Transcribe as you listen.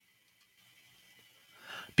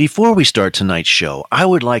Before we start tonight's show, I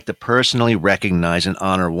would like to personally recognize and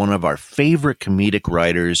honor one of our favorite comedic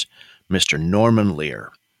writers, Mr. Norman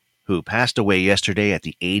Lear, who passed away yesterday at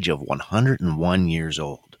the age of 101 years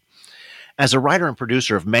old. As a writer and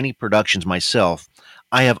producer of many productions myself,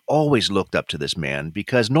 I have always looked up to this man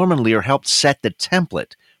because Norman Lear helped set the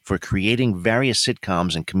template for creating various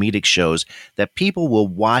sitcoms and comedic shows that people will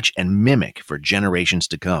watch and mimic for generations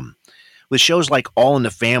to come. With shows like All in the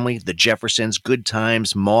Family, The Jeffersons, Good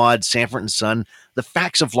Times, Maude, Sanford and Son, The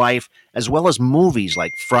Facts of Life, as well as movies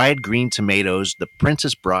like Fried Green Tomatoes, The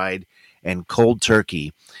Princess Bride, and Cold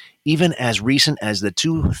Turkey, even as recent as the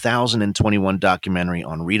 2021 documentary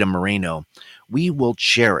on Rita Moreno, we will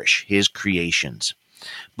cherish his creations.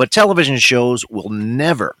 But television shows will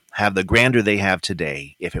never have the grandeur they have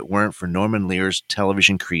today if it weren't for Norman Lear's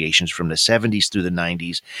television creations from the 70s through the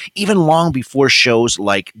 90s, even long before shows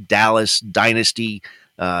like Dallas, Dynasty,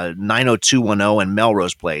 90210, and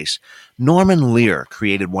Melrose Place. Norman Lear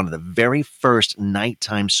created one of the very first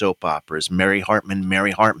nighttime soap operas, Mary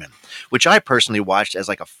Hartman, which I personally watched as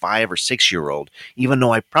like a 5 or 6 year old, even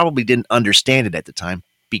though I probably didn't understand it at the time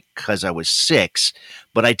because I was 6,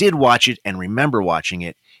 but I did watch it and remember watching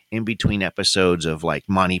it in between episodes of like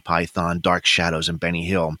Monty Python, Dark Shadows, and Benny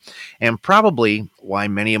Hill, and probably why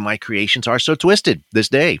many of my creations are so twisted this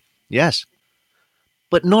day. Yes.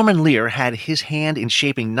 But Norman Lear had his hand in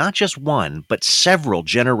shaping not just one, but several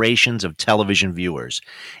generations of television viewers.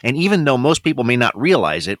 And even though most people may not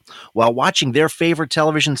realize it, while watching their favorite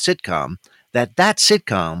television sitcom, that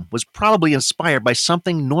sitcom was probably inspired by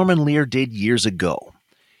something Norman Lear did years ago.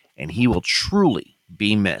 And he will truly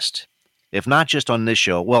be missed. If not just on this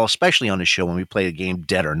show, well, especially on this show when we play the game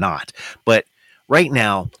Dead or Not. But right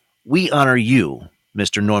now, we honor you,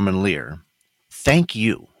 Mr. Norman Lear. Thank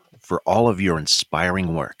you for all of your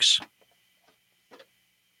inspiring works.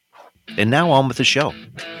 And now on with the show.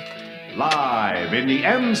 Live in the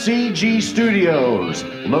MCG studios,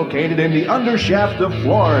 located in the undershaft of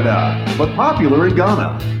Florida, but popular in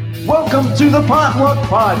Ghana. Welcome to the Potluck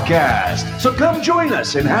Podcast. So come join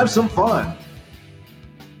us and have some fun.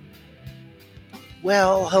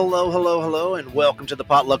 Well, hello, and welcome to the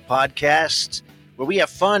Potluck Podcast, where we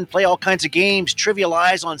have fun, play all kinds of games,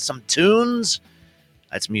 trivialize on some tunes.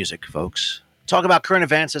 That's music, folks. Talk about current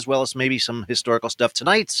events as well as maybe some historical stuff.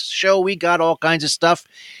 Tonight's show, we got all kinds of stuff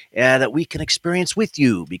that we can experience with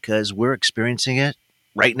you because we're experiencing it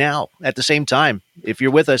right now at the same time, if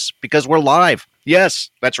you're with us, because we're live.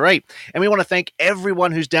 Yes, that's right. And we want to thank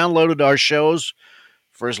everyone who's downloaded our shows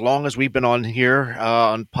for as long as we've been on here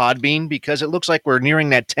on Podbean, because it looks like we're nearing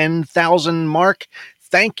that 10,000 mark.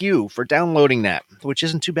 Thank you for downloading that, which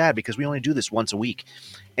isn't too bad because we only do this once a week.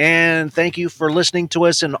 And thank you for listening to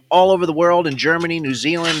us in all over the world, in Germany, New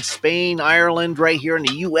Zealand, Spain, Ireland, right here in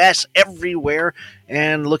the U.S., everywhere.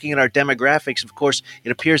 And looking at our demographics, of course,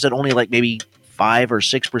 it appears that only like maybe 5 or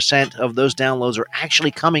 6% of those downloads are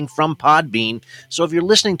actually coming from Podbean. So if you're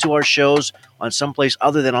listening to our shows on someplace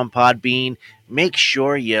other than on Podbean, make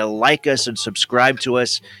sure you like us and subscribe to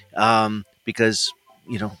us because,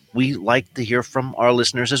 you know, we like to hear from our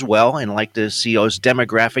listeners as well and like to see those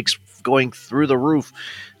demographics going through the roof.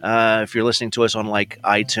 If you're listening to us on like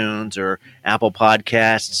iTunes or Apple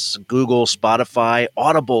Podcasts, Google, Spotify,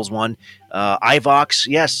 Audible's one, iVox,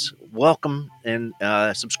 yes, welcome and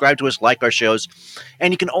subscribe to us, like our shows.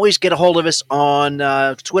 And you can always get a hold of us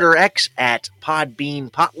on Twitter X at Podbean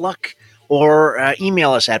Potluck or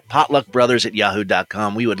email us at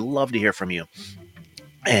potluckbrothers@yahoo.com. We would love to hear from you.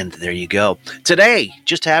 And there you go. Today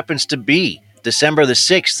just happens to be December the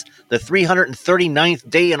 6th, the 339th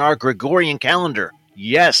day in our Gregorian calendar.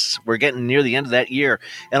 Yes, we're getting near the end of that year.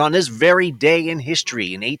 And on this very day in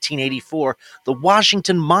history, in 1884, the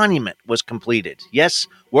Washington Monument was completed. Yes,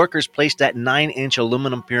 workers placed that 9-inch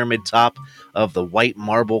aluminum pyramid top of the white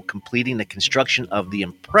marble, completing the construction of the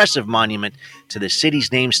impressive monument to the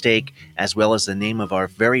city's namesake, as well as the name of our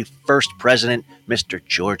very first president, Mr.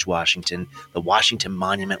 George Washington. The Washington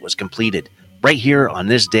Monument was completed right here on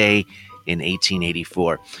this day in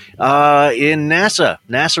 1884. In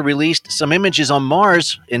NASA released some images on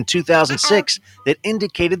Mars in 2006 that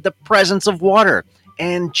indicated the presence of water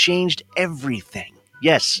and changed everything.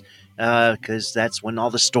 Yes, because that's when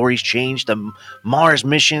all the stories changed, the Mars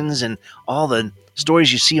missions and all the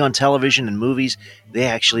stories you see on television and movies, they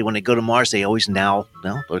actually, when they go to Mars, they always they're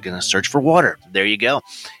going to search for water. There you go.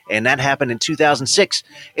 And that happened in 2006.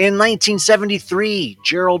 In 1973,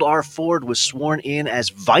 Gerald R. Ford was sworn in as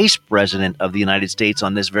Vice President of the United States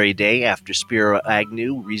on this very day after Spiro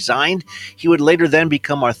Agnew resigned. He would later then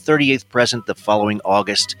become our 38th president the following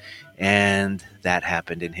August. And that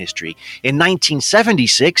happened in history. In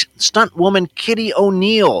 1976, stunt woman Kitty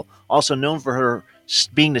O'Neil, also known for her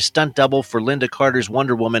being the stunt double for Linda Carter's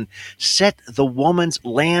Wonder Woman, set the woman's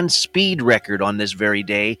land speed record on this very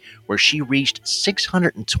day, where she reached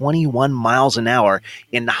 621 miles an hour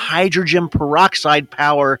in the hydrogen peroxide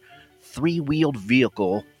power three-wheeled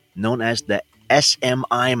vehicle known as the SMI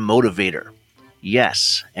Motivator.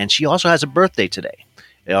 Yes, and she also has a birthday today.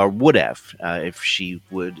 Or would have, if she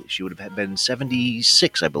would have been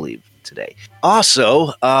 76, I believe, today.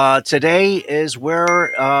 Also, today is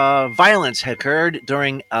where violence occurred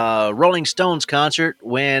during a Rolling Stones concert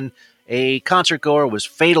when a concert goer was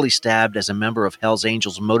fatally stabbed as a member of Hell's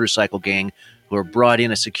Angels motorcycle gang who were brought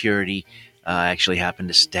in as security actually happened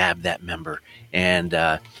to stab that member. And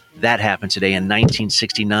that happened today in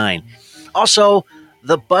 1969. Also,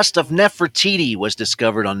 the bust of Nefertiti was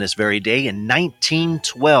discovered on this very day in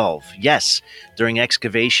 1912. Yes, during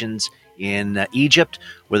excavations in Egypt,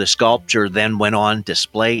 where the sculpture then went on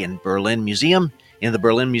display in the Berlin Museum.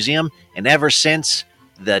 And ever since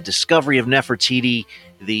the discovery of Nefertiti,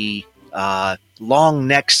 the long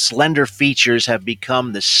neck, slender features have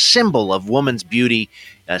become the symbol of woman's beauty,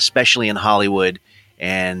 especially in Hollywood.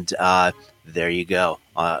 And there you go.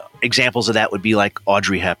 Examples of that would be like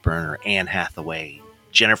Audrey Hepburn or Anne Hathaway,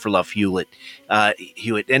 Jennifer Love Hewitt,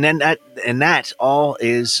 and then that all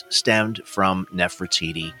is stemmed from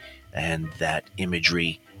Nefertiti and that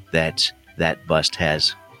imagery that bust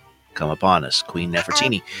has come upon us, Queen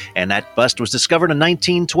Nefertiti, and that bust was discovered in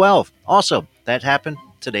 1912. Also, that happened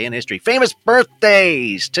today in history. Famous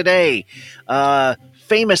birthdays today.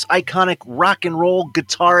 Famous iconic rock and roll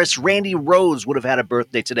guitarist Randy Rhoads would have had a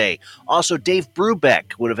birthday today. Also, Dave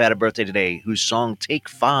Brubeck would have had a birthday today, whose song Take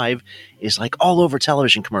 5 is like all over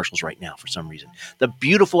television commercials right now for some reason. The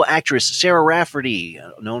beautiful actress Sarah Rafferty,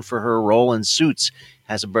 known for her role in Suits,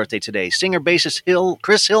 has a birthday today. Singer-bassist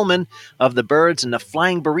Chris Hillman of the Byrds and the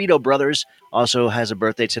Flying Burrito Brothers also has a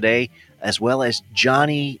birthday today, as well as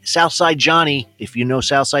Southside Johnny, if you know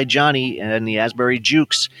Southside Johnny and the Asbury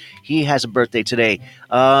Jukes, he has a birthday today.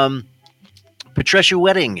 Patricia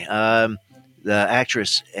Wedding, the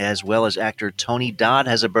actress, as well as actor Tony Dodd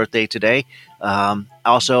has a birthday today.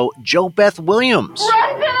 Also, Jo Beth Williams.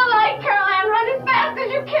 Run to the light, Caroline. Run as fast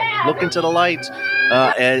as you can. Look into the light.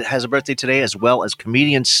 Has a birthday today, as well as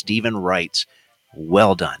comedian Stephen Wright.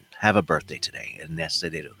 Well done. Have a birthday today. And yes, they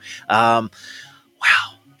do. Wow.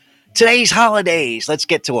 Today's holidays. Let's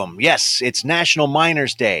get to them. Yes, it's National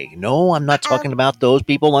Miners Day. No, I'm not talking about those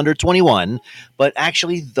people under 21, but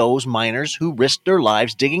actually those miners who risked their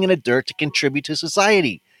lives digging in the dirt to contribute to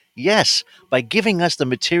society. Yes, by giving us the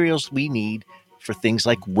materials we need for things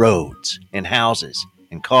like roads and houses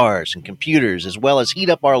and cars and computers, as well as heat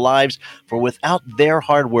up our lives, for without their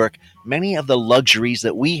hard work, many of the luxuries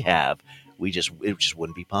that we have, it just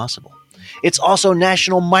wouldn't be possible. It's also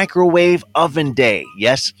National Microwave Oven Day.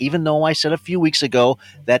 Yes, even though I said a few weeks ago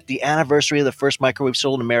that the anniversary of the first microwave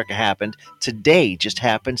sold in America happened, today just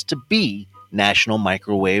happens to be National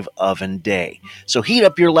Microwave Oven Day. So heat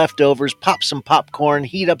up your leftovers, pop some popcorn,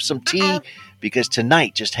 heat up some tea, because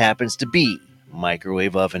tonight just happens to be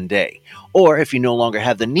Microwave Oven Day. Or if you no longer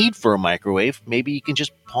have the need for a microwave, maybe you can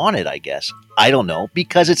just pawn it, I guess. I don't know,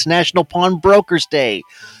 because it's National Pawnbrokers Day.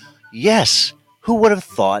 Yes, who would have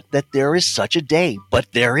thought that there is such a day?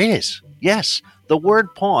 But there is. Yes, the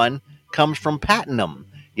word pawn comes from patinum.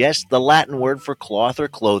 Yes, the Latin word for cloth or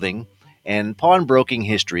clothing. And pawnbroking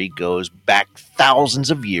history goes back thousands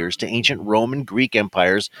of years to ancient Roman Greek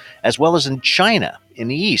empires, as well as in China in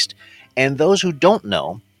the East. And those who don't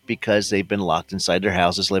know, because they've been locked inside their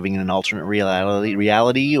houses living in an alternate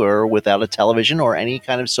reality or without a television or any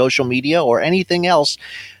kind of social media or anything else,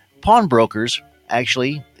 pawnbrokers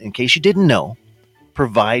actually, in case you didn't know,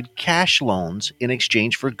 provide cash loans in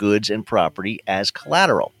exchange for goods and property as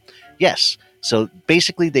collateral. Yes, so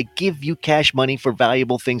basically they give you cash money for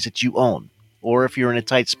valuable things that you own, or if you're in a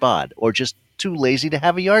tight spot, or just too lazy to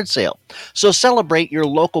have a yard sale. So celebrate your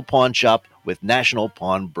local pawn shop with National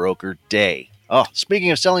Pawnbroker Day. Oh,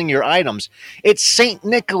 speaking of selling your items, it's St.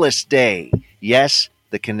 Nicholas Day. Yes,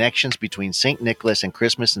 the connections between St. Nicholas and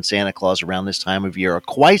Christmas and Santa Claus around this time of year are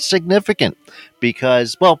quite significant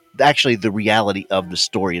because, well, actually the reality of the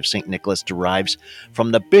story of St. Nicholas derives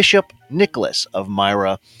from the Bishop Nicholas of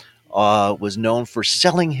Myra was known for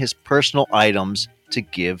selling his personal items to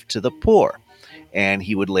give to the poor. And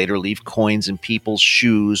he would later leave coins in people's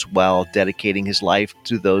shoes while dedicating his life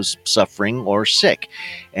to those suffering or sick.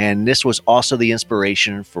 And this was also the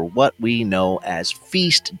inspiration for what we know as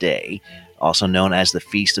Feast Day, also known as the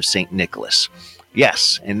Feast of St. Nicholas.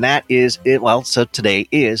 Yes, and that is it. Well, so today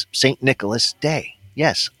is St. Nicholas Day.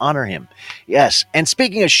 Yes, honor him. Yes, and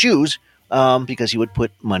speaking of shoes, because he would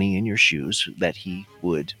put money in your shoes that he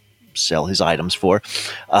would sell his items for,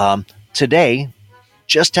 today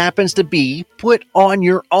just happens to be Put on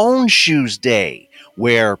Your Own Shoes Day,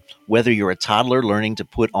 where whether you're a toddler learning to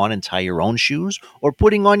put on and tie your own shoes or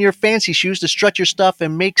putting on your fancy shoes to strut your stuff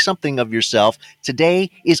and make something of yourself,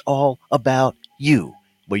 today is all about you,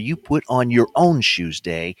 where you put on your own shoes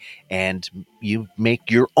day and you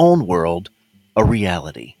make your own world a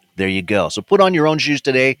reality. There you go. So put on your own shoes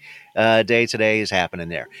today. Day today is happening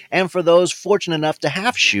there. And for those fortunate enough to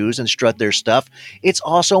have shoes and strut their stuff, it's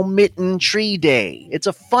also Mitten Tree Day. It's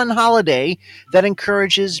a fun holiday that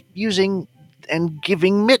encourages using and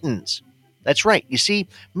giving mittens. That's right. You see,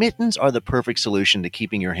 mittens are the perfect solution to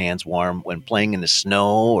keeping your hands warm when playing in the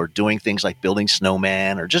snow or doing things like building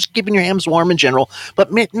snowman or just keeping your hands warm in general.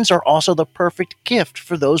 But mittens are also the perfect gift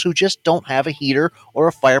for those who just don't have a heater or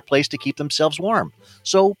a fireplace to keep themselves warm.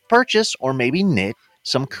 So purchase or maybe knit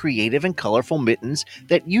some creative and colorful mittens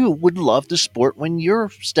that you would love to sport when you're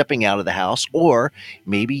stepping out of the house, or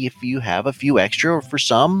maybe if you have a few extra for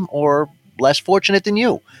some or less fortunate than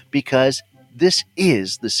you, because this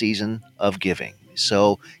is the season of giving.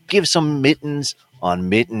 So give some mittens on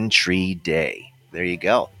Mitten Tree Day. There you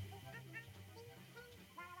go.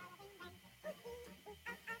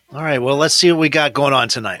 All right, well, let's see what we got going on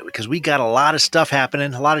tonight, because we got a lot of stuff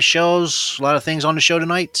happening, a lot of shows, a lot of things on the show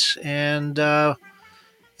tonight, and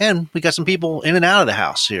we got some people in and out of the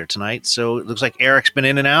house here tonight. So it looks like Eric's been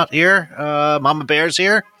in and out here. Mama Bear's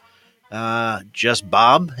here. Just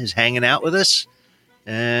Bob is hanging out with us.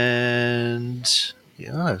 And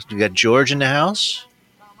yeah, we got George in the house.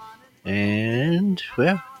 And,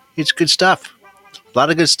 well, it's good stuff. A lot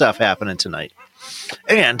of good stuff happening tonight.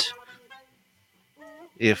 And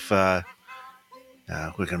if we're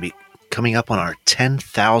going to be coming up on our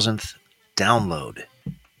 10,000th download.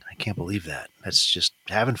 I can't believe that. That's just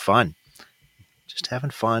having fun. Just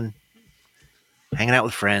having fun. Hanging out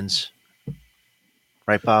with friends.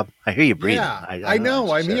 Right, Bob? I hear you breathing. Yeah, I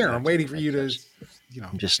know. I'm here. I'm waiting for you to,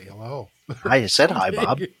 just say hello. I said hi,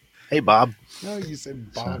 Bob. Hey, Bob. No, you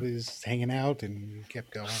said Bob is hanging out, and you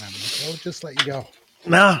kept going. I'm like, oh, just let you go.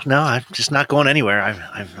 No, I'm just not going anywhere.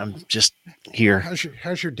 I'm just here.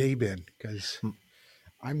 How's your day been? Because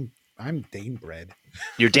I'm Dane bred.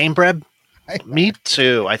 You're Dane bred? Me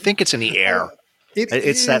too. I think it's in the air.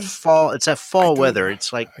 It's that fall. It's that fall weather.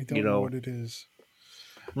 It's like, I don't know what it is.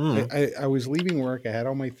 Mm. I was leaving work. I had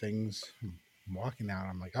all my things. I'm walking out.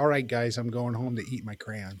 I'm like, all right, guys, I'm going home to eat my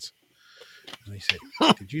crayons. And they said,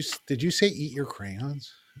 did you say eat your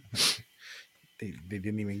crayons? They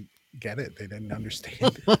didn't even get it. They didn't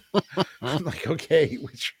understand. I'm like, okay,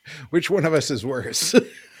 which one of us is worse?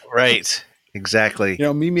 Right. Exactly.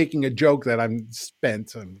 Me making a joke that I'm spent.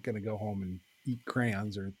 So I'm going to go home and eat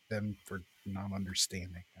crayons, or them for not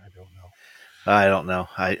understanding. I don't know.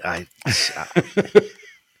 I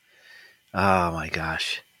oh my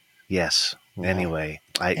gosh. Yes. Anyway,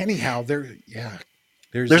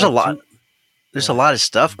 there's a lot. There's a lot of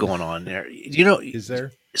stuff going on there. Is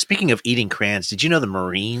there? Speaking of eating crayons, did you know the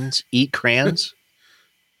Marines eat crayons?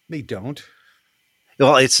 They don't.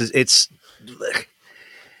 Well,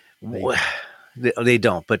 they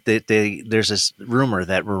don't, but there's this rumor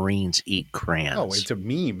that Marines eat crayons. Oh, it's a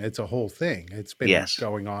meme. It's a whole thing. It's been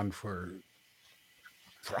going on for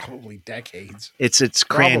probably decades. It's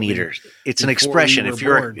crayon eaters. It's an expression. If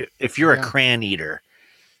you're a crayon eater,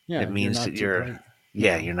 it means that you're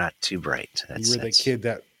not too bright. You were the kid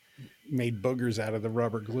that made boogers out of the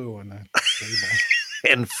rubber glue on the table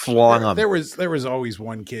and flung them. There was always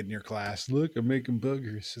one kid in your class. Look, I'm making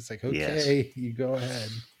boogers. It's like, okay, you go ahead.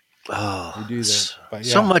 Oh, you do that. But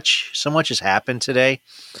so much has happened today.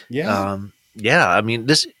 Yeah. I mean,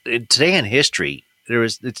 today in history,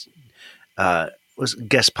 was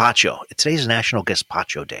gazpacho. Today's National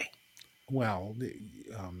Gazpacho Day. Well,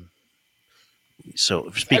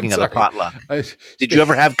 so speaking of the potluck, did you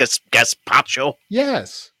ever have gazpacho?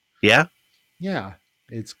 Yes. Yeah. Yeah.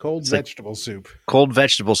 It's cold vegetable soup. Cold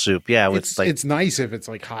vegetable soup. Yeah. It's nice if it's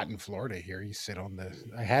like hot in Florida here. You sit on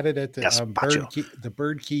I had it at the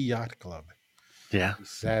Bird Key Yacht Club. Yeah. We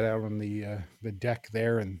sat out on the deck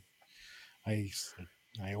there, and I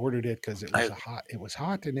ordered it because it was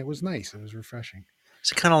hot and it was nice. It was refreshing.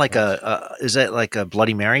 Is it kind of like is that like a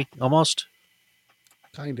Bloody Mary almost?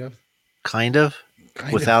 Kind of. Kind of.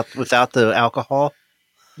 Kind Without the alcohol.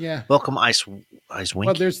 Yeah. Welcome, Ice Wink.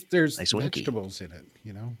 Well, there's Ice Winky. vegetables in it,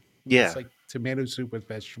 you know? Yeah. It's like tomato soup with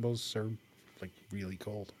vegetables served like really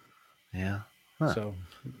cold. Yeah. Huh. So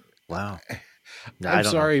Wow. No, I'm I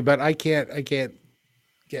don't sorry, but I can't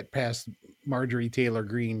get past Marjorie Taylor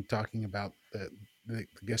Greene talking about the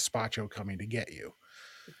gazpacho coming to get you.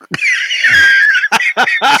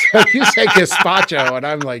 So you say gazpacho, and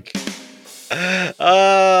I'm like,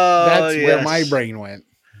 Oh, that's where yes. my brain went.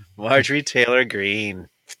 Marjorie Taylor Greene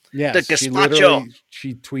Yes, The she gazpacho. literally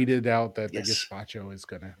she tweeted out that Yes. the gazpacho is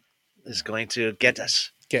gonna is going to get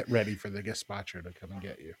us. get ready for the gazpacho to come and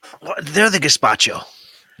get you. Well, they're the gazpacho.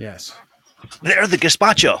 Yes. They're the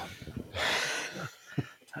gazpacho.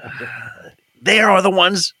 They are the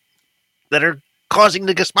ones that are causing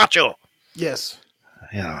the gazpacho. Yes.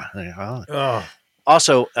 Yeah. They are. Oh,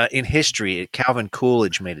 Also, in history, Calvin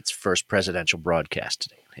Coolidge made its first presidential broadcast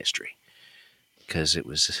today in history because it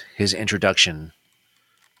was his introduction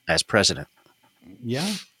as president.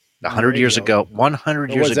 yeah. 100 years radio. ago.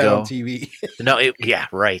 100 Or years was that ago. on TV? No, yeah,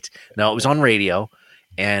 right. No, it was on radio,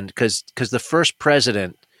 and because the first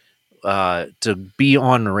president to be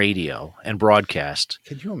on radio and broadcast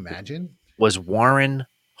Could you imagine? was Warren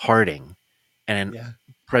Harding, and Yeah.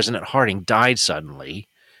 President Harding died suddenly,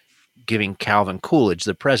 giving Calvin Coolidge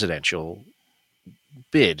the presidential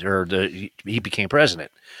bid, or he became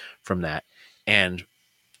president from that, and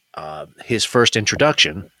his first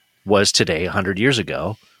introduction was today, 100 years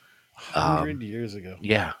ago. 100 years ago.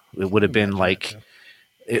 Yeah, it would have been Imagine like.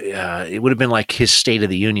 that, It would have been like his State of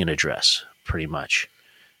the Union address, pretty much.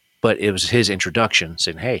 But it was his introduction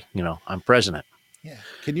saying, "Hey, I'm president." yeah.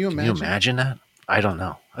 Can you Can imagine? you imagine that? I don't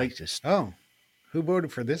know. I Like, just oh, who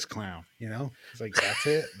voted for this clown? It's like, that's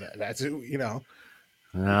it. That's it. no.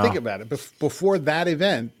 Think about it. Before that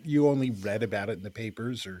event, you only read about it in the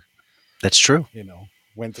papers or, That's true.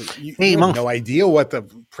 went to, you, Hey, you Monk. had no idea what the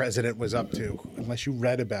president was up to unless you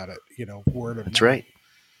read about it, word of That's mouth. right.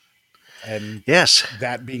 And Yes.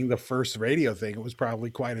 that being the first radio thing, it was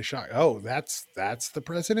probably quite a shock. Oh, that's the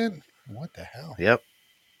president? What the hell? Yep.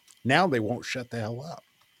 Now they won't shut the hell up.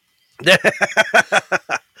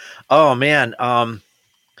 Oh man.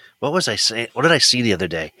 What was I saying? What did I see the other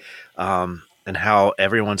day? And how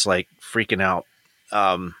everyone's like freaking out.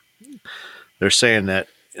 They're saying that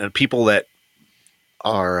people that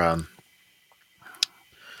are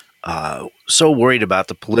so worried about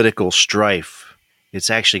the political strife, it's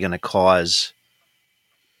actually going to cause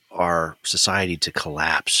our society to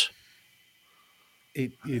collapse.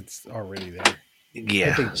 It's already there.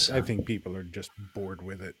 Yeah. I think people are just bored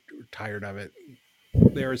with it, or tired of it.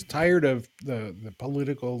 They're as tired of the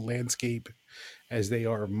political landscape as they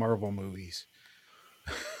are of Marvel movies.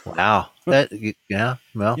 Wow. Yeah.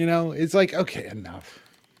 Well, It's like, okay, enough.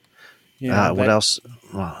 what else?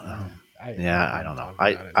 Well, I don't know.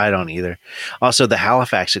 I don't either. Also, the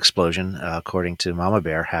Halifax explosion, according to Mama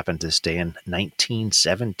Bear, happened this day in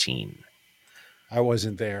 1917. I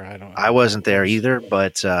wasn't there. I wasn't there either,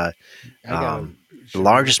 but I gotta- the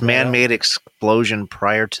largest man-made explosion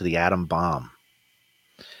prior to the atom bomb.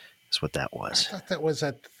 That's what that I was. thought that was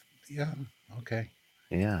at. Yeah. Okay.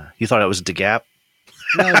 Yeah. You thought it was the Gap?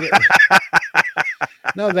 No,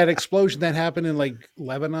 no, that explosion that happened in like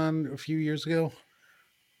Lebanon a few years ago.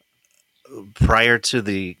 Prior to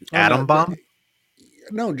the atom bomb?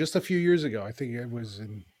 No, just a few years ago. I think it was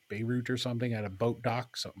in Beirut or something at a boat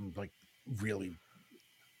dock. Something like really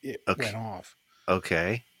it Okay. went off.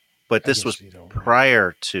 Okay. But I this guess was you don't-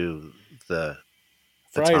 prior to the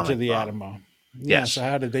prior to atomic the bomb. atom bomb. Yeah, Yes. so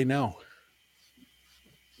how did they know?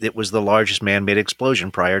 It was the largest man-made explosion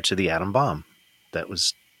prior to the atom bomb. That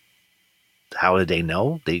was. How did they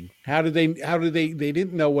know? How did they they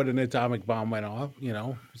didn't know what an atomic bomb went off,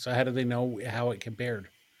 So how did they know how it compared?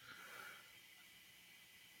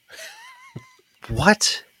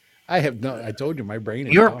 What? I told you my brain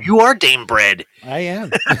is You dumb. are Dame Bread. I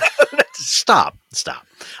am. Stop.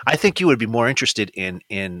 I think you would be more interested in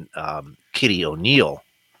Kitty O'Neill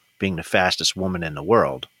being the fastest woman in the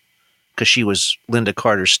world because she was Linda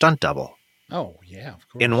Carter's stunt double Oh, yeah, of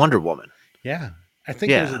course. in Wonder Woman. Yeah. I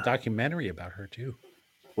think there's a documentary about her too.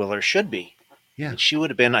 Well, there should be. Yeah. And she would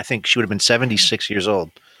have been 76 years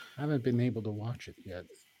old. I haven't been able to watch it yet.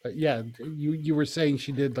 But yeah, you were saying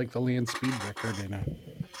she did like the land speed record in a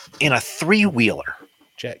In a three-wheeler,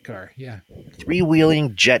 jet car. Yeah.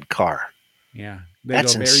 three-wheeling jet car. Yeah. They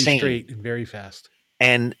That's go very insane. straight and very fast.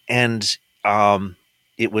 And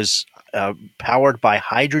it was powered by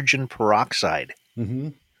hydrogen peroxide. Mm-hmm.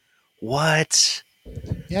 What?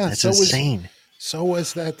 Yeah. That's so insane. So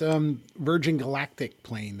was that Virgin Galactic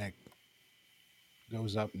plane that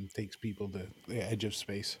goes up and takes people to the edge of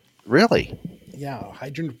space. Really? Yeah,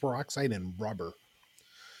 hydrogen peroxide and rubber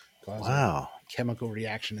cause Wow. a chemical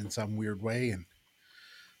reaction in some weird way, and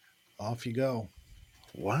off you go.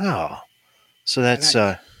 Wow. So that's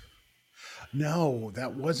No,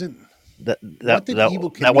 that wasn't. that What did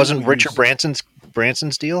Evel that wasn't Knievel Richard use?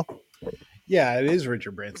 Branson's deal? Yeah, it is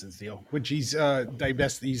Richard Branson's deal, which he's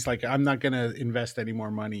divested. He's like, I'm not going to invest any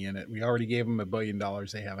more money in it. We already gave him $1 billion.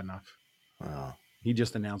 They have enough. Wow. He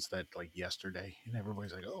just announced that like yesterday, and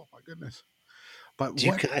everybody's like, "Oh my goodness!" But Do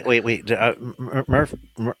you, what? wait. Murph.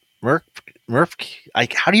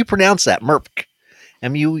 How do you pronounce that? Murph.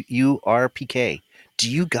 Murpk.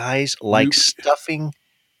 Do you guys like stuffing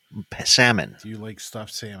salmon? Do you like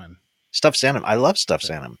stuffed salmon? Stuffed salmon. I love stuffed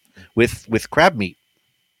salmon with crab meat.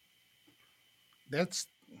 That's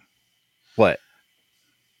What?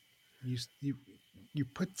 you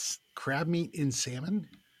put crab meat in salmon.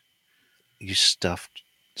 You stuff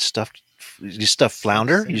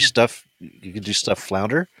flounder. You could do stuffed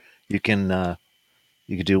flounder. You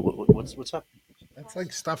could do what's up? That's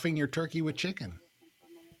like stuffing your turkey with chicken.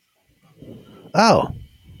 Oh,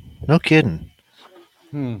 no kidding.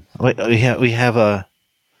 We had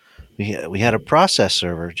a process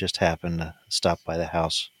server just happened to stop by the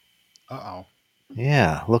house. Uh-oh.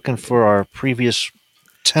 Yeah, looking for our previous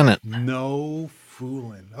tenant. No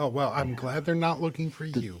fooling. Oh, well, I'm glad they're not looking for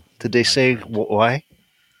you. Did they say why?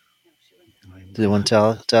 Did anyone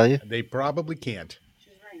tell you? They probably can't.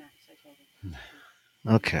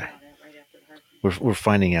 Okay. We're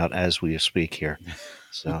finding out as we speak here.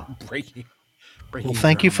 So breaking. Well,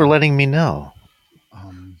 thank you for letting me know.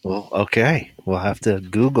 Um, Well, okay. We'll have to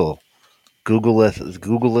Googleth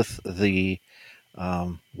the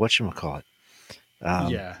whatchamacallit.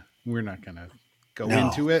 Yeah, we're not going to go No.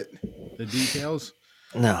 into it, the details.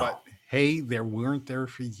 No. But hey, they weren't there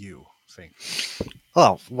for you. Thing.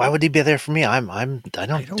 Well, why would he be there for me? I don't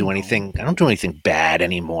don't do know. anything. I don't do anything bad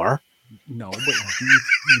anymore. No, but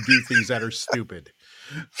you do things that are stupid.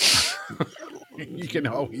 You can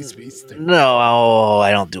always be stupid. No,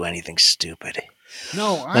 I don't do anything stupid.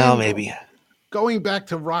 No, Well, maybe. Going back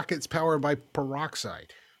to rockets powered by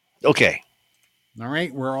peroxide. Okay. All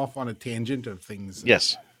right, we're off on a tangent of things that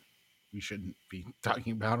Yes. we shouldn't be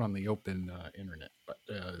talking about on the open internet. But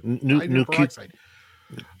New hydrogen peroxide.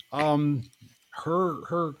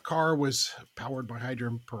 Her car was powered by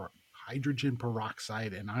hydrogen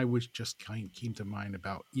peroxide, and I was just came to mind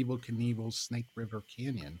about Evel Knievel's Snake River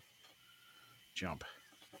Canyon jump.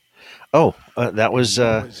 Oh, that was.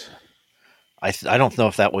 I don't know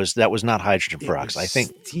if that was not hydrogen peroxide. I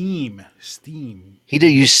think steam. he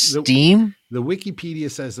did use steam. The Wikipedia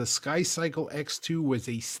says the SkyCycle X2 was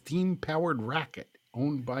a steam-powered rocket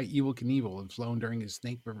owned by Evel Knievel and flown during his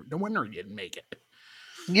Snake River. No wonder he didn't make it.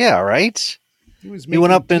 Yeah, right. He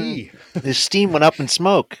went up in his steam went up in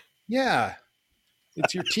smoke. Yeah,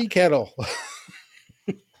 it's your tea kettle.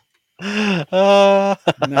 Uh,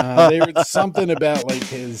 No, there was something about like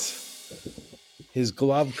his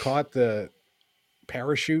glove caught the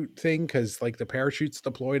parachute thing because like the parachute's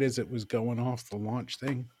deployed as it was going off the launch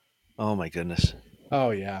thing. Oh my goodness. Oh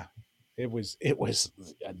yeah, it was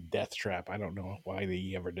a death trap. I don't know why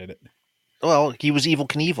they ever did it. Well, he was Evel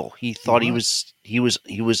Knievel. He thought he was He thought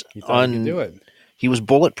he could do it. He was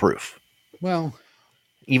bulletproof, Well,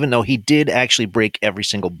 even though he did actually break every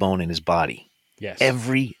single bone in his body. yes,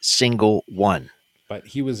 Every single one. but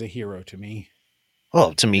he was a hero to me.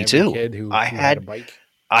 Well, to me Every too. Kid who I had a had bike.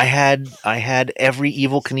 I had every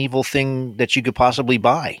Evel Knievel thing that you could possibly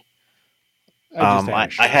buy.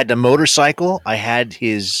 I had the motorcycle. I had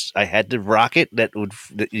the rocket that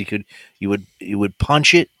you would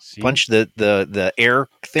punch it, See? punch the air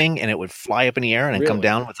thing, and it would fly up in the air and then come Really?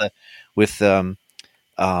 down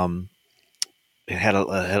it had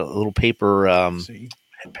a little paper See?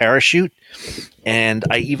 parachute, and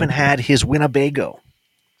I even had his Winnebago.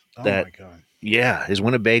 Oh that- my god! Yeah, his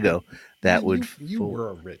Winnebago that Man, would. you were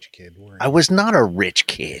a rich kid, weren't I you? was not a rich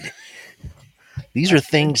kid. These are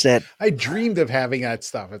things that I dreamed of having that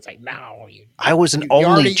stuff. It's like no, I was an you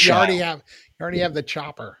only you child. already have the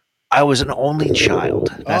chopper. I was an only child.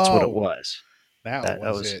 That's what Oh. it was. That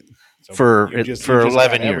was was it. So for you just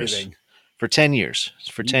 11 got years. everything. For 10 years.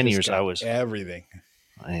 For You 10 just years, got I was. everything.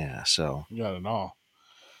 Yeah. So You got it all.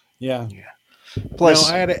 Yeah. plus,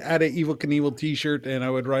 I had a Evel Knievel T-shirt, and I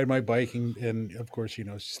would ride my bike and of course,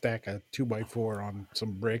 stack a 2x4 on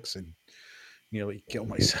some bricks and nearly kill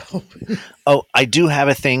myself. oh, I do have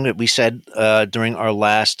a thing that we said during our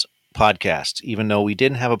last podcast. Even though we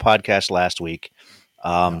didn't have a podcast last week,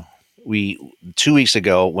 we 2 weeks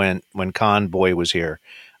ago when Conboy was here,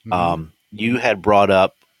 Mhm. you had brought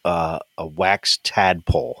up a wax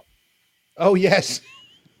tadpole. Oh yes.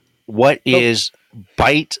 What is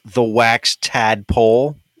bite the wax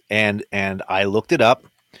tadpole? And I looked it up,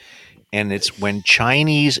 and it's when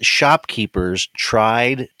Chinese shopkeepers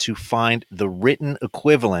tried to find the written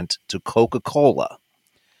equivalent to Coca-Cola.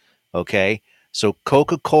 Okay, so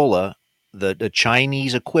Coca-Cola, the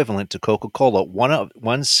Chinese equivalent to Coca-Cola,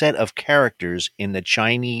 one set of characters in the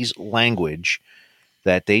Chinese language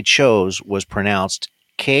that they chose was pronounced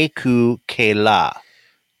Keku Kela,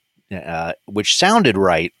 which sounded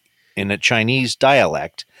right in a Chinese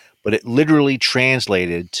dialect, but it literally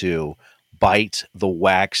translated to bite the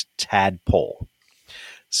wax tadpole.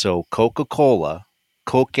 So Coca-Cola,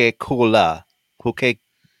 Coca-Cola,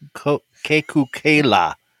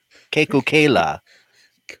 Keku-Kela, Keku-Kela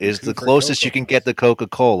is the For closest you Cocoa can get to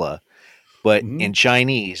Coca-Cola, but Mhm. in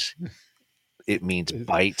Chinese, it means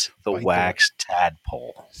bite the Bite the wax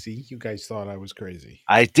tadpole. See, you guys thought I was crazy.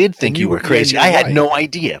 I did think you were crazy. you're I had right. no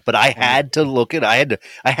idea, but I had to look it. I had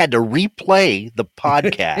to replay the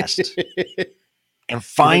podcast and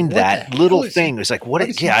find "What that the little hell is he- thing. It was like, what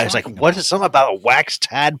is he yeah, I was like, talking what about?" is something about a wax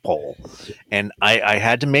tadpole? And I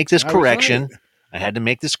had to make this I was correction. right. I had to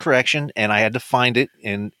make this correction, and I had to find it,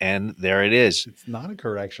 and there it is. It's not a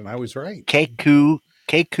correction. I was right. Keku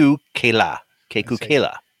Kela. Keku say-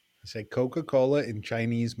 Kela. I said Coca-Cola in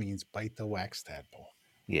Chinese means bite the wax tadpole.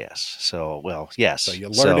 Yes. So, well, yes. So you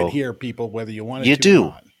learn it here, people, whether you want it You to do. or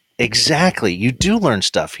not. Exactly. You do learn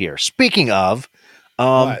stuff here. Speaking of,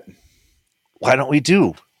 What? why don't we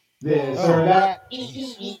do? This Oh. or that.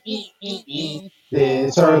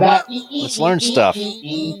 This or that. Let's learn stuff.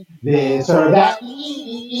 This or that.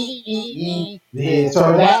 This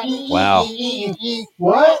or that. Wow.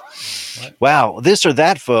 What? Wow. This or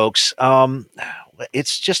that, folks.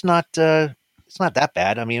 It's just not. It's not that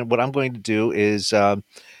bad. I mean, what I'm going to do is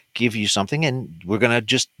give you something, and we're gonna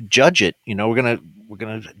just judge it. You know, we're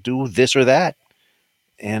gonna do this or that,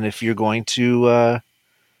 and if you're going to,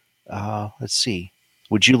 let's see.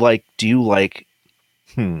 Do you like?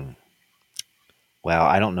 Well,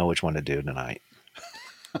 I don't know which one to do tonight.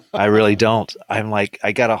 I really don't. I'm like,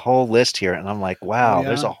 I got a whole list here, and I'm like, wow, Yeah.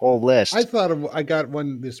 there's a whole list. I got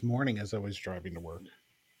one this morning as I was driving to work.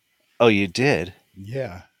 Oh, you did?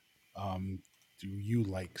 Yeah. Do you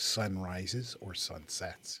like sunrises or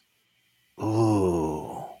sunsets?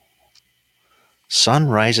 Ooh.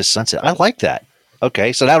 Sunrises, sunset. I like that.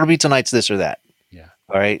 Okay, so that'll be tonight's this or that. Yeah.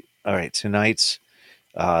 All right. Tonight's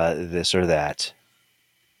this or that.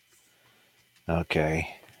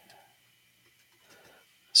 Okay.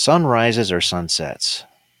 Sunrises or sunsets?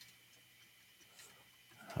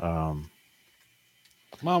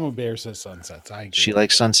 Mama Bear says sunsets. I agree. She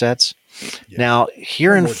likes sunsets. Yeah. Now,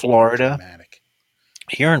 here in More Florida, dramatic.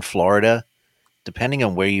 depending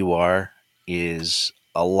on where you are, is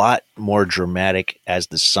a lot more dramatic as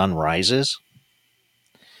the sun rises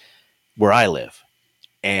where I live.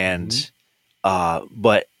 And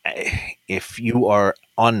but if you are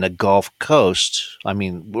on the Gulf Coast, I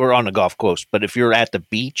mean, we're on the Gulf Coast, but if you're at the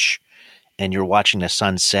beach and you're watching the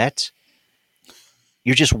sunset,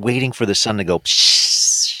 you're just waiting for the sun to go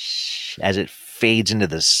as it fades into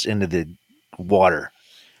the water.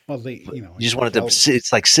 Well, You just want it to.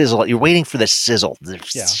 It's like sizzle. You're waiting for the sizzle.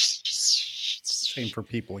 Yeah. Same for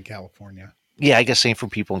people in California. Yeah, I guess same for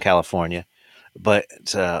people in California, but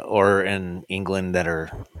or in England that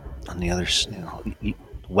are on the other,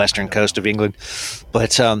 western coast of England.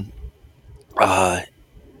 But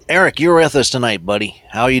Eric, you're with us tonight, buddy.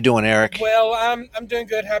 How are you doing, Eric? Well, I'm doing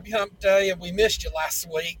good. Happy Hump Day, and we missed you last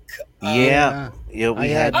week. Yeah, we I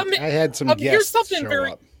had. had some guests here's something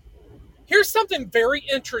show up. Here's something very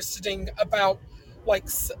interesting about like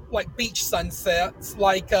beach sunsets.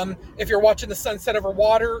 Like if you're watching the sunset over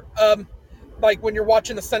water, like when you're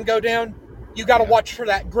watching the sun go down, you got to watch for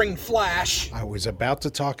that green flash. I was about to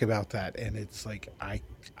talk about that, and it's like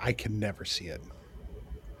I can never see it.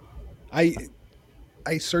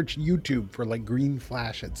 I search YouTube for like green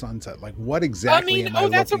flash at sunset. Like what exactly?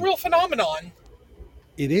 That's a real phenomenon.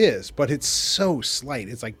 It is, but it's so slight.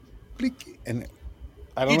 It's like, blink, and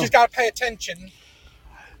I don't know. Just got to pay attention.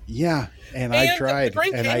 Yeah, and I tried, The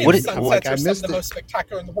Grand and Canyon I'm sunsets like, I are some of missed the it. most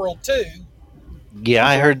spectacular in the world too. Yeah,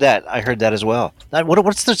 I heard that. I heard that as well.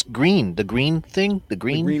 What's this green? The green thing? The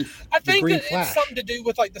green? I think green that flash. it's something to do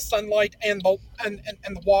with like the sunlight and the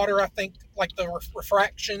water. I think like the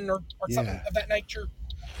refraction or something Yeah. of that nature.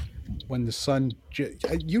 When the sun,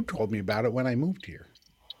 you told me about it when I moved here.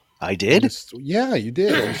 I did. Yeah, you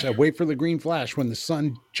did. I said, wait for the green flash when the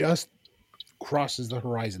sun just crosses the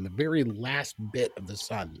horizon, the very last bit of the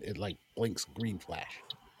sun, it like blinks green flash.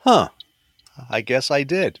 Huh. I guess I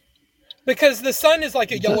did. Because the sun is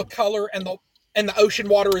like a yellow color and the ocean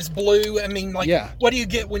water is blue. I mean, like, Yeah. what do you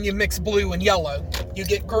get when you mix blue and yellow? You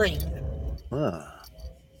get green. Huh.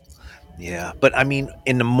 Yeah, but I mean,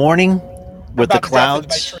 in the morning with the About to drop in the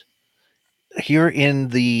clouds Matrix. here in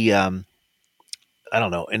the, I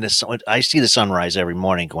don't know, in the sun, I see the sunrise every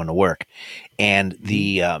morning going to work, and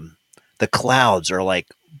the clouds are like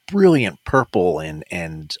brilliant purple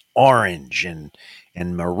and orange and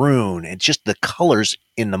maroon, and just the colors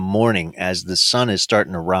in the morning as the sun is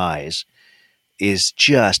starting to rise is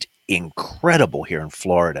just incredible here in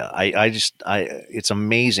Florida. It's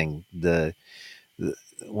amazing.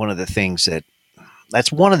 One of the things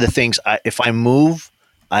that's one of the things if I move,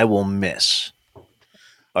 I will miss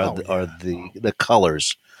are the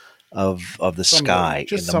colors of the sky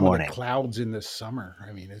in the some morning. of the clouds in the summer.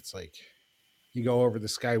 I mean, it's like you go over the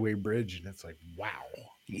Skyway Bridge and it's like, wow.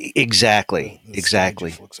 Exactly. The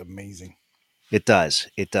Exactly. sky just looks amazing. It does.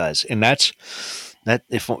 It does. And that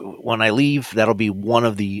if when I leave, that'll be one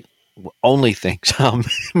of the only things I'll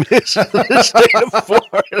miss in the state of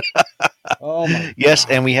Florida. Oh my Yes,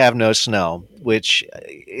 God. and we have no snow, which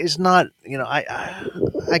is not,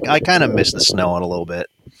 I kind of miss the snow a little bit.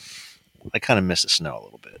 I kind of miss the snow a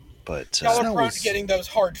little bit, but Y'all are Snow prone is- to getting those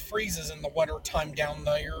hard freezes in the winter time down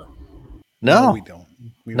there. no, we don't.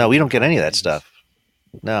 we don't get any of that stuff.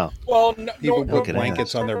 No, Well, People Look put at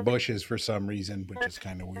blankets that. on their bushes for some reason, which is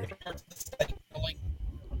kind of weird.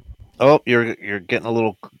 oh, you're getting a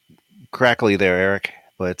little crackly there, Eric.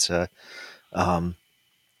 But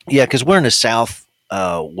yeah, because we're in the south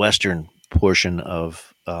western portion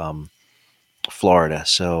of Florida,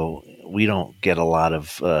 so we don't get a lot of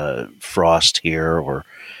frost here or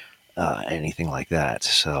anything like that.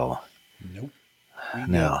 So Nope. We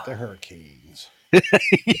No. get the hurricanes.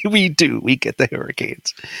 we do. We get the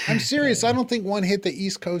hurricanes. I'm serious. I don't think one hit the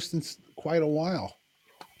East Coast in quite a while.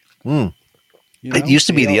 Mm. You It know? used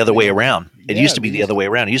to be They the all- other they way all- around. It Yeah, used to be they the other way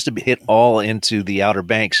around. It used to be hit all into the Outer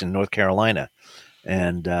Banks in North Carolina,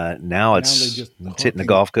 and now it's they just it's hitting the hooking-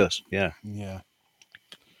 Gulf Coast. Yeah. Yeah.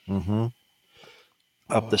 Mm-hmm.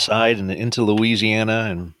 Up the side and into Louisiana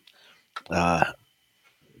and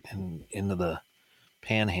into the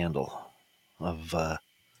panhandle of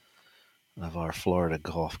our Florida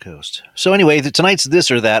Gulf Coast. So anyway, tonight's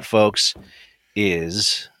this or that, folks,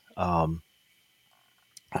 is oh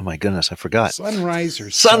my goodness, I forgot. Sunrise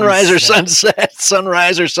or Sunrise or sunset.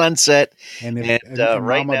 Sunrise or sunset. And if And, and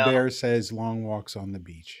right Mama now- Bear says long walks on the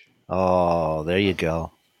beach. Oh, there you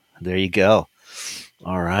go. There you go.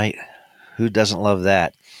 All right. Who doesn't love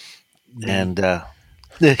that? And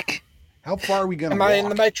How far are we gonna Am walk? I in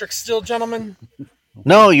the Matrix still, gentlemen?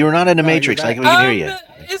 no, you're not in the No, you're Matrix. back. We can hear you.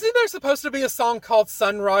 Isn't there supposed to be a song called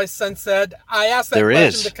Sunrise Sunset? I asked that There question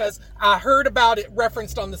is. because I heard about it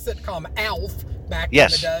referenced on the sitcom Alf back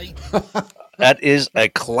Yes. in the day. That is a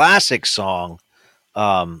classic song.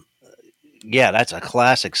 Yeah, that's a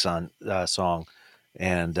classic song.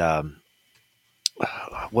 And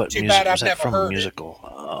what Too music bad I've was that never from? heard A it.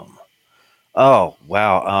 musical. Oh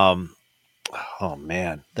wow. Oh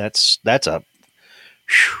man, that's a.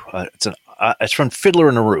 It's from Fiddler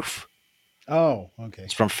on the Roof. Oh, okay.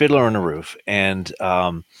 It's from Fiddler on the Roof, and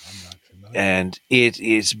I'm not familiar. and it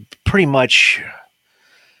is pretty much.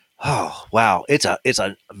 Oh wow! It's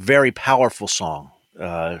a very powerful song.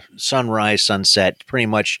 Sunrise, sunset, pretty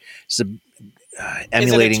much. It's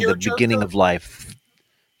emulating the tearjerker? beginning of life.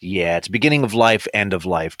 Yeah, it's beginning of life, end of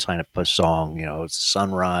life kind of a song. You know, it's a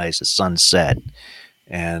sunrise, a sunset,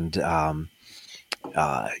 and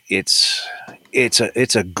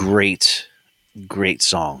it's a great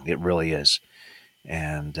song. It really is.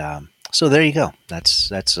 And so there you go.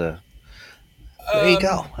 That's a there you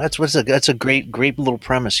go. That's a great little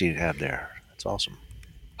premise you have there. That's awesome.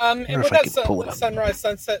 And wonder with if I that could pull it up. Sunrise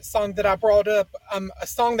Sunset song that I brought up, a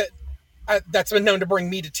song that's been known to bring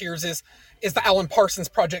me to tears is the Alan Parsons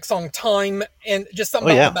Project song "Time," and just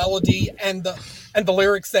something Oh, yeah. about the melody and the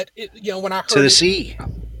lyrics that when I heard To the it, sea.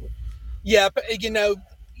 yeah, but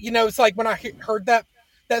it's like when I heard that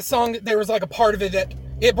song, there was like a part of it that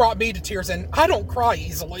it brought me to tears, and I don't cry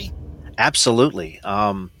easily. Absolutely.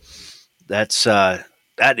 That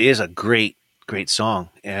is a great song,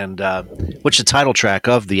 and which the title track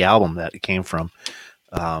of the album that it came from.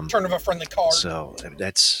 Turn of a Friendly Card. So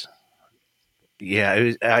that's it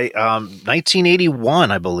was, 1981,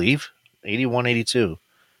 I believe, 81, 82,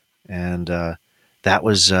 and that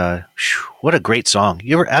was what a great song.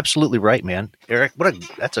 You were absolutely right, man, Eric.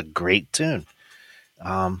 That's a great tune.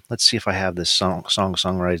 Let's see if I have this song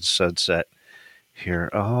Sunrise Sunset here.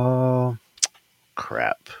 Oh,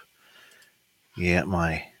 crap. Yeah,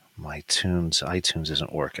 my iTunes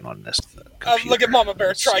isn't working on this computer. Look at Mama Bear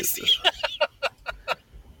Let's see Tracy. this.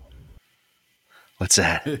 What's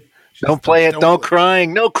that? Don't play it. Don't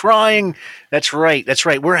crying. No crying. That's right. That's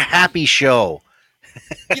right. We're a happy show.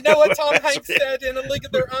 You know what Tom Hanks said in A League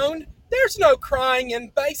of Their Own? There's no crying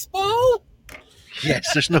in baseball.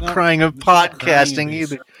 Yes, there's no No, crying of there's no crying podcasting in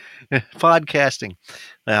either. Podcasting.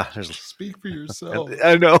 There's Speak for yourself.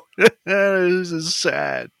 I know. This is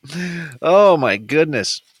sad. Oh my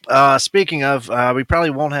goodness. Speaking of, we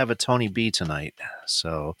probably won't have a Tony B tonight.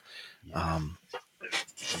 So,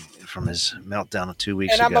 from his meltdown of 2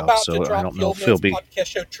 weeks And I'm ago. about So to I drop don't the know Old if he'll Man's be. Podcast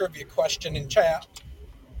Show trivia question in chat.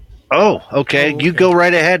 Oh, okay. Oh, You okay. go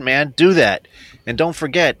right ahead, man. Do that, and don't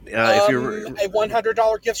forget if you're A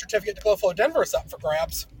 $100 gift certificate to Glowflow Denver is up for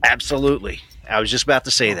grabs. absolutely. I was just about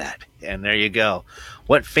to say that, and there you go.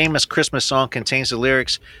 What famous Christmas song contains the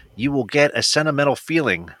lyrics, "You will get a sentimental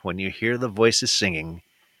feeling when you hear the voices singing,"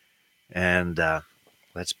 and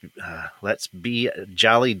let's be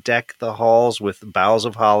jolly, deck the halls with boughs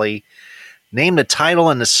of holly. Name the title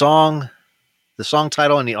and the song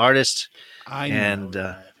title and the artist. I know. And,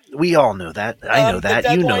 that. We all know that. I know The that.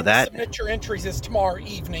 You know deadline to that. Submit your entries is tomorrow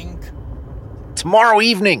evening. Tomorrow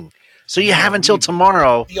evening. So you have until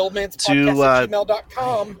tomorrow. The Old Man's To, Podcast at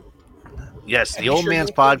gmail.com. Yes, And the be old sure you man's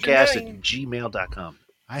include your podcast at name. gmail.com.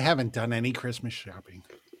 I haven't done any Christmas shopping.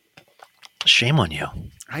 Shame on you.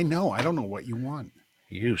 I know. I don't know what you want.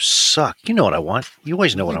 You suck. You know what I want. You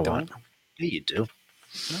always know No, what I I want. don't. Yeah, you do.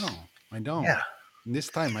 No, I don't. Yeah. And this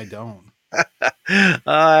time I don't.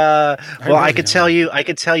 Well, really I could tell don't. you. I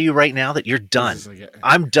could tell you right now that you're done. This is like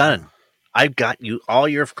I'm done. I've got you all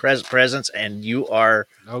your presents, and you're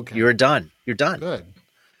okay. done. You're done. Good.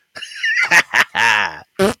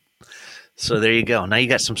 So there you go. Now you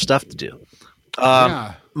got some stuff to do.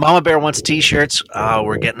 Yeah. Mama Bear wants T-shirts.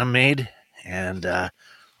 We're getting them made, and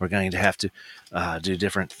we're going to have to do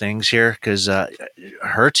different things here because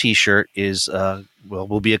her T-shirt is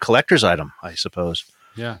will be a collector's item, I suppose.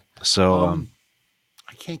 Yeah. So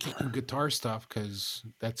I can't get you guitar stuff because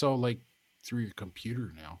that's all like through your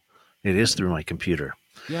computer now. it is through my computer.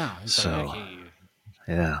 Yeah. It's So, like, okay,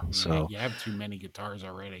 Yeah. So you have too many guitars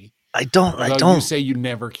already. I don't. Although you say you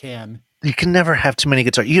never can. You can never have too many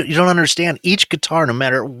guitars. You don't understand. Each guitar, no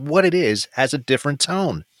matter what it is, has a different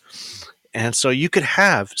tone. And so you could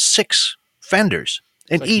have 6 Fenders,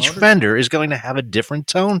 and like each motors- Fender is going to have a different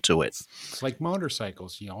tone to it It's like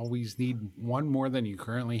motorcycles. You always need one more than you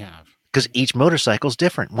currently have. because each motorcycle is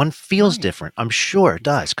different. One feels Right. different. I'm sure it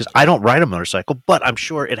does because I don't ride a motorcycle, but I'm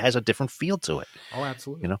sure it has a different feel to it. Oh,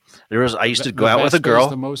 absolutely. You know, I used to The go out with a Vespa is girl.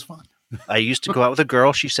 the most fun. I used to go out with a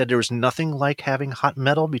girl. She said there was nothing like having hot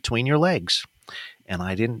metal between your legs. And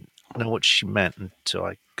I didn't know what she meant until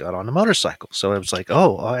I got on the motorcycle. So I was like,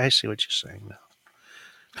 oh, I see what you're saying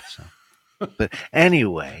now. So, but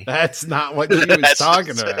anyway. That's not what she was That's-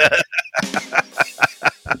 talking about.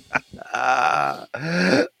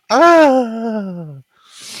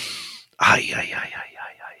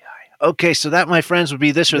 Okay, so that, my friends, would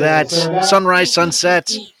be this or that. Sunrise,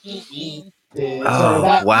 sunset.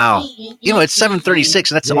 Oh, wow. You know, it's 7:36,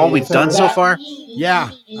 and that's all we've done so far. Yeah,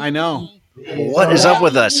 I know. What is up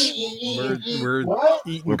with us? We're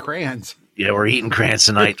eating crayons. Yeah, we're eating crayons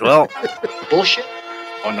tonight. Well, Bullshit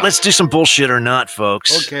or not? let's do some bullshit or not,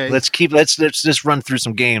 folks. Okay. Let's just run through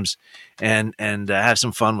some games and have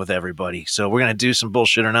some fun with everybody. So we're gonna do some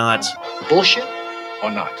bullshit or not. Bullshit or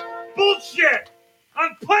not? Bullshit!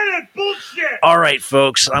 I'm playing bullshit! All right,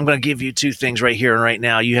 folks. I'm gonna give you 2 things right here and right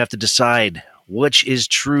now. You have to decide which is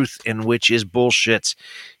truth and which is bullshit.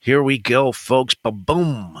 Here we go, folks.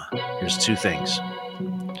 Ba-boom. Here's 2 things.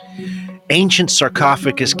 Ancient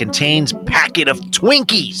sarcophagus contains packet of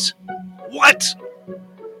Twinkies. What?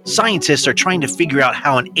 Scientists are trying to figure out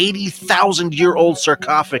how an 80,000-year-old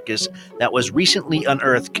sarcophagus that was recently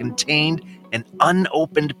unearthed contained an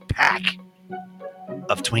unopened pack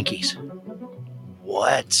of Twinkies.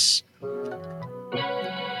 What?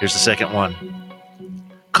 Here's the second one.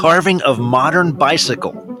 Carving of modern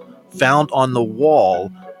bicycle found on the wall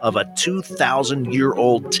of a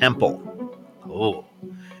 2,000-year-old temple. Oh.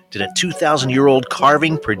 Did a 2,000-year-old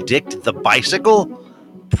carving predict the bicycle?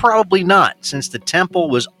 Probably not, since the temple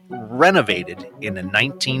was renovated in the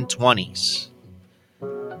 1920s.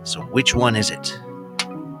 So which one is it?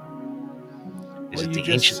 Is it the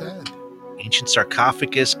ancient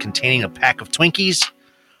sarcophagus containing a pack of Twinkies,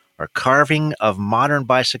 or carving of modern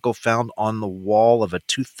bicycle found on the wall of a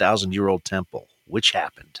 2,000-year-old temple? Which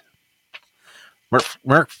happened? I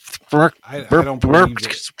don't believe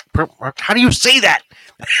it. How do you say that?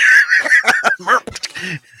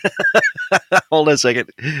 Merp. Hold on a second.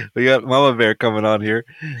 We got Mama Bear coming on here.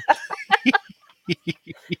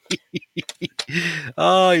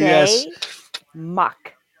 Oh, yes. Say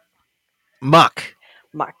muck. Muck.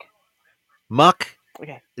 Muck. Muck?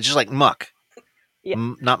 Okay. It's just like muck. Yeah.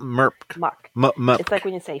 Not merp. Muck. Muck. It's like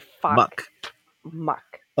when you say fuck. Muck.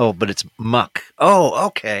 Muck. Oh, but it's muck. Oh,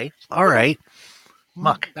 okay. All right.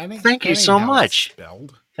 Muck. Thank you so much.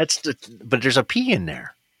 Spelled. But there's a P in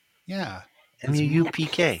there. Yeah.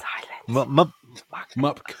 M-U-U-P-K. Silence. Muck.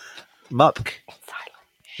 Muck. Muck. Silence.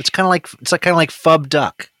 It's kind of like fub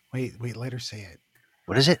duck. Wait, let her say it.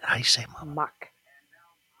 What is it? How do you say Mama? Muck.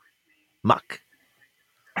 Muck.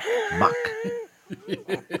 Muck.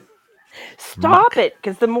 Stop it,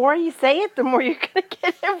 because the more you say it, the more you're going to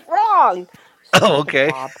get it wrong. Oh, okay.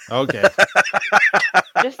 Bob. Okay.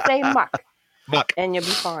 Just say muck, Muck. and you'll be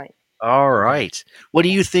fine. All right. What do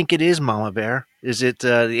you think it is, Mama Bear? Is it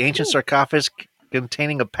the ancient sarcophagus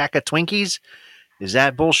containing a pack of Twinkies? Is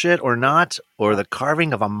that bullshit or not? Or the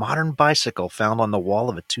carving of a modern bicycle found on the wall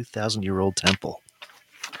of a 2,000-year-old temple?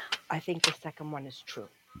 I think the second one is true.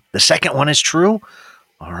 The second one is true?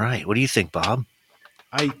 All right. What do you think, Bob?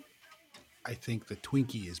 I think the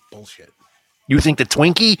Twinkie is bullshit. You think the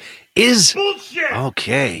Twinkie is? Bullshit!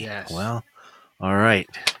 Okay. Yes. Well, all right.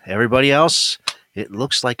 Everybody else, it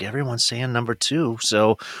looks like everyone's saying number 2.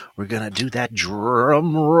 So we're going to do that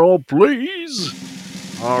drum roll, please.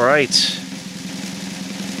 All right.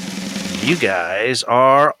 You guys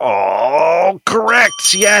are all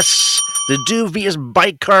correct. Yes. The dubious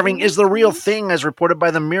bike carving is the real thing, as reported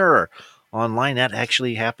by the Mirror. Online, that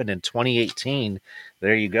actually happened in 2018.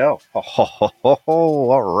 There you go.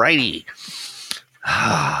 All righty.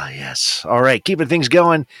 Ah, yes. All right. Keeping things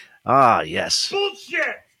going. Ah, yes.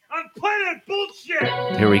 Bullshit! I'm planet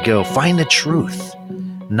bullshit! Here we go. Find the truth,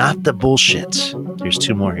 not the bullshit. Here's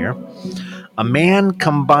 2 more here. A man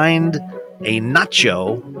combined a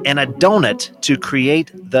nacho and a donut to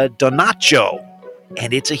create the Donacho,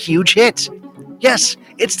 and it's a huge hit. Yes,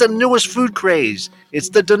 it's the newest food craze. It's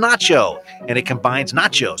the Donacho, and it combines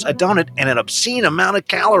nachos, a donut, and an obscene amount of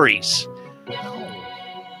calories.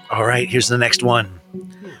 All right, here's the next one.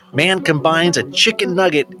 Man combines a chicken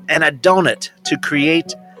nugget and a donut to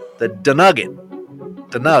create the Donugget.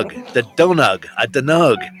 Donug. The Donug. A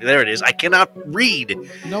Donug. There it is. I cannot read.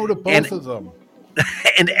 No to both of them.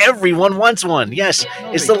 And everyone wants one. Yes,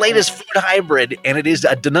 it's the latest food hybrid, and it is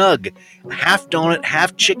a Donug. Half donut,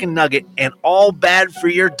 half chicken nugget, and all bad for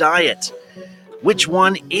your diet. Which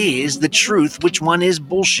one is the truth? Which one is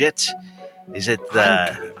bullshit? Is it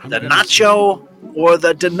the nacho or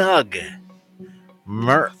the Donug?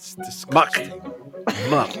 Muck.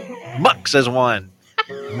 Muck says one.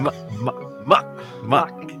 Muck.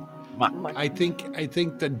 I think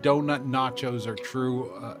the donut nachos are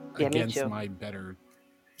true Yeah, me against too. my better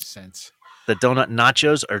sense. The donut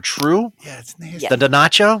nachos are true? Yeah, it's nasty. Yes. The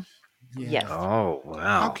Donacho? Yeah. Yes. Oh,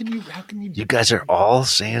 wow. How can you You guys are all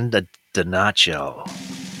saying the Donacho.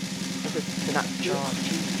 It's not true.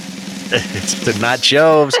 It's the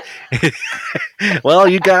nachos. Well,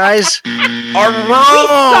 you guys are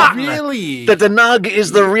wrong. Really? The Donug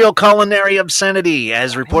is the real culinary obscenity,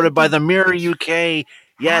 as reported by the Mirror UK.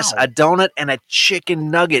 Yes, How? a donut and a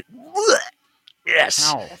chicken nugget.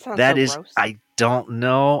 Yes, How? That sounds that so is. gross. I don't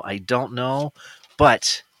know,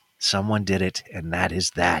 but someone did it, and that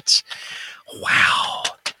is that.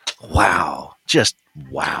 Wow, just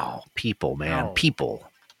wow, people, man, How? people.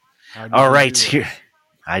 How did All you right, do here.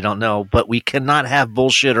 I don't know, but we cannot have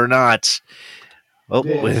bullshit or not. Oh,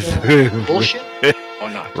 Bullshit or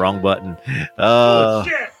not? wrong button.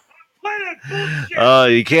 Bullshit! Planet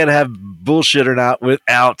bullshit! You can't have bullshit or not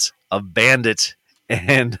without a bandit.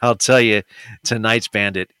 And I'll tell you, tonight's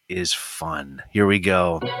bandit is fun. Here we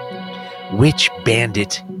go. Which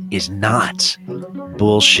bandit is not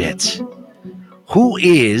bullshit? Who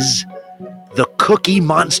is the Cookie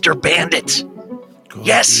Monster Bandit?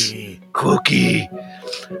 Yes, Cookie.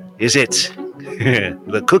 Is it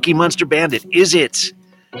the Cookie Monster Bandit? Is it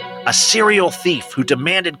a serial thief who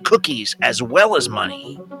demanded cookies as well as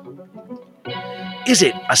money? Is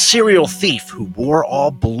it a serial thief who wore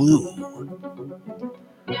all blue?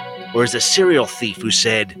 Or is it a serial thief who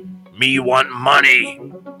said, "Me want money.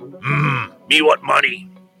 Me want money"?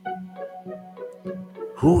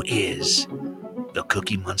 Who is the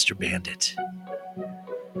Cookie Monster Bandit?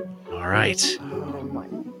 All right.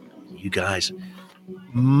 You guys.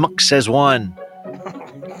 Muck says one.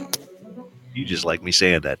 You just like me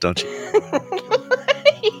saying that, don't you?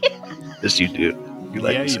 Yes, you do. You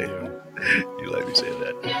like me saying that. You like me saying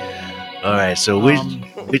that. All right. So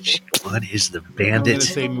which one is the I'm going bandit? to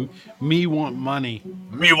say me want money.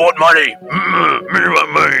 Me want money. Me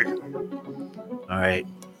want money. All right.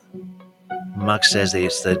 Muck says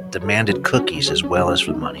it's the demanded cookies as well as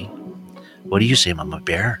for money. What do you say, Mama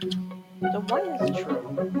Bear? The one is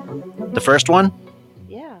true. The first one?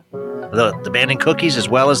 Yeah. The demanding cookies as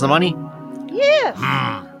well as the money? Yes.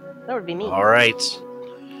 Hmm. That would be me. All right.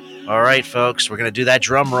 All right, folks. We're going to do that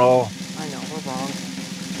drum roll. I know, we're wrong.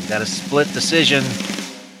 Got a split decision.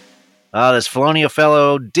 This Felonio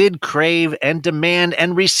fellow did crave and demand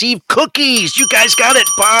and receive cookies. You guys got it.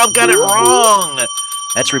 Bob got it wrong.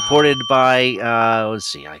 That's reported by, let's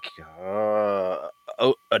see, an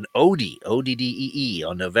ODDEE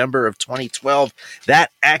on November of 2012.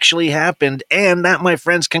 That actually happened. And that, my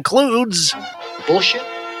friends, concludes... Bullshit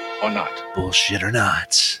or not? Bullshit or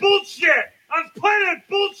not. Bullshit! I'm planet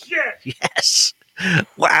bullshit! Yes.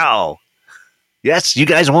 Wow. Yes, you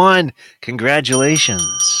guys won.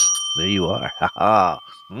 Congratulations. There you are. Ha ha.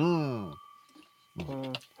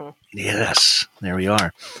 Yes, there we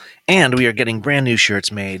are. And we are getting brand new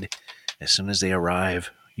shirts made. As soon as they arrive,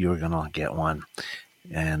 you're going to get one.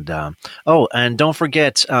 And, and don't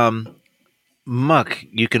forget, Muck,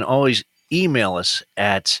 you can always email us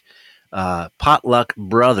at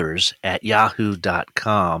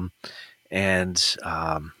potluckbrothers@yahoo.com. And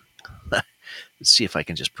let's see if I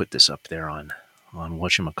can just put this up there on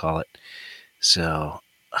whatchamacallit. So,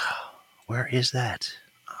 where is that?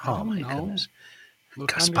 Oh, my goodness.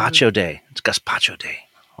 Gazpacho Day. It's Gazpacho Day.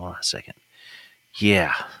 Hold on a second.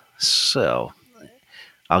 Yeah. So,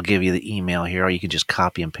 I'll give you the email here, or you can just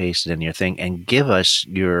copy and paste it in your thing and give us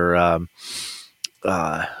your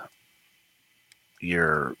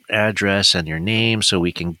address and your name so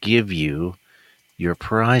we can give you your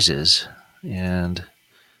prizes. And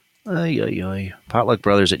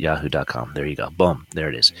potluckbrothers@yahoo.com. There you go. Boom. There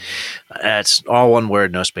it is. That's all one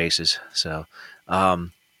word, no spaces. So,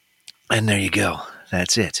 and there you go.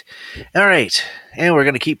 That's it. All right. And we're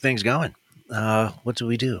going to keep things going. What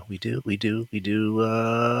do?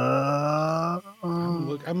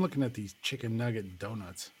 I'm looking at these chicken nugget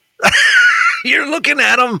donuts. You're looking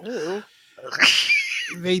at them.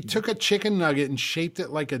 They took a chicken nugget and shaped it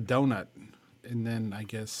like a donut. And then I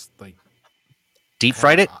guess like deep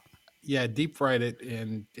fried it? Yeah, deep fried it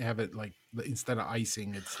and have it like instead of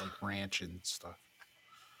icing, it's like ranch and stuff.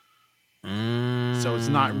 So it's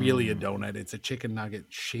not really a donut. It's a chicken nugget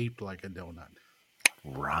shaped like a donut.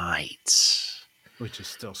 Right. Which is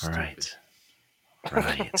still stupid.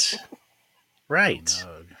 Right. Right.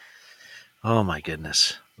 Oh, my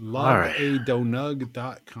goodness.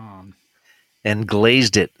 Loveadonug.com. And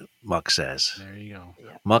glazed it, Muck says. There you go.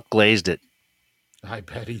 Yeah. Muck glazed it. I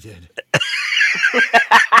bet he did.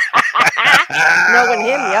 Knowing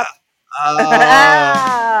him, yep.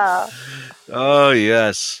 Oh,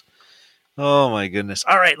 yes. Oh, my goodness.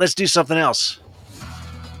 All right, let's do something else.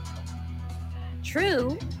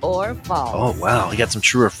 True or false? Oh, wow. We got some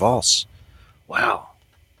true or false. Wow.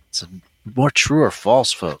 It's more true or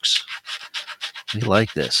false, folks. We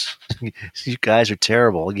like this. You guys are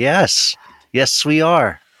terrible. Yes. Yes, we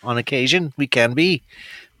are. On occasion, we can be.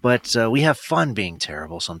 But we have fun being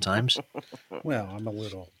terrible sometimes. Well, I'm a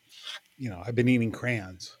little, I've been eating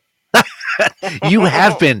crayons. You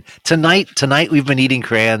have been. Tonight we've been eating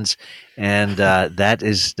crayons, and that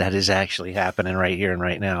is actually happening right here and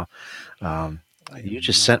right now. You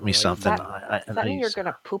just sent me something. Does that mean you're going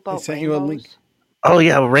to poop out sent you a link. Oh,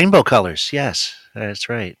 yeah, rainbow colors. Yes, that's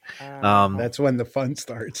right. That's when the fun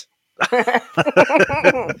starts.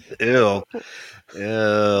 Ew.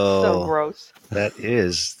 So gross. That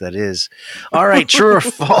is. All right, true or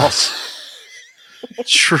false?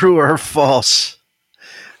 True or false?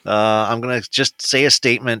 I'm going to just say a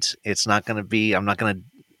statement. It's not going to be, I'm not going to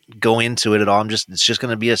go into it at all. It's just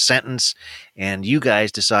going to be a sentence, and you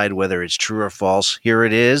guys decide whether it's true or false. Here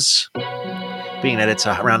it is. Being that it's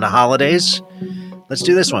around the holidays, let's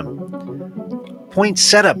do this one.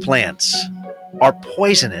 Poinsettia plants are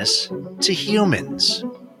poisonous to humans.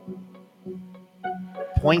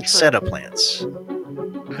 Poinsettia plants.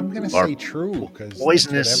 I'm going to say true because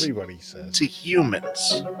poisonous that's what everybody says. To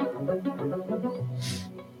humans.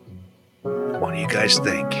 What do you guys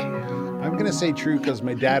think? I'm going to say true because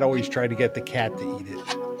my dad always tried to get the cat to eat it.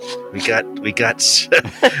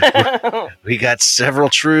 We got several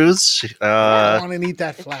truths. I want to eat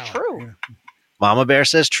that flower. True. Mama Bear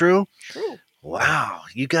says true. True. Wow,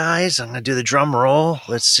 you guys! I'm gonna do the drum roll.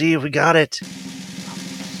 Let's see if we got it.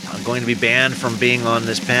 I'm going to be banned from being on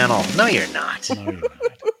this panel. No, you're not.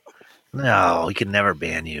 No, we can never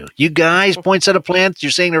ban you. You guys, poinsettia plants.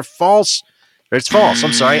 You're saying they're false. Or it's false.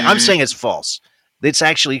 I'm sorry. I'm saying it's false. It's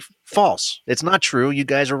actually False. It's not true. You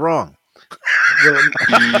guys are wrong.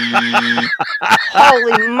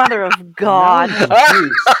 Holy mother of God!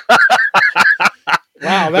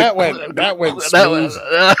 Wow, that went smooth.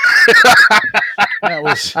 That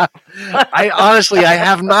was. I honestly, I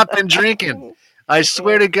have not been drinking. I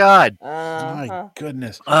swear to God. My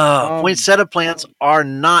goodness. Poinsettia plants are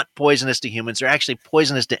not poisonous to humans. They're actually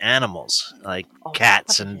poisonous to animals, like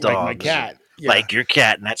cats and dogs. Like my cat. Yeah. Like your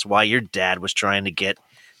cat, and that's why your dad was trying to get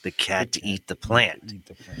the cat to eat the plant.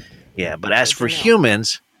 Yeah, but as for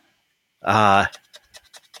humans, yeah.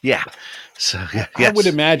 So yes. I would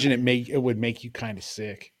imagine it would make you kind of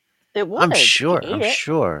sick. It would. I'm sure. Eat I'm it.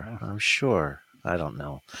 sure. I'm sure. I don't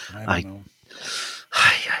know. I don't know.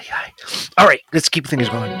 All right, let's keep things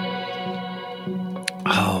going.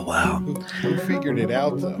 Oh wow! Who figured it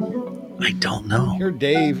out though? I don't know. Here,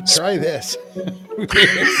 Dave, try this.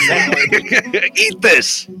 Eat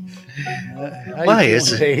this. Why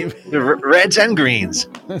is it Dave? reds and greens?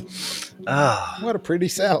 Oh, What a pretty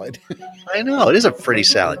salad. I know it is a pretty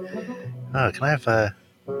salad. Oh, can I have have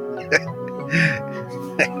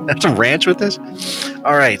some ranch with this?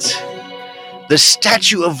 All right. The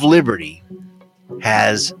Statue of Liberty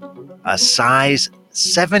has a size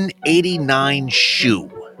 789 shoe.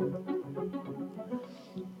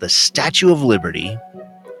 The Statue of Liberty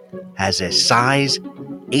has a size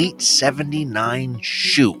 879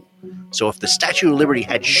 shoe. So if the Statue of Liberty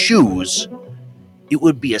had shoes, it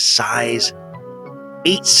would be a size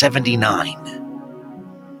 879.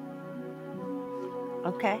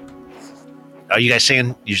 Okay. Are you guys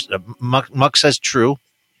saying Muck says true?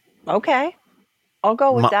 Okay. I'll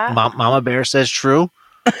go with that. Mama Bear says true.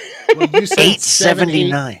 Well, you said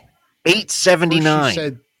 879. 879.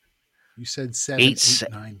 First you said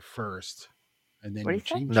 789 first, and then What you did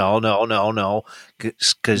you say? changed. No.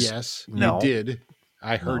 Because Yes, no. you did.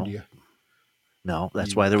 I heard you. No,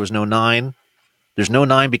 that's why there was no 9. There's no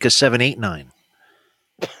 9 because 789.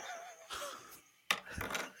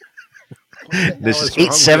 This is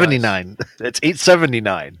 879. It's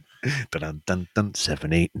 879. Dun, dun, dun,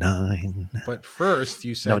 789. But first,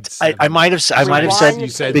 you said. No, I might have said You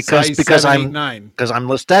said because size because I'm 789. because I'm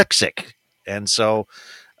dyslexic, and so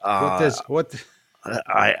What?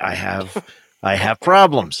 I have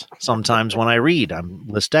problems sometimes when I read. I'm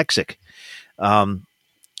dyslexic.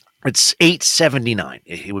 It's 879.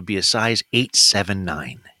 It would be a size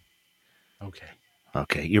 879. Okay.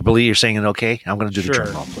 Okay, you're saying it okay? I'm going to do the Sure.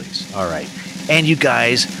 drum roll, please. All right. And you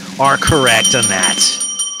guys are correct on that.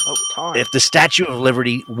 Oh, darn. If the Statue of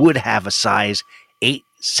Liberty would have a size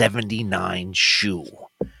 879 shoe.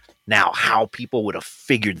 Now, how people would have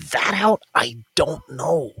figured that out, I don't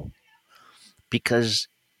know. Because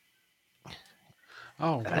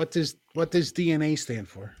what does DNA stand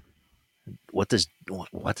for? what does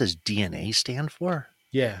DNA stand for?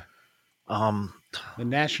 Yeah, the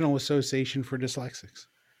National Association for Dyslexics.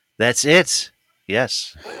 That's it.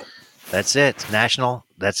 Yes. That's it. National.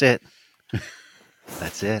 That's it.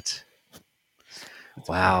 That's it. That's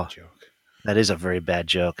a Wow. bad joke. That is a very bad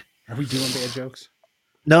joke. Are we doing bad jokes?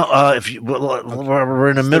 No, if you, we're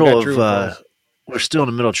in the Still middle got of true or false. we're still in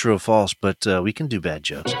the middle of true or false, but we can do bad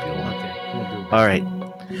jokes if you want. Okay, we'll do it. All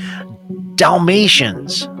right.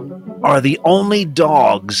 Dalmatians are the only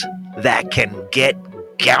dogs that can get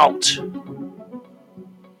gout.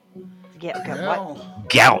 Get what? Well,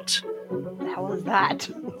 Gout. The hell is that?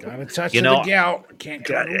 Gotta touch You the know, gout. Can't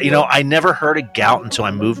go to You know, work. I never heard of gout until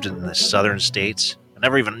I moved in the southern states. I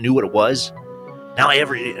never even knew what it was. Now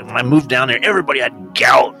when I moved down there, everybody had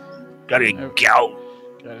gout. Gotta get gout.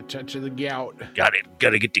 Gotta touch the gout.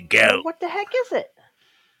 Gotta get the gout. What the heck is it?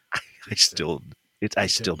 I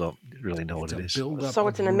still don't really know what it is. Buildup So of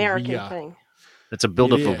it's an American urea. thing. It's a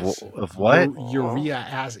buildup It is. of what? Urea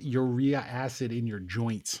acid in your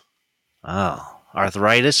joints. Oh,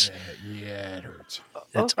 arthritis. Yeah, it hurts.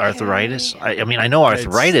 It's Okay. arthritis. I mean, I know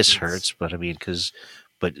arthritis It's- hurts, but I mean,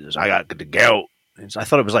 but I got the gout. I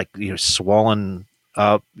thought it was like swollen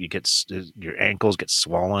up. You get your ankles get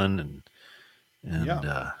swollen and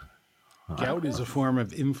Yeah. Gout is a form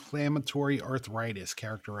of inflammatory arthritis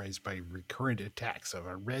characterized by recurrent attacks of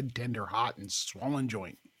a red, tender, hot, and swollen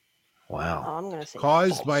joint. wow. Oh, I'm gonna say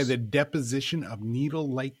Caused false. by the deposition of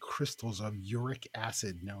needle-like crystals of uric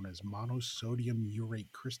acid known as monosodium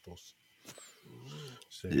urate crystals.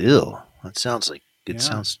 So Ew. That sounds like it Yeah.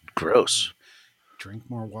 sounds gross. drink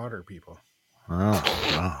more water, people. Oh,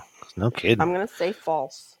 wow. No kidding. I'm gonna say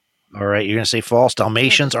false. All right, you're gonna say false.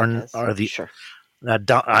 Dalmatians Yes. are the Sure.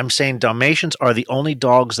 I'm saying Dalmatians are the only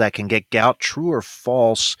dogs that can get gout. True or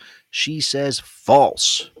false? She says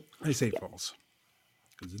false. I say false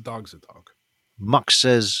because the dog's a dog. Muck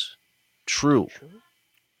says true.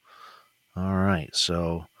 All right,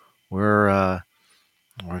 so we're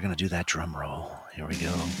gonna do that drum roll. Here we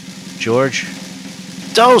go. George,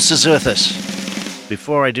 Dose is with us.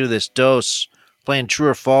 Before I do this, Dose, playing true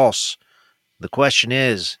or false. The question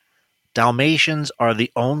is, Dalmatians are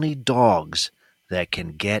the only dogs that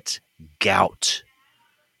can get gout.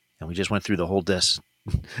 And we just went through the whole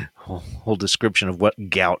whole description of what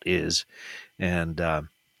gout is. And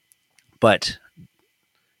but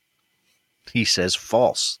he says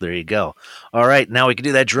false. There you go. All right, now we can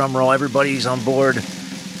do that drum roll. Everybody's on board.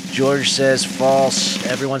 George says false.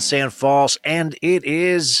 Everyone's saying false. And it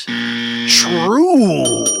is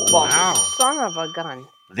true. Wow. Son of a gun.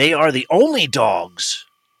 They are the only dogs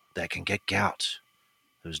that can get gout.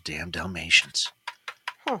 Those damn Dalmatians.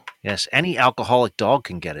 Huh. Yes, any alcoholic dog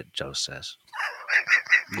can get it, Joe says.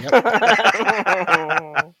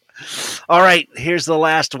 All right, here's the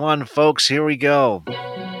last one, folks. Here we go.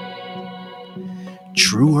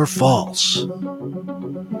 True or false?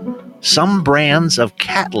 Some brands of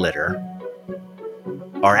cat litter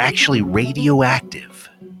are actually radioactive.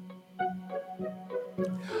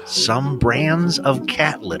 Some brands of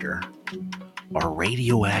cat litter are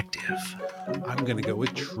radioactive. I'm going to go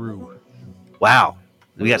with true. Wow.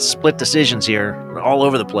 We got split decisions here. We're all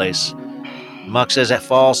over the place. Muck says that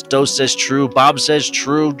false. Dose says true. Bob says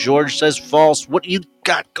true. George says false. What do you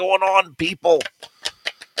got going on, people?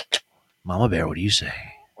 Mama Bear, what do you say?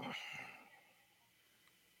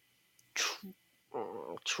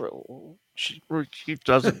 True. She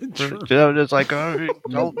doesn't. It's like, I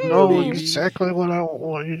don't know exactly what I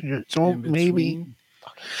want. So maybe.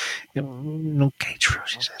 Okay, true.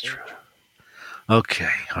 She says true.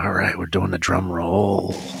 Okay, all right. We're doing the drum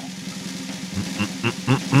roll.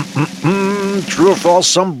 True or false?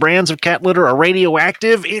 Some brands of cat litter are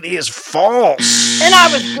radioactive. It is false. And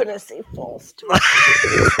I was going to say false, too.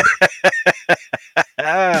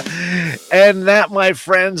 And that, my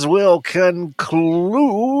friends, will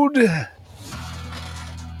conclude.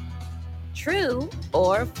 True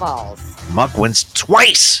or false? Muck wins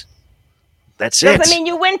twice. That's it. Doesn't mean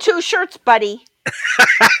you win 2 shirts, buddy.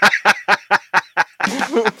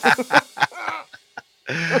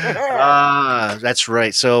 That's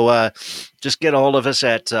right. So just get a hold of us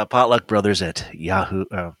at Potluck Brothers at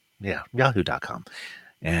yahoo.com.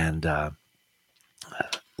 And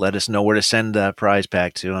let us know where to send the prize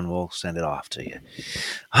pack to, and we'll send it off to you.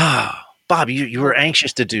 Bob, you were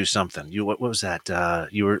anxious to do something. What was that?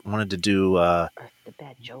 You wanted to do the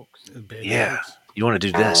bad jokes. Jokes. You want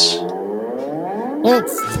to do this.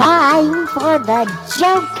 It's time for the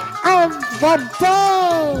joke of the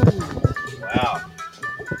day. Wow.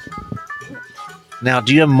 Now,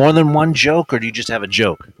 do you have more than one joke, or do you just have a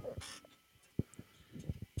joke?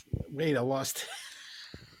 Wait, I lost.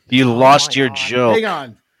 You lost your joke. Hang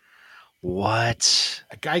on. What?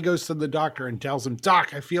 A guy goes to the doctor and tells him,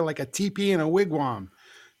 "Doc, I feel like a teepee in a wigwam."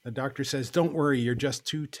 The doctor says, "Don't worry, you're just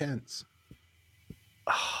 2 tenths."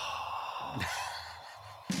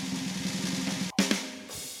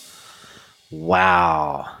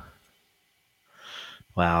 Wow.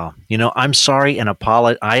 You know, I'm sorry and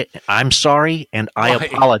I'm sorry and I Why?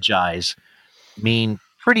 apologize mean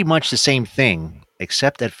pretty much the same thing,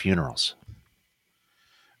 except at funerals.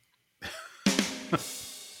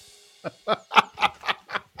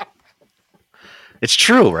 It's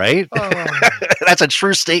true, right? Oh. That's a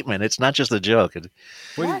true statement. It's not just a joke.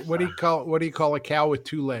 What do you call a cow with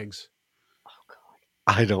 2 legs?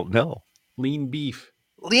 I don't know. Lean beef.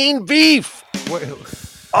 Lean beef. What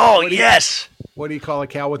Yes. What do you call a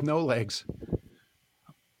cow with no legs?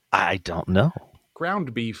 I don't know.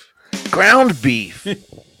 Ground beef. Ground beef.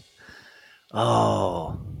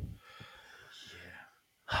 Oh.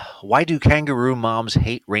 Why do kangaroo moms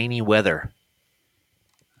hate rainy weather?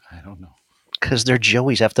 I don't know. Because their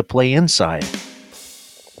joeys have to play inside.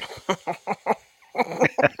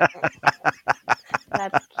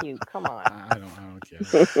 That's cute. Come on. I don't get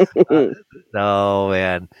it. Oh,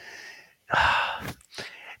 man.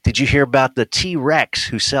 Did you hear about the T-Rex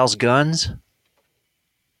who sells guns?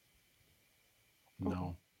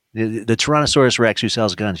 No. The Tyrannosaurus Rex who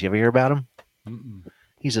sells guns. You ever hear about him? Mm-mm.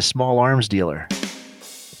 He's a small arms dealer.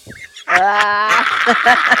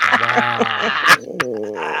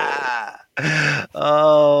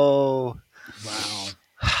 Oh. Wow.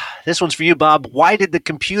 This one's for you, Bob. Why did the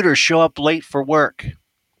computer show up late for work?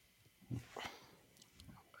 I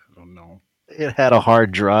don't know. It had a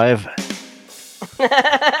hard drive. God,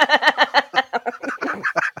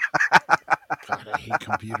 I hate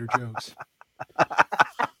computer jokes.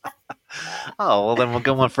 Oh, well, then we'll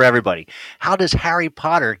go one for everybody. How does Harry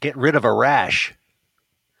Potter get rid of a rash?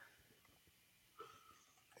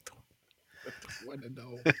 I don't want to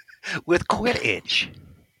know. with Quidditch.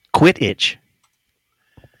 Quidditch.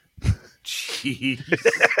 Jeez.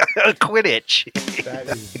 Quidditch. That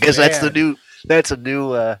is Because that's the bad. new. That's a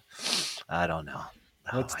new. I don't know.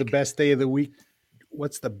 What's the best day of the week?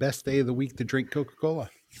 What's the best day of the week to drink Coca-Cola?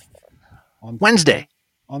 On Wednesday.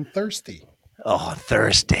 On Thursday. Oh,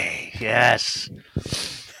 Thursday. Yes.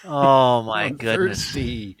 Oh my On goodness.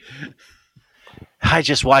 Thursday. I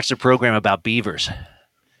just watched a program about beavers.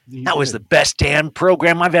 That was the best damn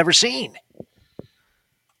program I've ever seen.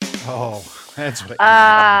 Oh, that's what.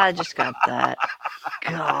 I just got that.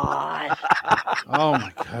 God. Oh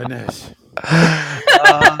my goodness.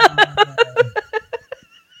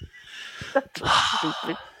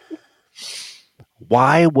 Stupid.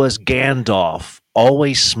 Why was Gandalf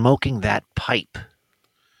always smoking that pipe?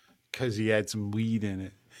 Because he had some weed in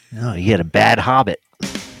it. No, he had a bad hobbit.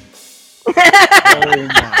 Oh my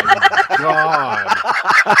God.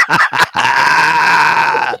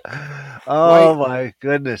 Oh my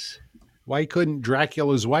goodness. Why couldn't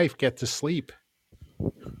Dracula's wife get to sleep?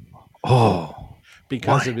 Oh.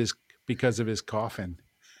 Because Why? of his coffin.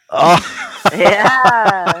 Oh.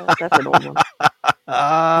 Yeah, that's an old one.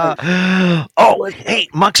 Hey,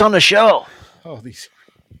 Muck's on the show. Oh, these.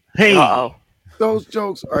 Hey. Uh-oh. Those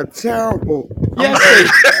jokes are terrible. Yes,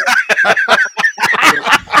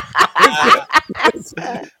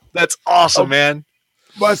 That's awesome, man.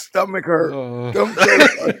 My stomach hurt. Oh. Them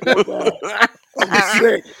jokes are so bad. I'm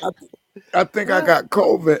sick. I think I got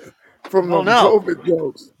COVID from them COVID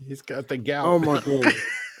jokes. He's got the gout. Oh my God.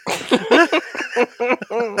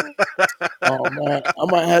 Oh man, I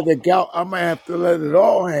might have the gout. I might have to let it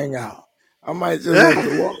all hang out. I might just have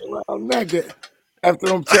to walk around naked after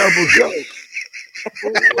them terrible jokes.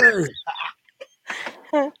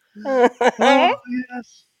 Oh,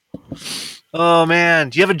 yes. Oh man,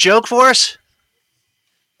 do you have a joke for us?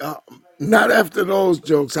 Not after those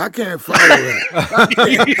jokes. I can't follow that.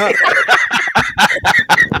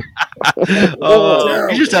 Oh,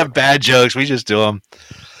 we just have bad jokes. We just do them.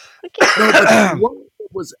 No, but the one that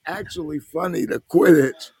was actually funny, the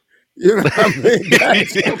Quidditch. You know what I mean?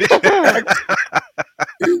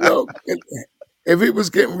 You know, if he was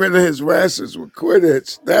getting rid of his rashes with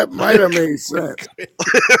Quidditch, that might have made sense.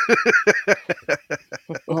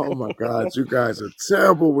 Oh my God, you guys are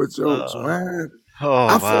terrible with jokes, man. Oh,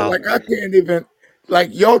 I feel like I can't even,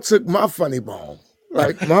 like, y'all took my funny bone.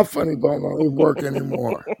 Like, my funny bone don't even work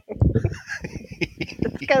anymore.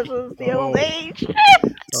 Because of the old age.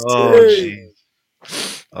 Oh, jeez.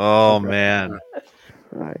 Oh, man.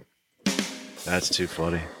 Right. That's too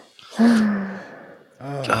funny.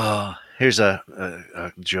 Here's a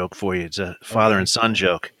joke for you. It's a father and son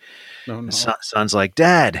joke. No. Son's like,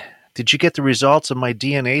 Dad, did you get the results of my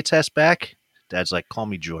DNA test back? Dad's like, call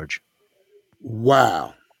me George.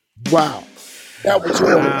 Wow. That was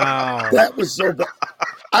really, that was so bad.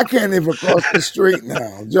 I can't even cross the street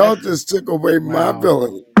now. Y'all just took away my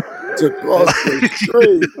ability to cross the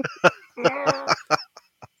street.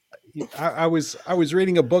 I was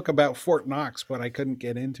reading a book about Fort Knox, but I couldn't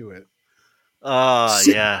get into it.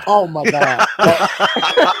 Yeah. Oh my God.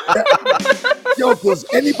 Yo, does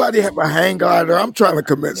anybody have a hang glider? I'm trying to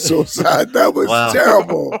commit suicide. That was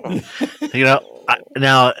terrible. You know,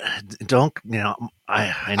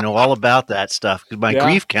 I know all about that stuff. My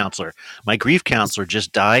grief counselor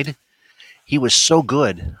just died. He was so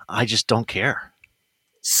good. I just don't care.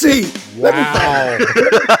 See, wow.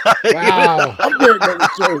 Wow. I'm going to go to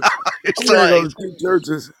church. I'm going to go to 2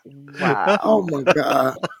 churches. Wow. Oh my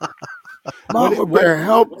God. Mama bear,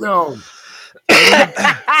 help them.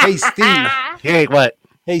 Hey, Steve. Hey, what?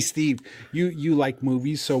 Hey, Steve, you like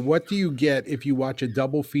movies, so what do you get if you watch a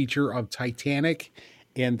double feature of Titanic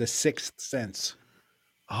and The Sixth Sense?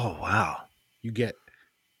 Oh, wow. You get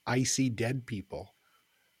Icy Dead People.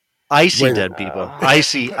 Icy dead people.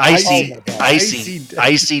 Icy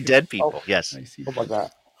dead people. Yes. Oh my God.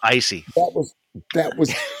 Icy. That was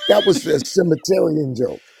the cemeterian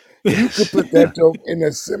joke. You could put that joke in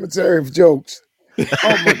the cemetery of jokes.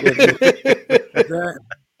 Oh my goodness.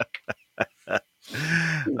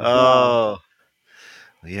 Oh.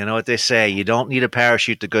 You know what they say? You don't need a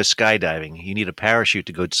parachute to go skydiving. You need a parachute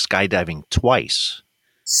to go skydiving twice.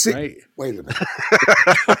 See, right. Wait a minute.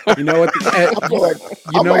 You know what? I feel like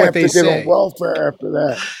you know what they get say. on welfare after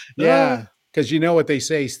that. Yeah, because you know what they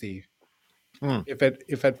say, Steve. Hmm. If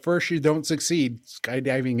at first you don't succeed,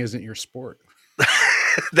 skydiving isn't your sport.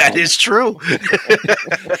 That is true.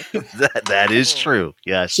 that is true.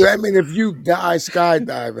 Yes. So I mean, if you die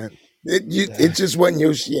skydiving, it just wasn't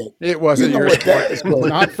your shit. It wasn't your sport.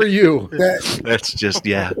 Not for you. That's just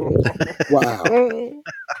Wow.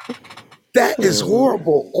 That is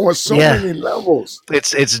horrible on so many levels.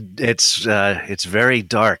 It's very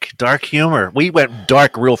dark humor. We went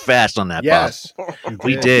dark real fast on that. Yes, Bob.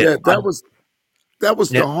 We did. Yeah, that was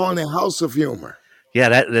the haunted house of humor.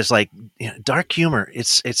 Yeah, that's like dark humor.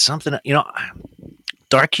 It's something,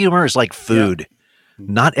 dark humor is like food. Yeah.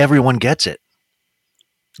 Not everyone gets it.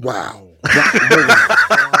 Wow.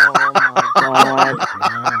 Oh my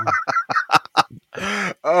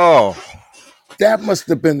God. Oh. That must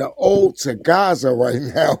have been the old to Gaza right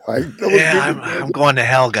now. Like, I'm going to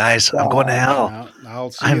hell, guys. I'm going to hell. I'll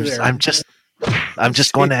see you there. I'm just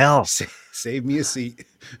going to hell. Save me a seat.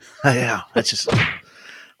 Yeah, that's just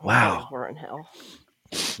wow. We're in hell.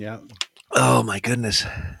 Yeah. Oh my goodness.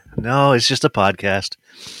 No, it's just a podcast.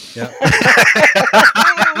 Yeah.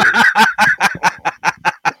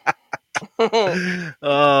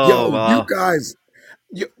 Oh, you guys.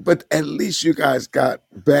 But at least you guys got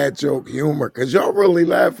bad joke humor because y'all really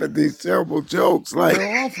laugh at these terrible jokes. Like,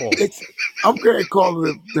 they're awful. I'm going to call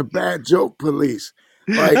it the bad joke police.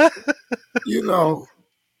 Like,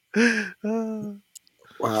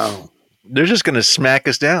 wow. They're just going to smack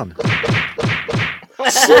us down.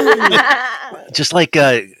 Just like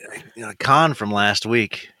Con from last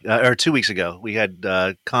week or 2 weeks ago. We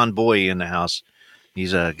had Con Boy in the house.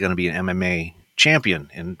 He's going to be an MMA champion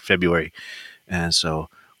in February. And so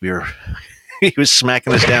he was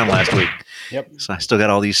smacking us down last week. Yep. So I still got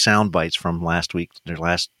all these sound bites from last week,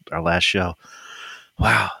 our last show.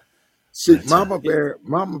 Wow. See, Mama Bear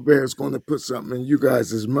is going to put something in you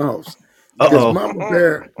guys' mouths. Because Mama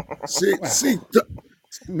Bear,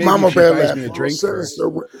 Mama Bear buys me a drink first.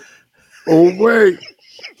 Oh wait.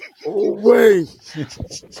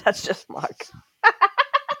 That's just Mark.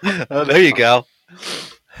 Oh, there you go.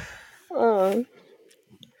 Oh.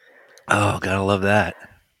 Oh, gotta love that.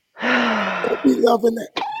 Don't be loving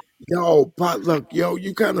that. Yo, potluck,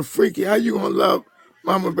 you kind of freaky. How you gonna love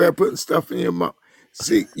Mama Bear putting stuff in your mouth?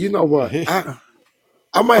 See, you know what?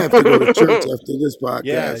 I might have to go to church after this podcast.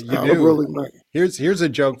 Yeah, you I do. Really might. Here's a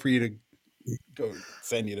joke for you to go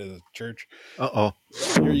send you to the church.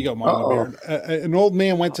 Here you go, Mama Bear. An old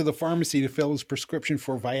man went to the pharmacy to fill his prescription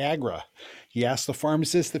for Viagra. He asked the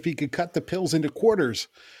pharmacist if he could cut the pills into quarters.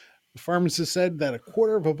 The pharmacist said that a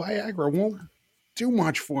quarter of a Viagra won't do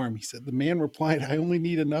much for him. He said, the man replied, I only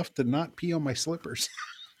need enough to not pee on my slippers.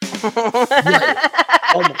 Yo,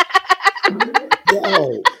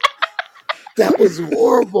 that was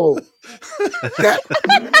horrible.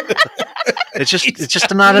 It's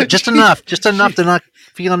just enough to not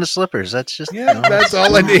pee on the slippers. That's just that's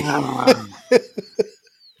all I need.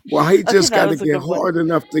 Well, he just got to get hard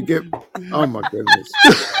enough to get. Oh my goodness.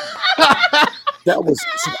 That was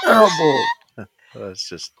terrible. It's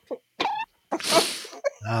just.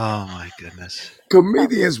 Oh my goodness.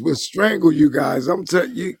 Comedians will strangle you guys. I'm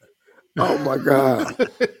telling you. Oh my God.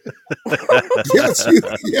 Yes,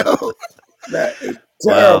 that is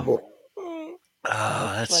terrible. Wow.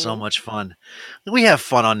 Oh, that's so much fun. We have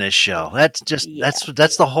fun on this show. That's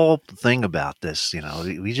the whole thing about this.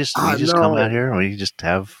 We just come out here and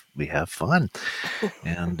we have fun.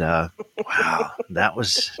 And wow, that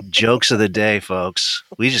was jokes of the day, folks.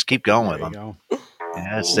 We just keep going with them.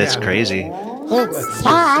 Yeah, that's crazy. It's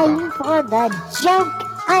time for the joke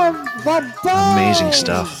of the day. Amazing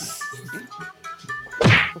stuff.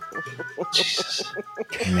 Jesus.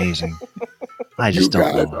 Amazing. I just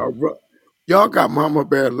don't know. Y'all got Mama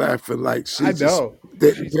Bear laughing like she just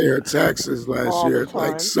didn't pay her taxes last year.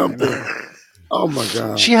 Like something. Oh my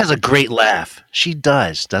God. She has a great laugh. She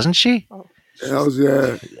does, doesn't she? Hell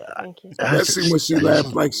yeah. Thank you. Especially when she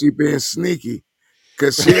laughs like she being sneaky.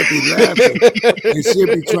 Because she'll be laughing and she'll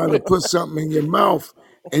be trying to put something in your mouth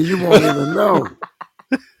and you won't even know.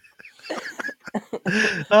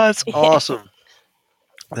 That's awesome.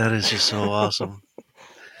 That is just so awesome.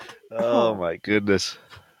 Oh my goodness.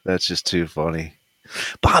 That's just too funny.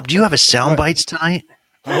 Bob, do you have a sound bites tonight?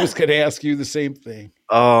 I was going to ask you the same thing.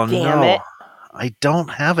 Oh, Damn no. it. I don't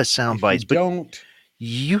have a sound bites, but don't.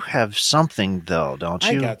 You have something, though, don't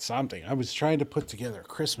you? I got something. I was trying to put together a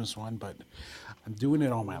Christmas one, but I'm doing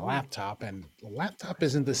it on my laptop, and the laptop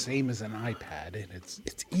isn't the same as an iPad, and it's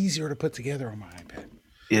easier to put together on my iPad.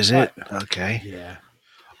 Is it? Okay. Yeah.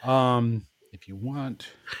 If you want.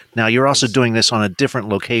 Now, you're also doing this on a different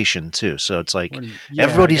location, too, so it's like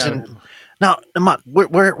everybody's in... Now,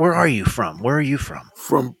 where are you from? Where are you from?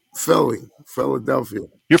 From Philadelphia.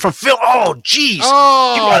 You're from Phil? Oh, geez.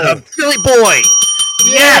 Oh! You are a Philly boy.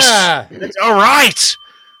 Yeah. Yes. All right.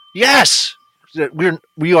 Yes.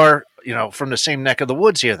 We are, from the same neck of the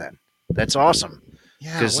woods here then. That's awesome.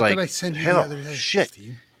 Yeah, what did I send you the other day, shit.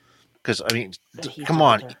 Steve? Because I mean, He's come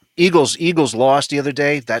on, older. Eagles lost the other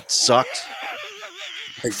day. That sucked.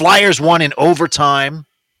 Flyers won in overtime.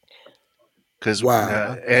 Because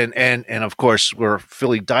Wow. and of course we're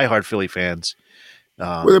diehard Philly fans.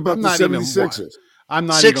 What about I'm the not even 76ers? I'm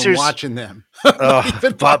not Sixers- even watching them. I'm not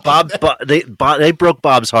even Bob, watching them. they broke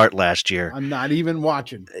Bob's heart last year. I'm not even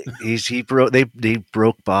watching. They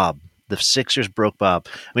broke Bob. The Sixers broke Bob.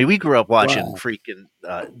 I mean, we grew up watching Wow. freaking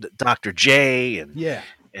Dr. J and Yeah.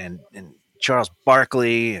 and Charles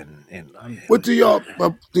Barkley and What do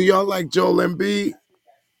y'all like Joel Embiid?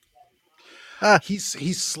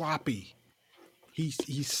 He's sloppy.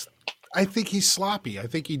 He's I think he's sloppy. I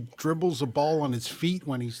think he dribbles the ball on his feet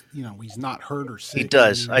when he's not hurt or sick. he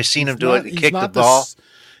does. I mean, I've seen him he's do it. not- Kick the not ball.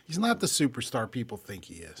 He's not the superstar people think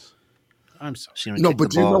he is. I'm sorry. Seen him No, kick but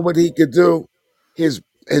the you know ball. what he could do? His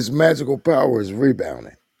magical power is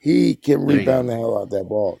rebounding. He can There you rebound the hell out that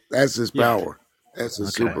ball. That's his Yeah. power. That's his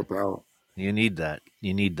Okay. superpower. You need that.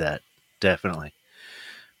 Definitely.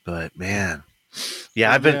 But man,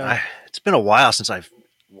 yeah, I've been. Yeah. It's been a while since I've.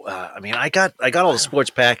 I mean, I got all the sports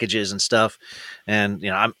packages and stuff, and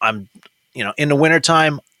I'm in the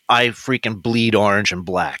wintertime, I freaking bleed orange and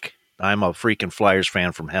black. I'm a freaking Flyers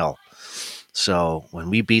fan from hell. So when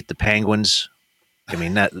we beat the Penguins, I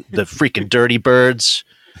mean that the freaking Dirty Birds.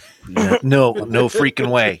 No freaking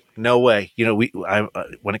way, no way.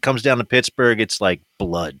 When it comes down to Pittsburgh, it's like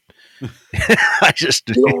blood. I just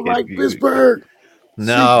You don't like Pittsburgh?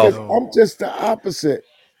 No. See, 'cause I'm just the opposite.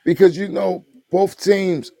 Because both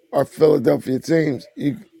teams are Philadelphia teams.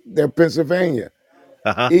 They're Pennsylvania.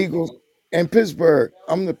 Uh-huh. Eagles and Pittsburgh.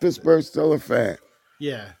 I'm the Pittsburgh Steelers fan.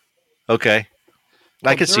 Yeah. Okay.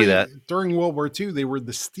 I could see that. During World War II, they were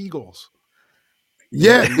the Steagles.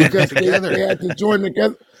 Yeah, They because together. they had to join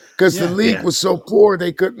together. Because the league was so poor,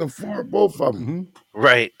 they couldn't afford both of them.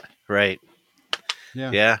 Right.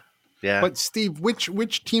 Yeah. Yeah. But Steve,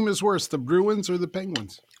 which team is worse, the Bruins or the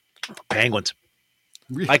Penguins? Penguins.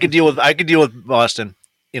 I could deal with Boston.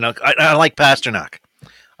 I like Pasternak.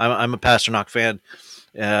 I'm a Pasternak fan.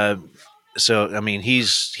 So I mean,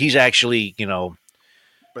 he's actually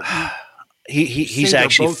he's They're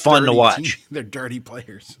actually both fun to dirty watch. They're dirty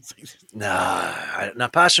players. Nah,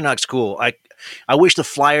 Pasternak's cool. I wish the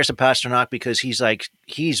Flyers had Pasternak because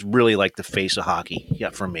he's really like the face of hockey. Yeah,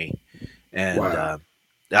 for me, and Wow.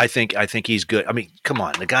 I think he's good. I mean, come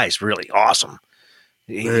on, the guy's really awesome.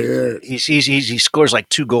 Yeah. He scores like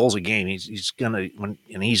 2 goals a game. He's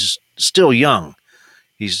still young.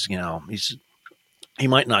 He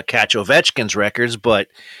might not catch Ovechkin's records, but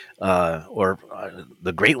or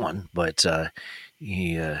the great one, but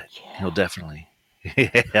he'll definitely. Yeah,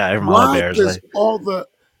 I'm all Bears.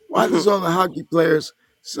 Why does all the hockey players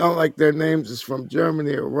sound like their names is from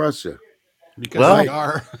Germany or Russia? Because they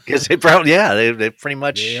are. Because they probably they pretty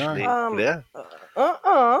much They are. yeah.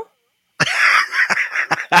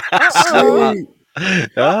 See?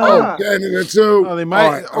 Oh, Canada too. Oh, they might,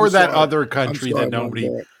 All right, or I'm that sorry. other I'm country sorry that about nobody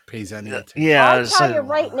that. pays any attention. Yeah, I'll tell you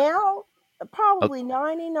right now, probably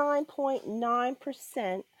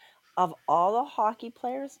 99.9% of all the hockey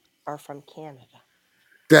players are from Canada.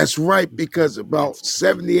 That's right, because about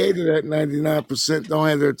 78 of that 99% don't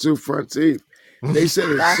have their 2 front teeth. They said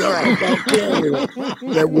it's That's something right. about Canada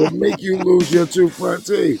that will make you lose your 2 front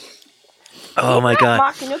teeth. Oh my God!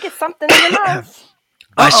 Mark, and you'll get something in your mouth.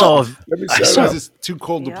 I saw Let me I shut saw up. It's too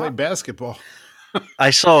cold to play basketball. I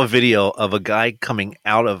saw a video of a guy coming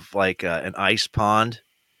out of like an ice pond,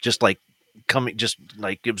 just like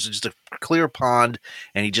it was just a clear pond,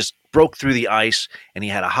 and he just broke through the ice, and he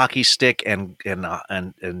had a hockey stick and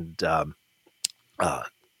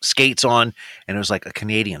skates on, and it was like a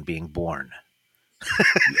Canadian being born.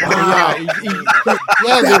 Yeah,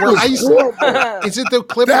 yeah, they were ice. Is it the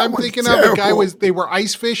clip That I'm was thinking of? The guy terrible. they were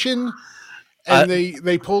ice fishing, and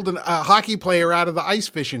they pulled a hockey player out of the ice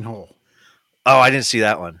fishing hole. Oh, I didn't see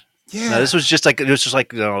that one. Yeah, No, this was just like it was just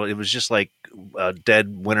like a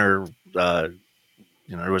dead winter. There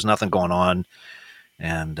was nothing going on,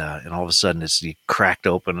 and all of a sudden he cracked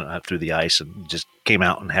open through the ice and just came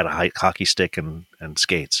out and had a hockey stick and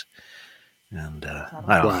skates. And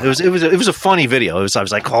I don't know. It was a funny video. I was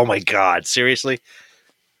like, oh my God, seriously?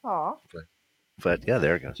 Aw. But yeah,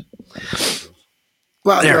 there it goes.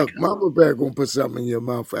 But There look, Mama Bear gonna put something in your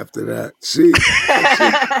mouth after that.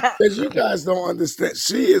 Because you guys don't understand.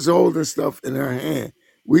 She is holding stuff in her hand.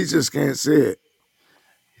 We just can't see it.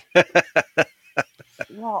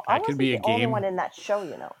 Well, I That could wasn't be the a only game. one in that show,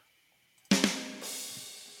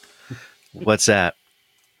 What's that?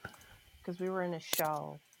 because we were in a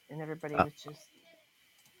show and everybody was just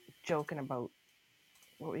joking about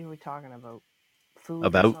what we were talking about. boot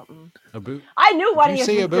About? or something. A boot. I knew one of you you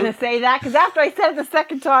say was a going to boot? say that because after I said it the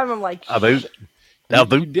second time, I'm like, About. You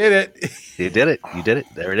About. did it. You did it. You did it.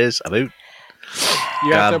 There it is. About.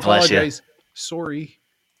 You have to God bless you. apologize. Sorry.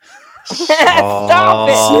 Stop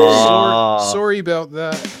it. Sorry about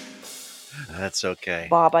that. That's okay.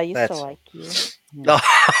 Bob, I used That's- to like you.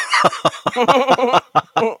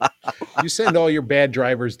 You send all your bad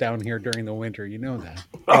drivers down here during the winter. You know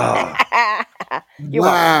that.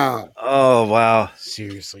 Wow. Oh, wow.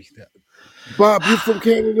 Seriously. Bob, you from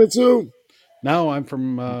Canada too? No, I'm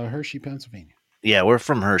from Hershey, Pennsylvania. Yeah, we're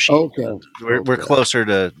from Hershey. Okay. We're closer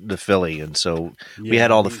to Philly, and so we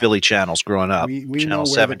had all the Philly channels growing up. We Channel know where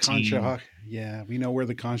 17. we know where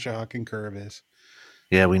the Conshohocken curve is.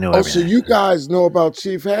 Yeah, we know Oh, everything. so you guys know about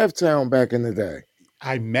Chief Halftown back in the day?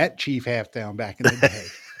 I met Chief Halftown back in the day.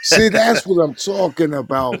 See, that's what I'm talking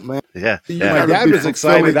about, man. Yeah. You yeah. My gotta dad be was from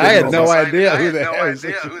excited. Philly I to had know no about- idea who the hell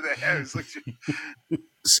was.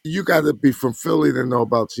 See, you got to be from Philly to know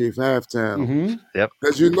about Chief Halftown. Mm-hmm. Yep.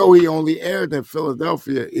 Because you know he only aired in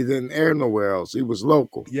Philadelphia. He didn't air nowhere else. He was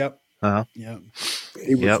local. Yep. Uh-huh. Yep.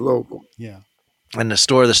 He was Yep. local. Yeah. And the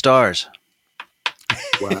Store of the Stars.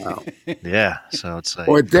 Wow. Yeah. So it's like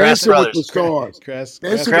Or Crass Dancing with the Brothers. Stars.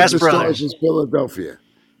 Dancing Crass with the Brothers. Stars is Philadelphia.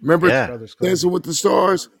 Remember Yeah. Dancing with the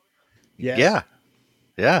Stars? Yes. Yeah.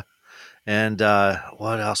 Yeah. And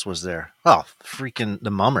what else was there? Oh, freaking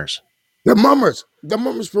the Mummers. The Mummers. The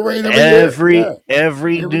Mummers Parade Every year. Yeah. New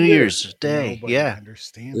year. Year's Day. Nobody Yeah.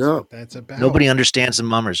 understands Yeah. what that's about. Nobody understands the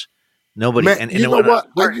Mummers. Nobody. Man, and you know what?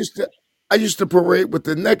 I used to parade with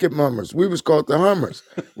the naked mummers. We was called the Hummers.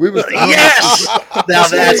 We was Yes! Now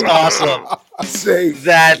that's awesome. Say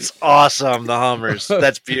That's awesome. The Hummers.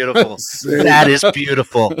 That's beautiful. Say. That is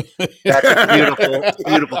beautiful. That's a beautiful,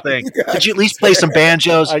 beautiful thing. Could you at least play some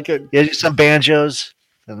banjos? I could. Yeah, some banjos.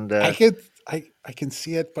 And I can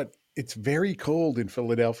see it, but it's very cold in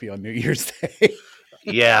Philadelphia on New Year's Day.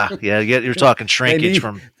 yeah. You're talking shrinkage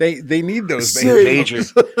from They need those See.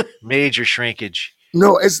 banjos. major shrinkage.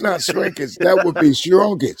 no, it's not shrinkage. That would be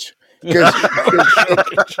shrinkage. Because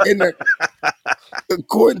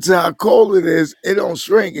according to how cold it is, it don't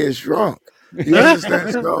shrink. It shrunk. You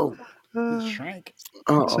understand? So, Shrank.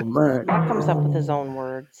 oh man, Mark comes up with his own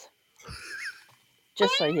words.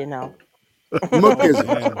 Just so you know. Mookism.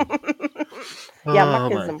 Yeah, Oh,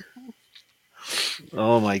 Markism.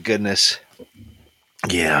 Oh my goodness.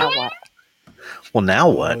 Yeah. Now what? Well, now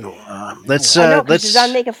what? Let's I know, 'cause let's. you're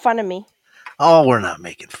done making fun of me. Oh, we're not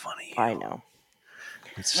making fun of you. I know.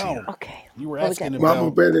 Let's see. No. Okay. You were What we asking got? Mama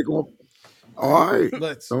about. better go. All right,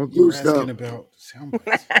 Let's. don't You do were stuff. asking about sound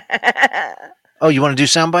bites. Oh, you want to do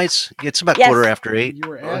sound bites? It's about Yes. 8:15. You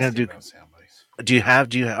were We're gonna asking do. about sound bites.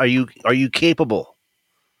 Are you capable?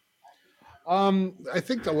 I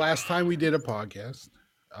think the last time we did a podcast,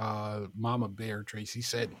 Mama Bear Tracy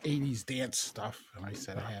said 80s dance stuff, and I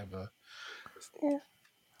said I have a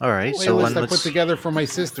All right. So playlist I let's. put together for my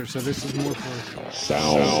sister. So this is more for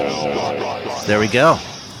Sound. There we go.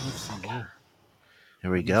 Let's see here.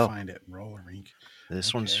 Here we Let me go. Find it. Roller rink. This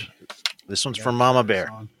Okay. one's Got from it. Mama It's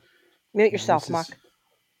Bear. on. Mute yourself, This is- Mark.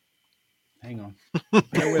 Hang on.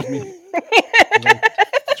 Bear with me. I'm gonna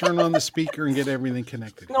turn on the speaker and get everything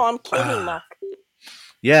connected. No, I'm kidding, Mark.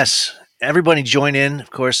 Yes. Everybody join in. Of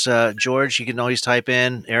course, George, you can always type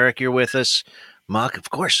in. Eric, you're with us. Muck, of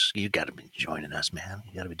course, you got to be joining us, man.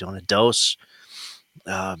 You got to be doing a dose.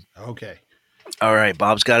 Okay. All right,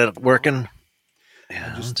 Bob's got it working.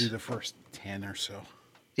 I'll just do the first 10 or so.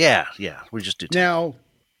 Yeah. We just do. Now,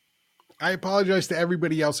 I apologize to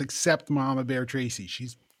everybody else except Mama Bear Tracy.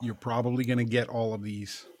 You're probably going to get all of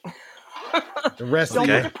these. The rest Don't of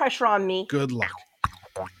put you, the pressure on me. good luck.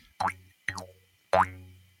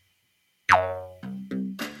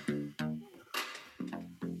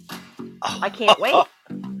 I can't wait.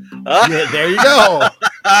 Yeah, there you go.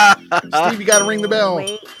 Steve, you got to ring the bell.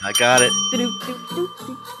 Wait. I got it.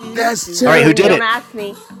 That's All right, who did Don't it? ask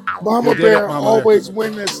me. Mama Who did Bear it, Mama always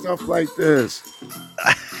win at stuff like this.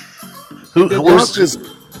 Who Y'all was just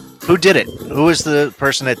who did it? Who was the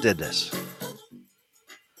person that did this?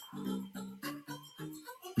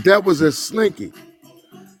 that was a slinky.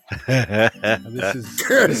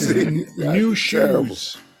 This is new Terrible.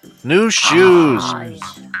 shoes. New shoes.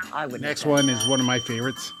 I would. Next one is one of my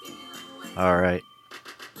favorites. All right.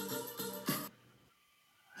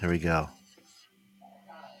 Here we go.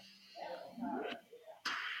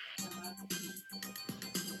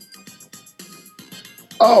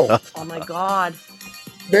 Oh, Oh my God.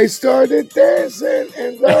 they started dancing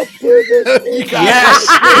in the prison. Yes.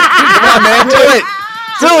 Come on, man. Do it.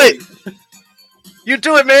 Do it. You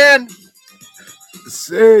do it, man.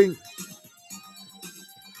 Sing.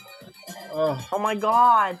 Oh my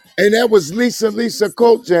God. And that was Lisa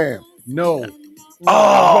Colt Jam. No.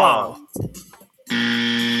 Oh.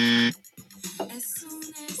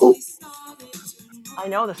 Ooh, I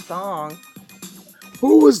know the song.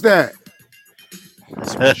 who was that?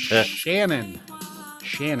 Shannon.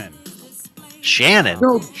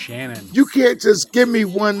 No, Shannon. you can't just give me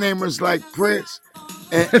one namers like Prince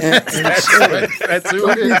and That's who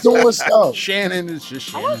don't it be is. doing stuff. Shannon is just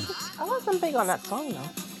Shannon. I wasn't big on that song though.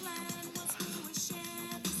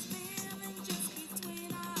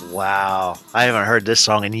 Wow. I haven't heard this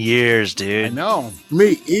song in years, I dude. know.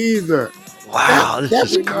 Me either. Wow, that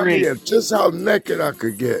this is reminded me great. of just how naked I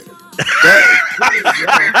could get. That is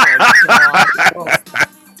crazy.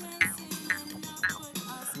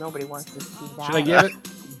 Nobody wants to see that. Should I give it? Go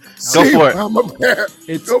See, for it. Mama Bear.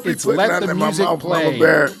 It's Don't be putting Let that the in my Music mouth, Play. Mama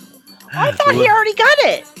Bear. I thought he already got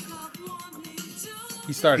it.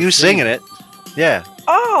 He started You singing it. Yeah.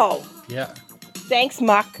 Oh, Yeah. thanks,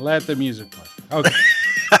 Muck. Let the music play. Okay.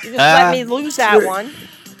 You just let me lose that one.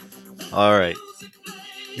 All right.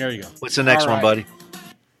 There you go. What's the next All one, right. buddy?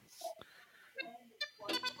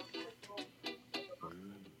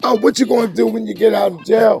 Oh, what you going to do when you get out of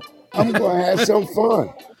jail? I'm going to have some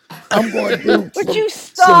fun. I'm going to do Would some, you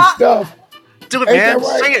some stop? stuff. Do it, Ain't man. that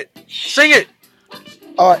right? Sing it. Sing it.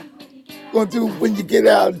 All right. Going to do when you get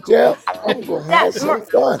out of jail? I'm going to have some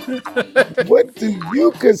fun. What do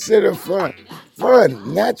you consider fun?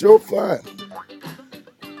 Fun, natural fun.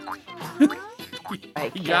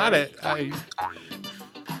 You got it.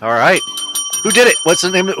 All right. Who did it? What's the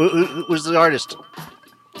name? Who was the artist?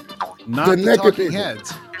 Not The the, naked Talking people.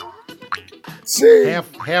 Heads. See?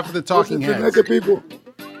 Half of the Was Talking it the Heads. naked people?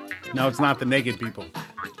 No, it's not the Naked People.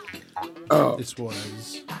 Oh. This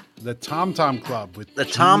was the Tom Tom Club with The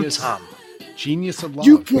Tom Genius- Tom. Genius of Love.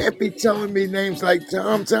 You can't be telling me names like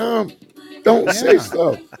Tom Tom. Don't say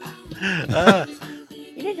stuff.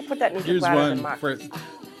 You need to put that music Here's louder one than Muck.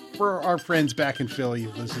 for our friends back in Philly.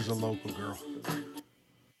 This is a local girl.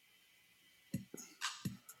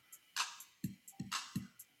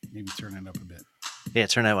 Maybe turn it up a bit. Yeah,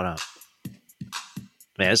 turn that one up.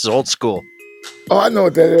 Man, this is old school. Oh, I know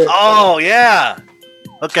what that is. Oh, yeah.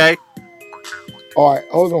 Okay. All right,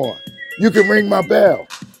 hold on. You can ring my bell.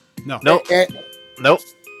 No. Nope. Nope.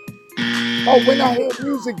 Oh, when I hear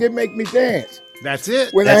music, it make me dance. That's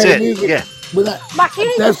it. When That's I hear it. music, Yeah. when I, Muck, you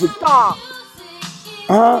need that's to what- stop.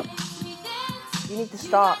 huh? You need to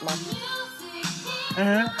stop, Muck.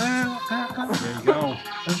 There you go.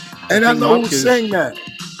 And I know who Muck is- sang that.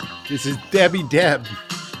 This is Debbie Deb.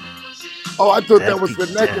 Oh, I thought that was the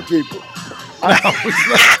Debbie naked Deb. people.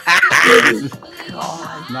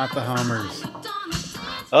 Not the Hummers.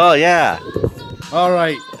 Oh, yeah. All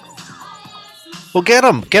right. Well, get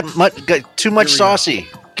them. Get too much Here we go. saucy.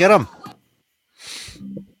 Get them.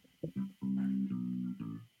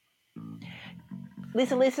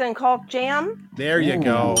 Lisa and Colt Jam. There you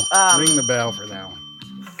go. Ring the bell for that one.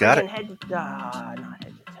 Got it. Friggin' Head to, not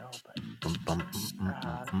head to toe, but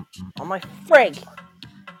oh my frig.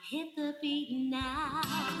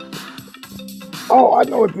 Oh, I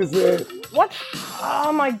know what this is. What?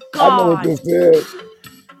 Oh my I know God. what this is.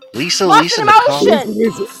 Lisa, Lost Lisa in Nicole. Emotion.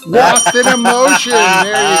 Lisa. Lost in Emotion. There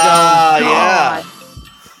you Ah, go. yeah. And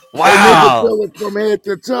they can Wow. feel it from head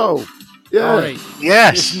to toe. Yeah. All right.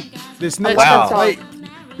 Yes. This next Wow. group played.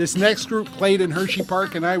 This next group played in Hershey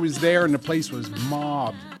Park, and I was there, and the place was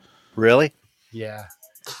mobbed. Really? Yeah.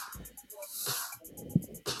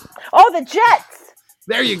 Oh, the Jets.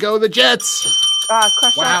 There you go, the Jets.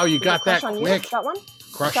 Crush Wow, on, you is got it Crush that on quick. You? That one?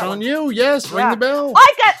 Crush That on one. you. Yes, ring Yeah. the bell.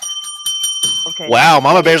 I got. Okay. Wow,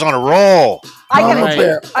 Mama Bear's on a roll. I got Mama Right.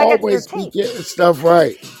 Bear I got always their be tape. getting stuff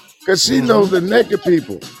right. Because she knows the naked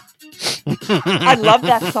people. I love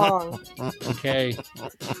that song. Okay. I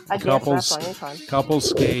dance to that Couples. song anytime. Couple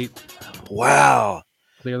skate. Wow.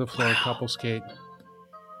 Clear the floor. Couple skate.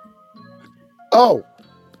 Oh.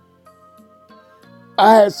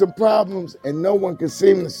 I had some problems and no one could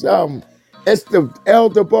seem to solve them. It's the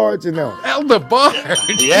Elder Barge and them. Elder Barge.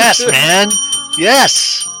 Yes, man.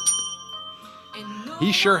 Yes.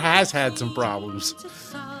 He sure has had some problems.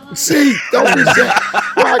 See, don't be saying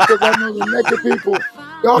why? Because I know the naked people.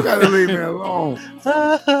 Y'all gotta leave me alone.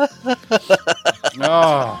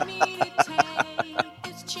 Oh.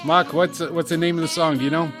 Mark, what's the name of the song? Do you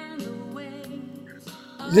know?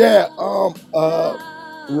 Yeah, all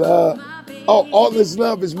this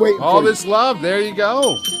love is waiting All for this love. There you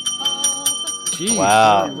go. Jeez,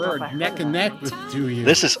 Wow. We're neck and neck with two of you.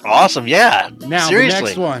 This is awesome. Yeah. Now Seriously. the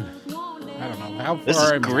next one. I don't know how far. This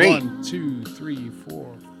is I'm great. 1, 2, 3,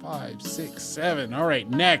 4, 5, 6, 7. All right,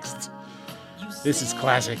 next. This is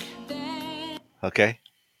classic. Okay.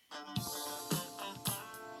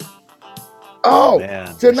 Oh,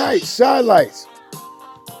 man. tonight, Shylights.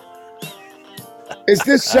 Is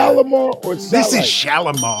this Shalimar or This is Shylights?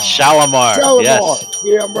 Shalimar. Shalimar. Shalimar. Yes.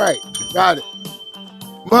 Yeah, I'm right. Got it.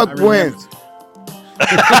 Muck wins.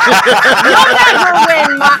 You'll never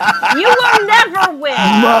win, Muck. You will never win.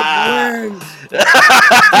 Muck wins.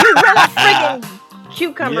 You little friggin'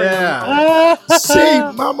 cucumber. Yeah. See,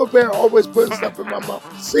 Mama Bear always putting stuff in my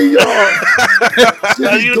mouth. See y'all. She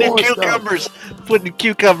be You doing need stuff. cucumbers. Putting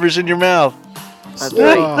cucumbers in your mouth. That's See?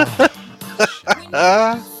 right.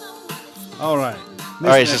 All right. This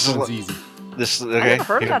All right, next so one's easy. This I okay. never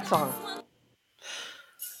heard of Here. that song.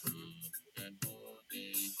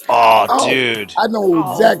 Oh, Oh, dude. I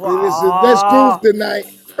know exactly this is. Let's groove tonight.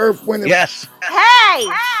 Earth, Wind, and Yes. Hey!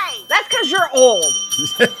 That's because you're old.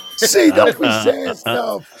 See, don't be saying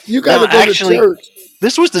stuff. You got to No, go actually- to church.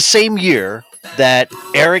 This was the same year that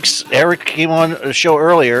Eric came on a show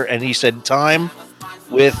earlier, and he said time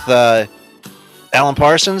with Alan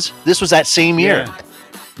Parsons. This was that same year.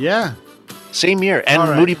 Yeah. Same year. And All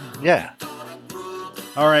right. Moody. Yeah.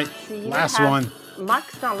 All right. See, you Last have- one.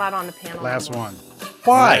 Muck's not allowed on the panel. Last anymore. one.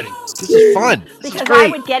 Why? This is fun. This is Because I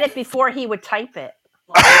great. would get it before he would type it.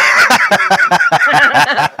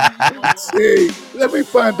 See, let me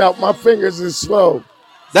find out. My fingers is slow.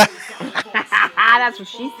 That's what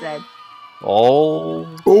she said. Oh.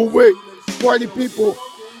 Oh wait, party people.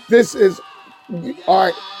 This is all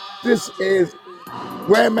right. This is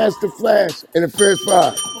Grandmaster Flash and the First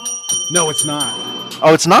Five. No, it's not.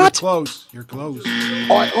 Oh, it's You're not? close. You're close.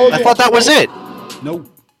 All right, hold I on. thought that was it. Nope.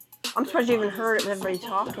 I'm surprised you even heard everybody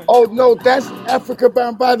talking. Oh no, that's Africa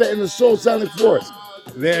Bambaataa in the Soul Sonic Force.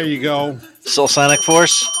 There you go. Soul Sonic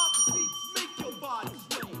Force.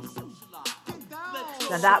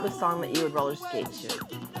 Now that was a song that you would roller skate to.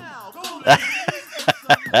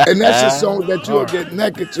 And that's a song that you'll get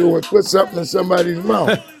naked to and put something in somebody's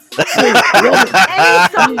mouth. See,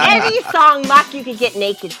 Any song, Muck, you could get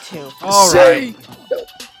naked to. All see, right.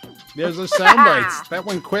 There's a sound bites. That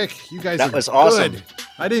went quick. You guys That are was awesome. good.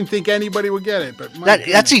 I didn't think anybody would get it, but my That's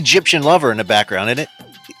goodness. Egyptian Lover in the background, isn't it?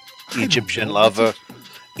 Egyptian Lover.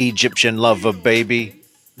 Egyptian Lover, baby.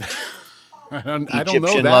 I don't know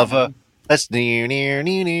Egyptian that. Lover. That's near.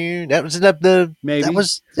 That was the Maybe. that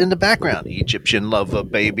was in the background. Egyptian Lover,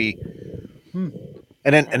 baby. And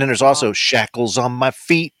then there's also Shackles on My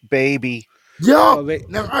Feet, baby. yo, they-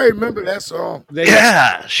 now I remember that song. They-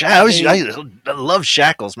 Yeah, I love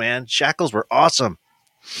Shackles, man. Shackles were awesome.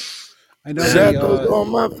 I know Shackles on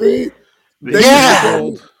my feet. They Yeah. used to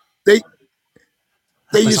call me,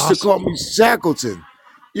 they was used to call me Shackleton.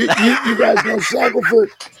 You guys know Shackleford?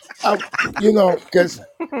 Because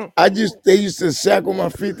they used to shackle my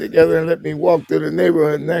feet together and let me walk through the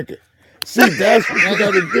neighborhood naked. See, that's what you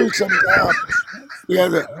got to do sometimes. You got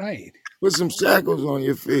to right. put some shackles on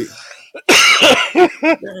your feet.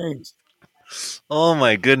 Thanks. Oh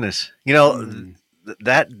my goodness! You know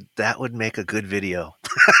that would make a good video.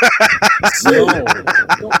 See, No.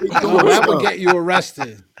 don't be No, doing that would stuff. get you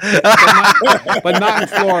arrested. But not in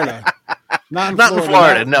Florida. Not in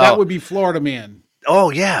Florida, That, no. That would be Florida Man. Oh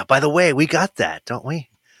yeah. By the way, we got that, don't we?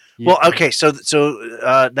 Yeah. Well, okay. So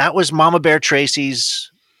that was Mama Bear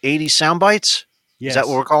Tracy's 80s sound bites. Yes. Is that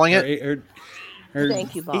what we're calling it? Her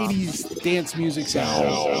Thank you, Bob. 80s dance music sound.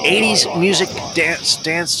 80s music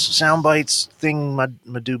dance sound bites thing.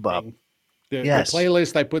 Madubob. The Yes.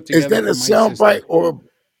 playlist I put together. Is that for a my sound sister. bite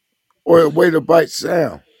or a way to bite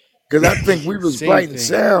sound? Because I think we was Same biting thing.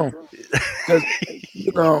 sound. Because,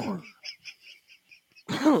 you know,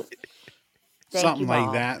 Thank Something you, like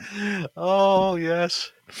Bob. that. Oh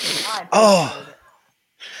yes. I Oh. appreciate it.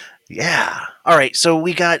 Yeah. All right. So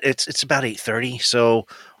we got it's about 8:30. So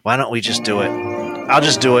why don't we just do it? I'll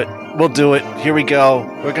just do it. We'll do it. Here we go.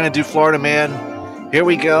 We're gonna do Florida Man. Here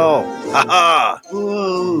we go. Ha ha.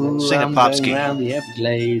 Sing it, I'm Popsky. going round the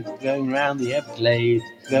Everglades, going round the Everglades,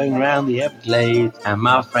 going round the Everglades, and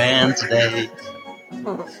my friends today.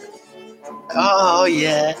 Oh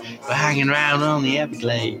yeah, we're hanging around on the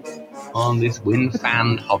Everglades on this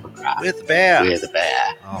wind-fanned hovercraft With the bear. with a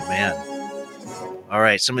bear. Oh man. All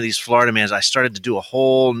right. Some of these Florida Mans. I started to do a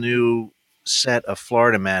whole new set of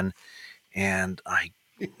Florida Men, and I'm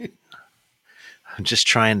just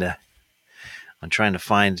trying to. I'm trying to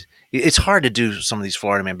find. It's hard to do some of these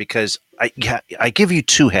Florida Men because I give you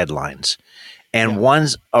two headlines, and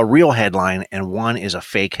one's a real headline and one is a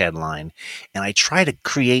fake headline, and I try to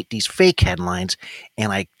create these fake headlines,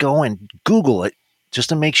 and I go and Google it just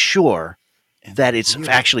to make sure that it's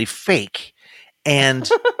actually fake, and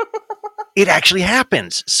it actually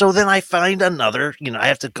happens. So then I find another. I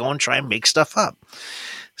have to go and try and make stuff up.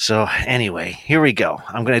 So anyway, here we go.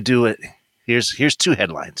 I'm going to do it. Here's two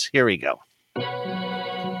headlines. Here we go.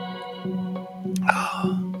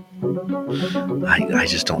 I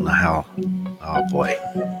just don't know how. Oh boy.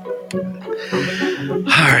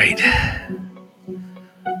 All right.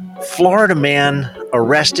 Florida man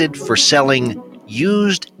arrested for selling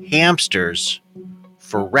used hamsters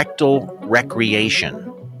for rectal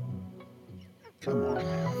recreation. Come on,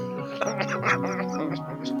 man.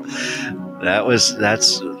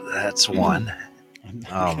 That's one.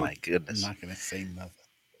 Oh my goodness. I'm not gonna say nothing.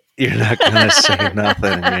 You're not gonna say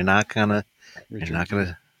nothing. You're not gonna.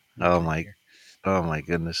 Oh my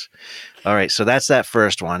goodness. All right, so that's that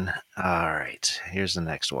first one. All right, here's the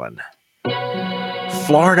next one.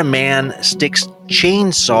 Florida man sticks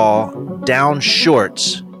chainsaw down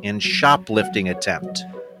shorts in shoplifting attempt.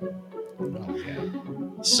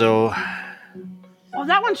 So, Oh,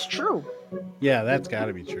 that one's true. Yeah, that's got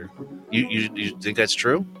to be true. you think that's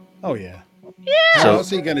true? Oh yeah. Yeah. How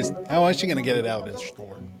else are you gonna get it out of his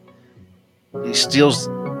store? He steals.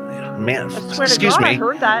 Man, I swear to excuse God, me. I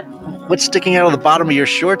heard that. What's sticking out of the bottom of your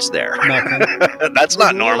shorts there? Nothing. That's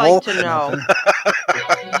not normal. Like to know.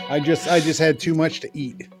 I just had too much to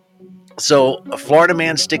eat. So, a Florida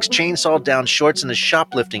man sticks chainsaw down shorts in a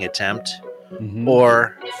shoplifting attempt,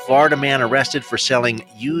 or Florida man arrested for selling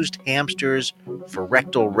used hamsters for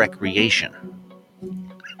rectal recreation.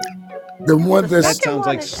 The one That that's sounds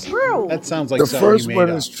like true. That sounds like the something first you one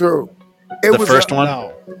made is up. true. The first one?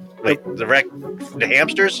 No. Wait, the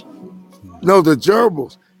hamsters? No, the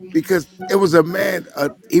gerbils. Because it was a man,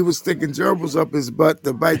 he was sticking gerbils up his butt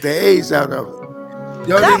to bite the A's out of it.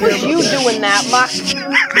 Y'all That didn't was hear you about doing that, Muck.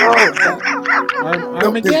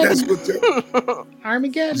 No, 'cause that's what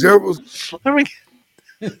Armageddon. gerbils.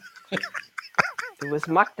 It was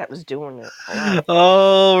Muck that was doing it. Hold on.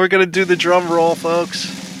 Oh, we're going to do the drum roll, folks.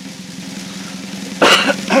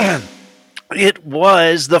 It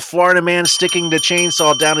was the Florida man sticking the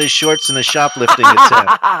chainsaw down his shorts in a shoplifting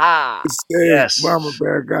attempt. Yes. Mama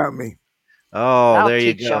Bear got me. Oh, I'll there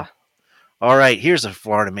you teach go. ya. All right, here's a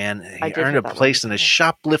Florida man. I He did earned hear a that place in the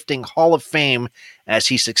Shoplifting Hall of Fame as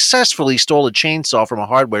he successfully stole a chainsaw from a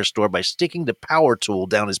hardware store by sticking the power tool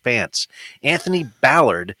down his pants. Anthony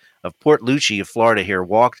Ballard of Port Lucci of Florida here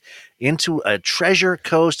walked into a Treasure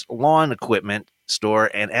Coast lawn equipment store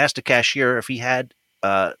and asked a cashier if he had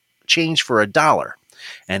change for $1,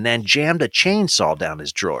 and then jammed a chainsaw down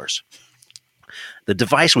his drawers. The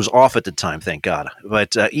device was off at the time, thank God.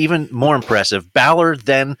 But even more impressive, Ballard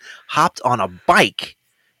then hopped on a bike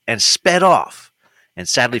and sped off. And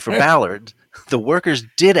sadly for Ballard, the workers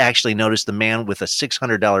did actually notice the man with a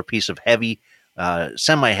 $600 piece of heavy,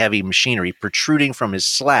 semi-heavy machinery protruding from his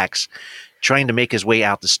slacks, trying to make his way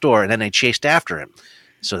out the store, and then they chased after him.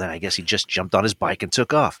 So then I guess he just jumped on his bike and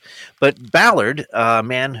took off. But Ballard, a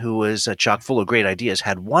man who was chock full of great ideas,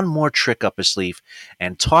 had one more trick up his sleeve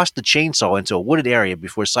and tossed the chainsaw into a wooded area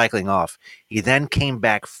before cycling off. He then came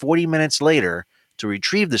back 40 minutes later to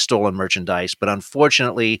retrieve the stolen merchandise, but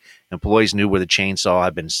unfortunately, employees knew where the chainsaw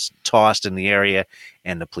had been tossed in the area,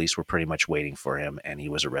 and the police were pretty much waiting for him, and he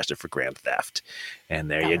was arrested for grand theft.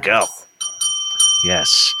 And there you go.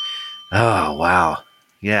 Yes. Oh, wow.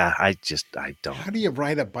 Yeah, I don't. How do you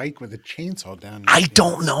ride a bike with a chainsaw down? I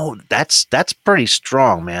don't know. That's pretty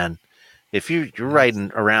strong, man. If you're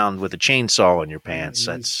riding around with a chainsaw in your pants,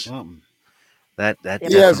 that's that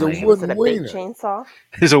He has a definitely wooden Big wiener. chainsaw.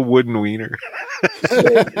 is a wooden wiener.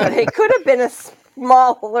 But it could have been a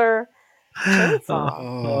smaller chainsaw.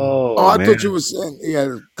 Oh, I thought you were saying he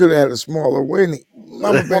could have had a smaller weenie.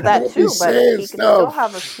 Mama Bear, Well, that don't be too, but saying he could still stuff.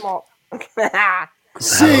 have a small.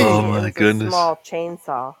 See? Oh my It's a goodness. small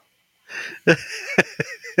chainsaw.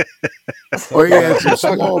 Or he had some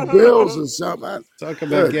small bills or something. Talk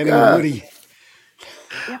about Good getting God. a Woody.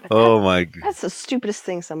 Oh my god. That's the stupidest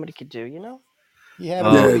thing somebody could do, you know? Yeah,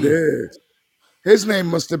 Yeah, it is. His name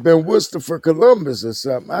must have been Worcester for Columbus or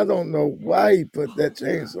something. I don't know why he put that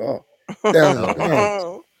chainsaw down his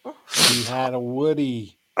pants. He had a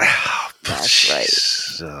Woody. That's right.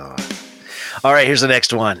 So, all right, here's the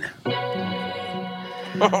next one.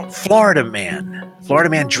 Florida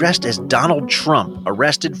man dressed as Donald Trump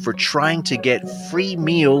arrested for trying to get free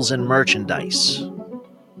meals and merchandise.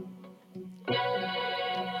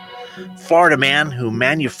 Florida man who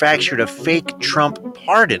manufactured a fake Trump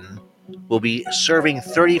pardon will be serving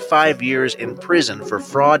 35 years in prison for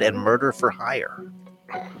fraud and murder for hire.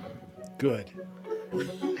 Good.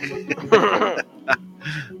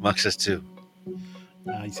 Muck says 2.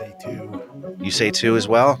 I say 2. You say 2 as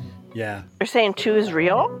well? Yeah. You're saying 2 is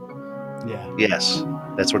real? Yeah. Yes,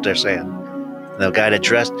 that's what they're saying. The guy that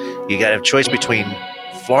dressed, you got a choice between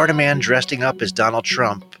Florida man dressing up as Donald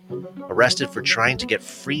Trump, arrested for trying to get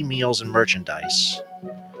free meals and merchandise,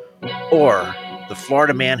 Or the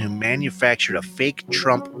Florida man who manufactured a fake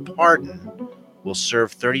Trump pardon will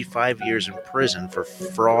serve 35 years in prison for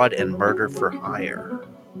fraud and murder for hire.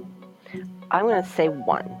 I'm going to say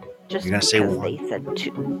 1. Just You're going to say because 1? they said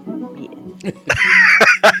 2.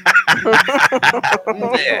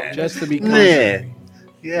 Nah. Just to be Nah. contrary.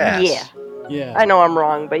 Yes. Yeah. I know I'm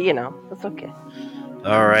wrong, but it's okay.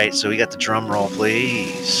 All right, so we got the drum roll,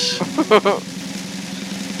 please.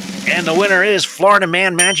 And the winner is Florida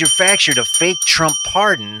man manufactured a fake Trump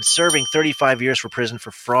pardon, serving 35 years for prison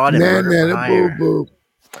for fraud and murder for hire.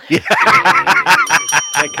 Yeah.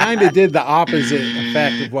 That kind of did the opposite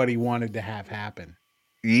effect of what he wanted to have happen.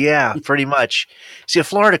 Yeah, pretty much. See, a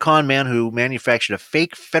Florida con man who manufactured a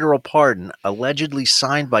fake federal pardon allegedly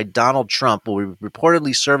signed by Donald Trump will be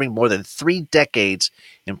reportedly serving more than 3 decades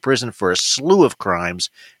in prison for a slew of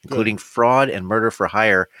crimes, including fraud and murder for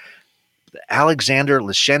hire. Alexander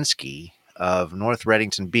Leshensky of North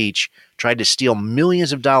Reddington Beach tried to steal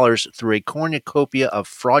millions of dollars through a cornucopia of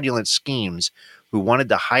fraudulent schemes who wanted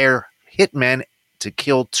to hire hitmen to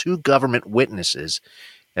kill 2 government witnesses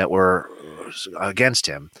that were against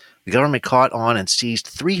him. The government caught on and seized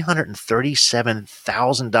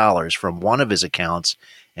 $337,000 from one of his accounts,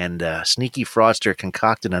 and sneaky fraudster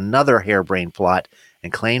concocted another harebrained plot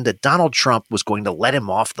and claimed that Donald Trump was going to let him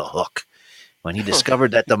off the hook. When he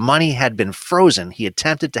discovered that the money had been frozen, he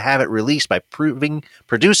attempted to have it released by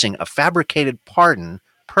producing a fabricated pardon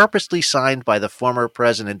purposely signed by the former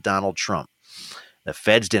President Donald Trump. The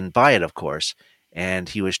feds didn't buy it, of course, and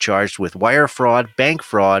he was charged with wire fraud, bank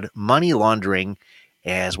fraud, money laundering,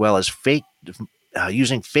 as well as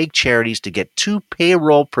using fake charities to get 2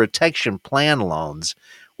 payroll protection plan loans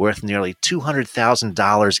worth nearly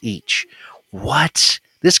 $200,000 each. What?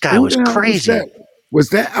 This guy was crazy. Was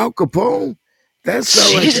that Al Capone?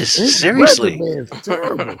 That's Jesus, seriously.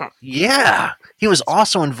 Terrible. Yeah. He was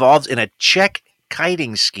also involved in a check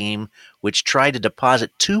kiting scheme which tried to deposit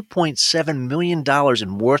 $2.7 million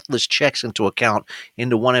in worthless checks into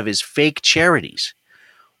one of his fake charities.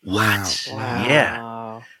 What? Wow.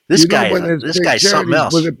 Yeah. This guy's something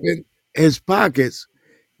else. Would have been his pockets.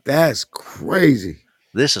 That's crazy.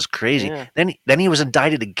 This is crazy. Yeah. Then he was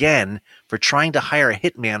indicted again for trying to hire a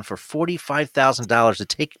hitman for $45,000 to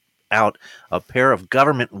take out a pair of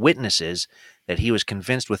government witnesses that he was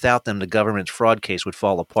convinced without them the government's fraud case would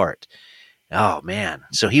fall apart. Oh, man.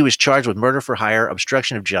 So he was charged with murder for hire,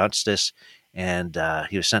 obstruction of justice, and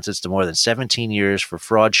he was sentenced to more than 17 years for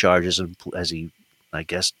fraud charges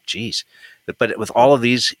But with all of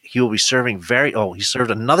these, he will be serving he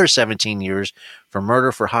served another 17 years for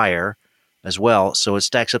murder for hire as well. So it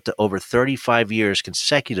stacks up to over 35 years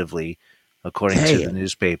consecutively, according to the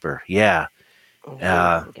newspaper. Yeah.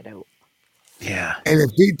 Yeah. And if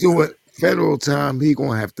he do it federal time, he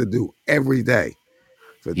gonna have to do every day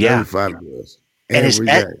for 35 years. And Every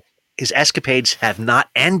day. his escapades have not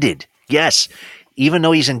ended. Yes. Even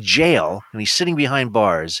though he's in jail and he's sitting behind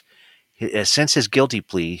bars, since his guilty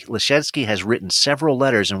plea, Leshensky has written several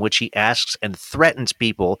letters in which he asks and threatens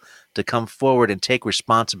people to come forward and take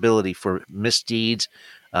responsibility for misdeeds.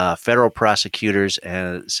 Federal prosecutors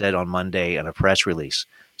said on Monday in a press release.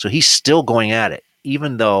 So he's still going at it,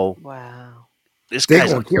 even though this They're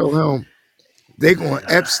guy's gonna kill him. They're gonna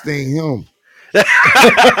Epstein him. Because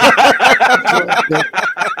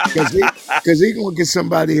he gonna get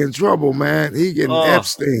somebody in trouble, man. He getting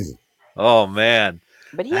Epstein. Oh man.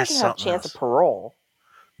 But he doesn't have a chance of parole.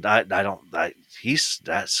 That's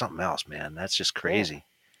something else, man. That's just crazy.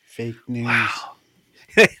 Fake news. Wow.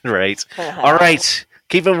 Right. All right.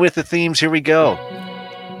 Keeping with the themes, here we go.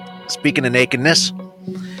 Speaking of nakedness,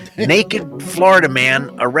 naked Florida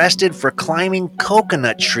man arrested for climbing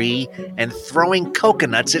coconut tree and throwing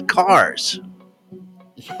coconuts at cars.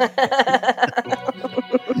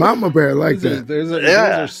 Mama bear like that. Those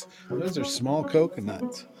are small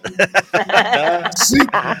coconuts. See,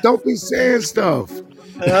 don't be saying stuff.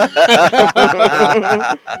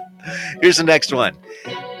 Here's the next one.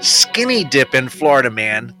 Skinny dipping Florida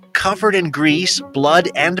man covered in grease, blood,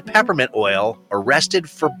 and peppermint oil arrested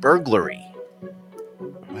for burglary.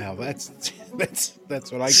 Wow, that's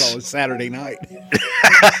what I call a Saturday night.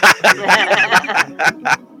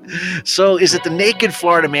 So is it the naked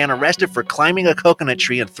Florida man arrested for climbing a coconut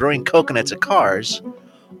tree and throwing coconuts at cars?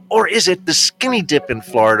 Or is it the skinny dipping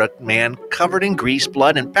Florida man covered in grease,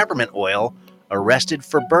 blood, and peppermint oil arrested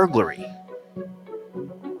for burglary?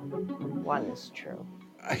 One is true.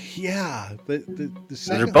 Yeah. The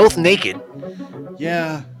They're both naked.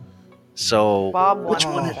 Yeah. So Bob which wants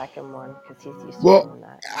one? the second one because he's used to Well, doing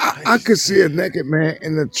that. I could see a naked man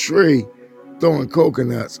in a tree throwing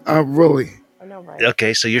coconuts. I really. I know, right?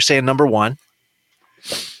 Okay, so you're saying number one.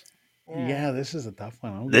 Yeah, this is a tough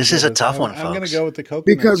one. I'm This gonna is go a with- tough one, I'm going to folks. go with the coconut.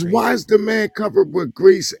 Because cream. why is the man covered with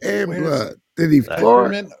grease and Where's- blood? Did he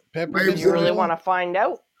fart? Peppermint You really oil? want to find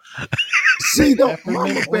out? See, the Peppermint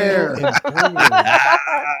mama oil bear. and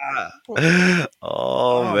burglary.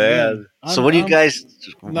 Oh, man. So what do you guys?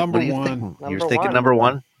 number what do you one. think? You're Number thinking one. number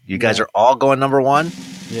one. You guys Yeah. are all going number one.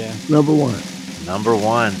 Yeah. Number one. Number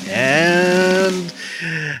one, and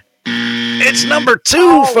it's number two,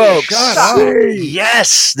 Oh, folks. shut up.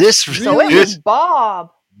 Yes, this So it this was Bob.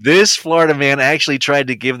 this Florida man actually tried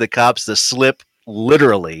to give the cops the slip,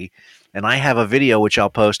 literally. And I have a video which I'll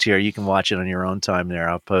post here. You can watch it on your own time there.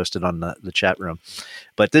 I'll post it on the chat room.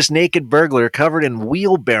 But this naked burglar, covered in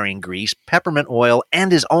wheel-bearing grease, peppermint oil,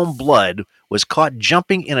 and his own blood, was caught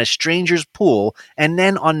jumping in a stranger's pool and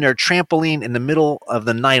then on their trampoline in the middle of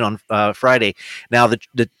the night on Friday. Now,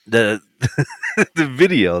 the the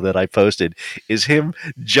video that I posted is him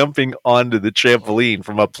jumping onto the trampoline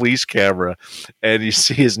from a police camera, and you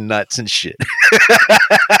see his nuts and shit.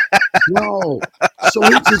 No. So he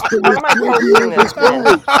just put Where his am I pinky posting in his this then?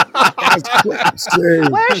 phone. That's what I'm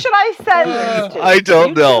saying. Where should I send this to? I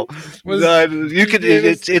don't know. Was- No, you could. gave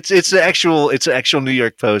us- It's the actual. It's actual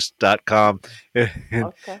NewYorkPost.com.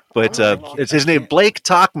 Okay. But it's his name. Blake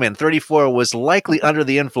Talkman, 34, was likely under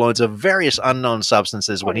the influence of various unknown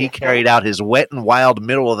substances when he carried out his wet and wild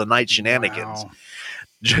middle of the night shenanigans. Wow.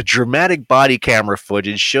 Dramatic body camera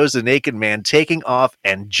footage shows the naked man taking off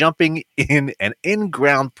and jumping in an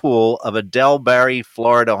in-ground pool of a Delbarry,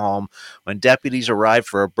 Florida home when deputies arrived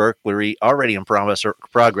for a burglary already in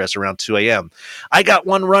progress around 2 a.m. I got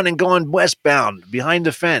one running going westbound behind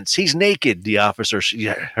the fence. He's naked, the officer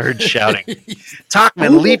heard shouting.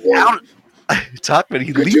 Talkman leaped out.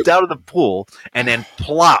 He leaped out of the pool and then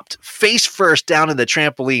plopped face first down in the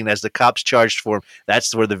trampoline as the cops charged for him.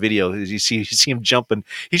 That's where the video is. You see him jumping.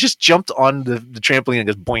 He just jumped on the trampoline and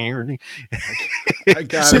goes boing. I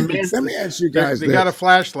got So, it. let me ask you guys They this. got a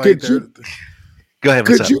flashlight Could there. you- Go ahead.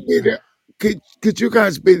 What's Could up? you be the could you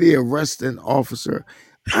guys be the arresting officer?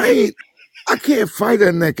 I can't fight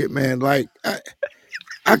a naked man. Like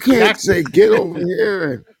I can't say get over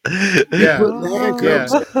here Yeah. and put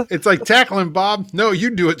handcuffs. Yeah. It's like tackling Bob. No, you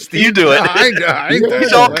do it, Steve. You do it. I ain't He's He's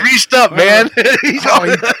doing all that. greased up, man. He's all,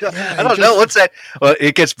 yeah, I don't know what's that. Well,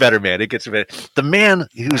 it gets better, man. It gets better. The man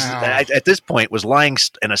who's Wow. at this point was lying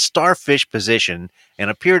in a starfish position and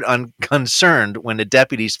appeared unconcerned when the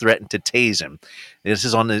deputies threatened to tase him. This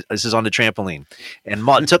is on the trampoline,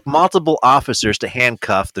 and took multiple officers to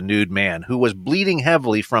handcuff the nude man, who was bleeding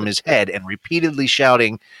heavily from his head and repeatedly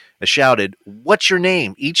shouted, "What's your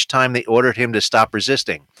name?" each time they ordered him to stop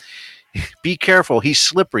resisting. "Be careful, he's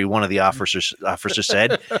slippery," one of the officers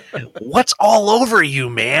said. "What's all over you,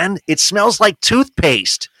 man? It smells like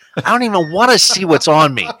toothpaste. I don't even want to see what's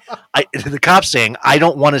on me." The cops saying, "I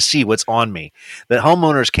don't want to see what's on me." The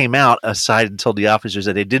homeowners came out aside and told the officers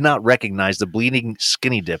that they did not recognize the bleeding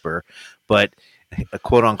skinny dipper, but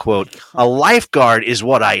quote unquote, "a lifeguard is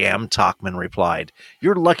what I am," Talkman replied.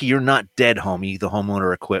 "You're lucky you're not dead, homie," the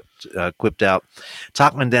homeowner quipped out.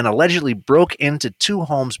 Talkman then allegedly broke into 2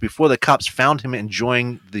 homes before the cops found him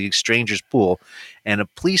enjoying the stranger's pool, and the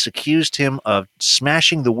police accused him of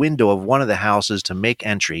smashing the window of one of the houses to make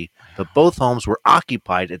entry, but both homes were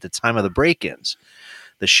occupied at the time of the break-ins.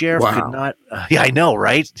 The sheriff Wow. could not... yeah, I know,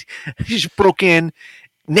 right? He just broke in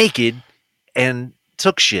naked and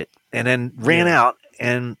took shit and then ran out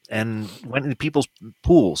and went into people's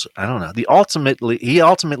pools. I don't know. He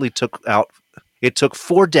ultimately took out... It took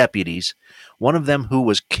 4 deputies, one of them who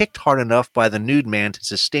was kicked hard enough by the nude man to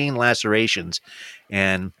sustain lacerations,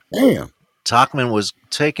 and Damn. Talkman was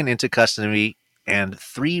taken into custody, and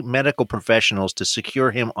 3 medical professionals to secure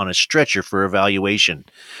him on a stretcher for evaluation.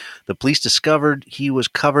 The police discovered he was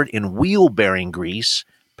covered in wheel-bearing grease,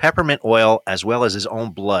 peppermint oil, as well as his own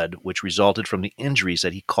blood, which resulted from the injuries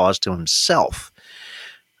that he caused to himself.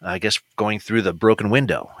 I guess going through the broken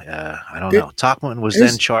window. I don't know. Talkman was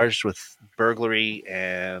then charged with burglary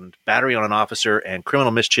and battery on an officer and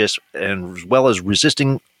criminal mischief, and as well as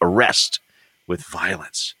resisting arrest with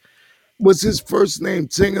violence. Was his first name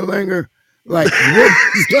Ting-a-linger? Like,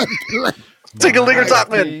 Ting-a-linger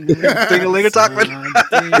Talkman. Ting-a-linger Talkman.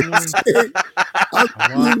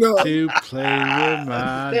 I want to play with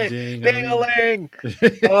my ding-a-ling.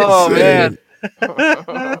 Oh, man.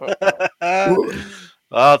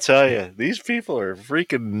 I'll tell you, these people are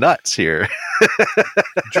freaking nuts here.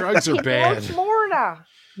 Drugs are From bad. Florida.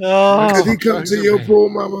 Oh, did he come to your pool,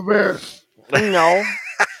 Mama Bear? No.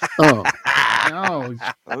 Oh. No.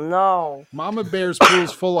 No. Mama Bear's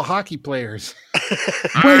pool's full of hockey players.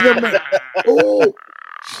 Wait a minute. Oh,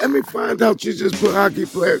 let me find out you just put hockey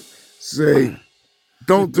players. Say,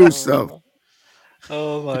 Don't do stuff.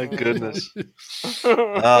 Oh my goodness. And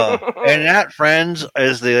that, friends,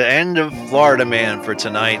 is the end of Florida Man for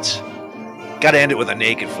tonight. Got to end it with a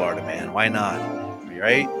naked Florida Man. Why not?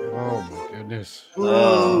 Right? Oh my goodness.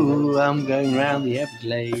 Ooh, I'm going round the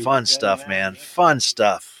Everglades. Fun stuff, man. Fun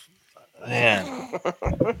stuff. Man.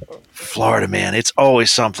 Florida Man. It's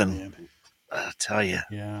always something. I'll tell you.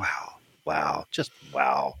 Yeah. Wow. Wow. Just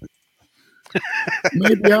wow.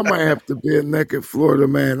 Maybe I might have to be a naked Florida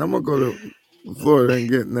man. I'm gonna go to Florida and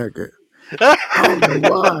get naked. I don't know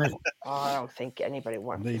why. Oh, I don't think anybody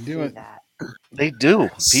wants They to do see it. that. They do.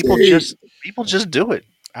 People just do it.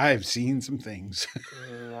 I've seen some things.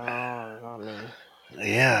 No, not me.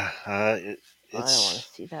 Yeah. I don't want to It's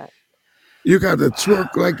see that. You got to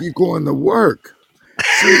twerk like you're going to work.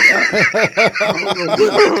 See, I don't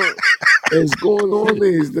know what is going on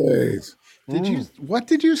these days. What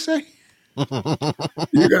did you say? You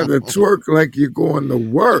got to twerk like you're going to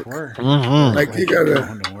work. Like you got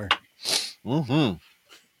to,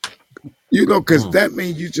 you know, because that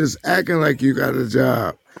means you just acting like you got a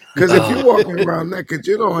job. Because if you're walking around naked,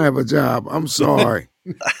 you don't have a job. I'm sorry.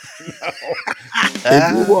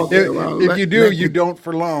 If you do, you don't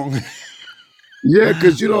for long. Yeah,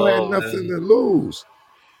 because you don't have nothing to lose.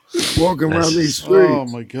 Walking around these streets. Oh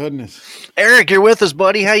my goodness. Eric, you're with us,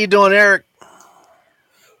 buddy. How you doing, Eric?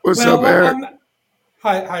 What's up, Eric?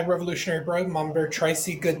 Hi, Revolutionary Bro, Mama Bear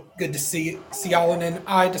Tracy. Good to see y'all. And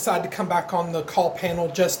I decided to come back on the call panel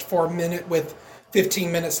just for a minute with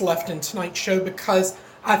 15 minutes left in tonight's show because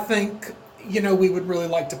I think, we would really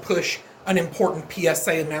like to push an important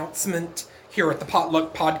PSA announcement here at the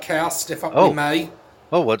Potluck Podcast, if we may.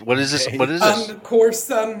 Oh, what is this? What is this? Of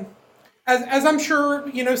course, as I'm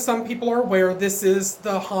sure, some people are aware, this is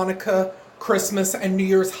the Hanukkah, Christmas, and New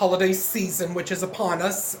Year's holiday season, which is upon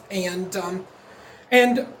us. And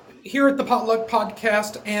here at the Potluck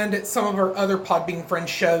Podcast and at some of our other Podbean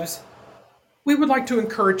Friends shows, we would like to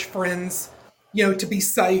encourage friends, to be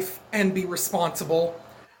safe and be responsible.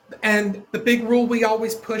 And the big rule we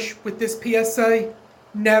always push with this PSA,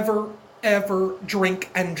 never, ever drink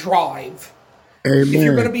and drive. Amen. If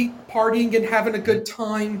you're going to be partying and having a good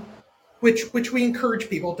time, which we encourage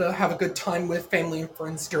people to have a good time with family and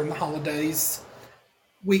friends during the holidays,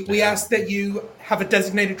 we ask that you have a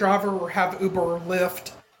designated driver or have Uber or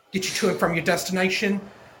Lyft get you to and from your destination,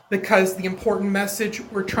 because the important message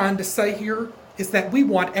we're trying to say here is that we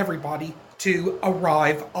want everybody to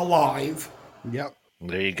arrive alive. Yep.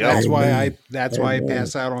 There you go. That's why I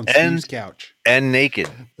pass out on Steve's couch. And naked.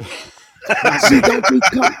 See, don't be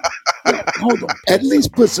hold on. At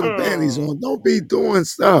least put some panties on. Don't be doing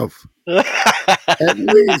stuff. At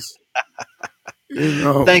least,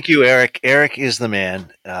 Thank you, Eric. Eric is the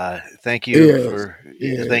man. Thank you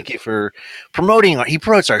thank you for promoting. He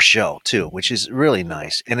promotes our show too, which is really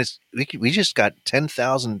nice. And we just got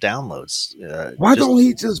 10,000 downloads. Why don't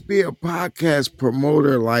he just be a podcast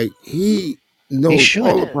promoter? Like he knows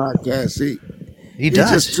all the podcasts. He's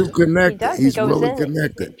does. just too connected. He's He goes really in.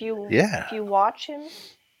 connected. If you watch him,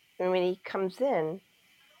 and when he comes in,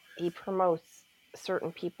 he promotes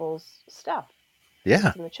certain people's stuff.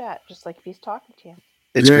 Yeah. In the chat, just like if he's talking to you.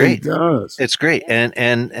 It's great. He does. It's great. And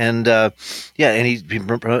he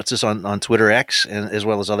promotes us on Twitter X and as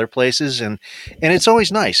well as other places. And it's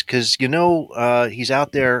always nice because, he's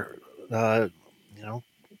out there,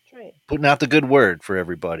 putting out the good word for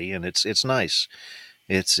everybody. And it's nice.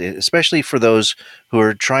 It's especially for those who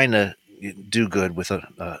are trying to do good with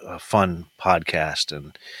a fun podcast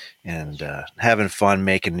and having fun,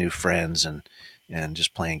 making new friends and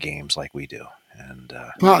just playing games like we do. And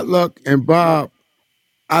Potluck and Bob,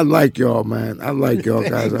 I like y'all, man. I like y'all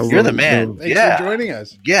guys. You're the man. Thanks for joining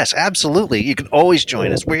us. Yes, absolutely. You can always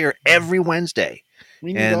join us. We're here every Wednesday.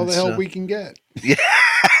 We need all the help we can get. Yeah.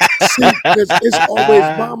 See, it's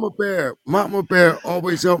always Mama Bear. Mama Bear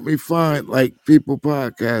always help me find people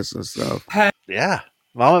podcasts and stuff. Yeah.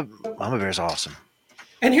 Mama Bear's awesome.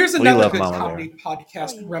 And here's We another love good Mama comedy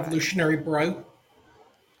podcast, Revolutionary Bro.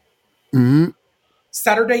 Mm-hmm.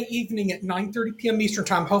 Saturday evening at 9:30 p.m. Eastern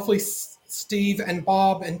Time. Hopefully Steve and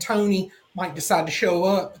Bob and Tony might decide to show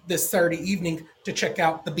up this Saturday evening to check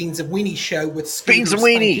out the Beans and Weenies show with Scooter, Beans and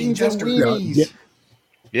Weenies. Spanky, and Jester.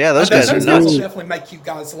 Yeah, those guys are Those nuts. will definitely make you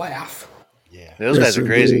guys laugh. Yeah, those guys are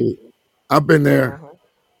crazy. I've been there.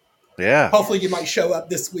 Yeah. Hopefully you might show up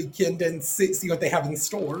this weekend and see what they have in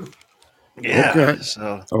store. Yeah. Okay.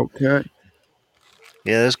 So okay.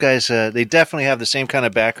 Yeah, those guys, they definitely have the same kind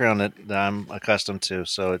of background that I'm accustomed to.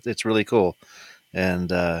 So it's really cool. And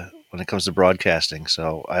when it comes to broadcasting,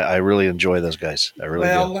 so I really enjoy those guys. I really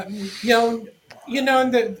do.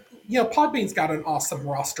 And Podbean's got an awesome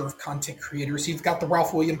roster of content creators. You've got the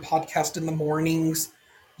Ralph William podcast in the mornings.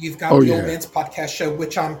 You've got the Old Man's Podcast Show,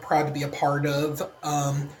 which I'm proud to be a part of.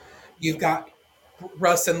 You've got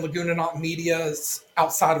Russ and Laguna Not Media's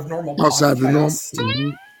Outside of Normal Outside the norm.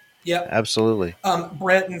 podcast. Yep. Absolutely.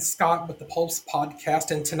 Brett and Scott with the Pulse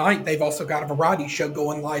podcast, and tonight they've also got a variety show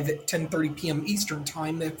going live at 10:30 p.m. Eastern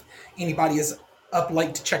time. If anybody is up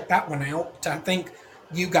late to check that one out, I think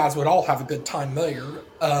you guys would all have a good time there.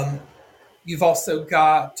 You've also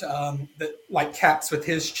got Caps with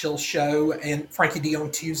his chill show, and Frankie D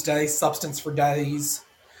on Tuesday, Substance for Days,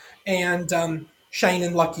 and Shane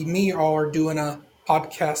and Lucky Me are doing a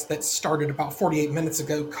podcast that started about 48 minutes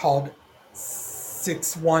ago called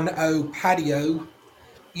 610 Patio,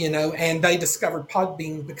 and they discovered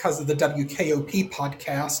Podbean because of the WKOP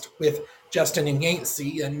podcast with Justin and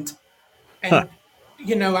Yancey, and I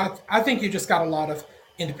think you just got a lot of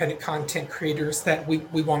independent content creators that we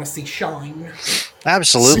want to see shine.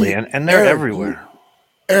 Absolutely, See, and they're Eric, everywhere.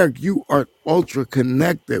 Eric, you are ultra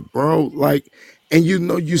connected, bro. And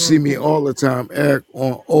you see me all the time, Eric,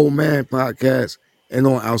 on Old Man podcast and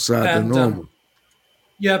on Outside the Normal.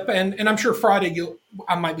 Yep, and I'm sure Friday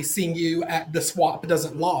I might be seeing you at The Swap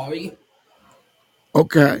Doesn't Lie.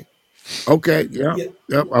 Okay,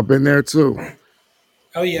 yep, I've been there too.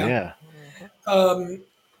 Oh yeah.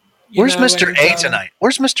 Where's Mr. A tonight?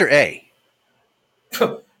 Where's Mr. A?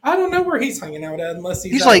 I don't know where he's hanging out at unless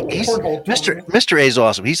he's Mr. A is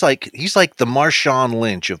awesome. He's like the Marshawn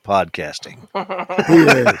Lynch of podcasting.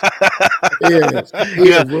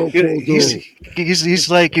 He's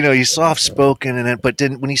like, he's soft spoken but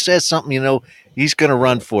then when he says something, he's gonna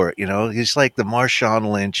run for it. He's like the Marshawn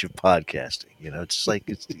Lynch of podcasting. It's like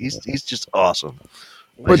he's just awesome.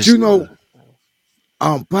 But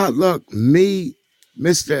Potluck, me,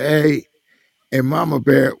 Mr. A, and Mama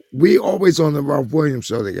Bear, we always on the Ralph Williams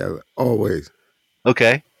show together. Always.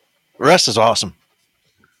 Okay. Russ is awesome.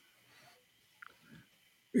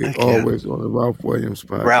 Always on the Ralph Williams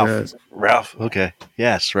podcast. Ralph. Okay.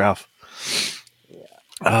 Yes, Ralph.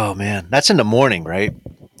 Oh man, that's in the morning, right?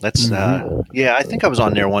 That's I think I was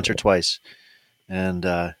on there once or twice, and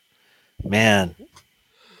man,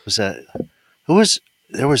 was that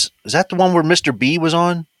was that the one where Mr. B was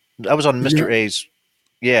on? I was on Mr. A's.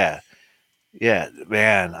 Yeah,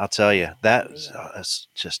 man, I'll tell you that's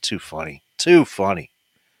just too funny. I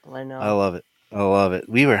know. I love it.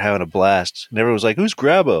 We were having a blast, and everyone was like, "Who's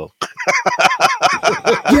Grabo?"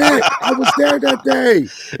 Yeah, I was there that day.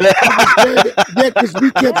 Because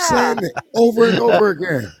we kept saying it over and over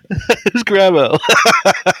again. Who's Grabo?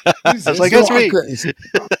 I was like, "That's me."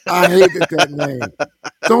 I hated that name.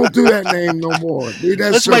 Don't do that name no more.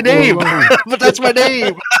 That's my name. But that's my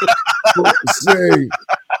name.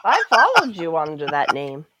 I followed you under that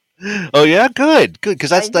name. Oh yeah, good,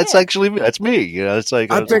 because that's actually me. That's me. It's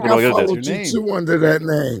like I think I followed you too under that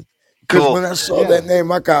name. Because when I saw that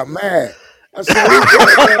name, I got mad. I said,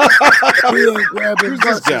 "He ain't grabbing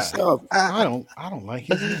butts and stuff." I don't like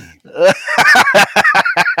his name.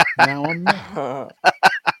 Now I'm mad.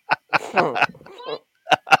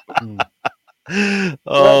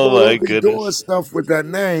 Oh my goodness! Doing stuff with that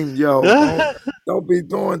name, yo. Don't be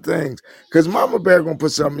doing things because Mama Bear gonna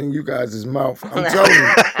put something in you guys' mouth. I'm telling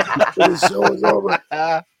you, the show is over.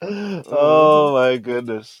 Oh my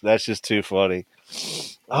goodness, that's just too funny.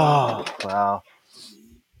 Oh wow,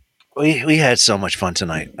 we had so much fun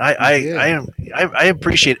tonight. I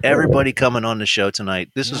appreciate everybody coming on the show tonight.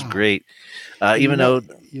 This is great. Even though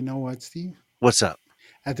you know what, Steve? What's up?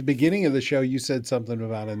 At the beginning of the show, you said something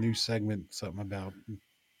about a new segment, something about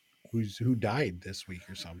who died this week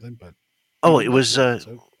or something. But it was so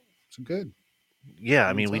good. Yeah,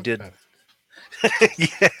 I mean, we did.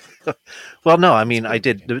 Yeah. Well, no, I mean, I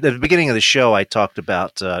did. At the beginning of the show, I talked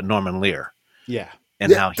about Norman Lear. Yeah.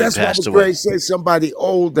 And how he passed away. Great. Say somebody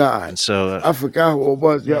old died. And so I forgot who it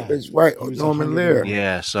was. Yeah, it's right. Norman Lear.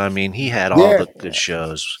 Yeah. So I mean, he had all the good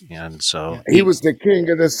shows, and so he was the king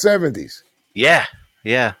of the 70s. Yeah.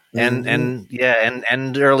 Yeah, and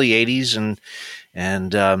early '80s,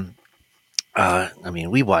 and I mean,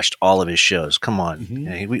 we watched all of his shows. Come on,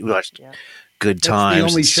 we watched Good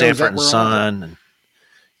Times, and Sanford and Son, and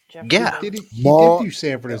he did do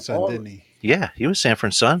Sanford and Son, didn't he? Yeah, he was Sanford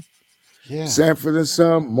and Son. Yeah, Sanford and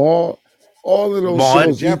Son, all of those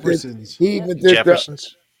shows. Jeffersons. He even did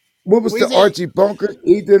Jeffersons. What was the Archie Bunker?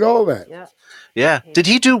 He did all that. Yeah. Did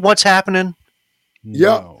he do What's Happening?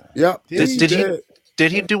 No. Yep.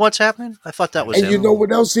 Did he do What's Happening? I thought that was him. And you know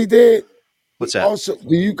what else he did? What's that? Also,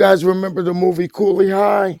 do you guys remember the movie Cooley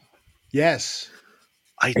High? Yes.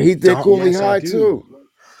 He did Cooley High too.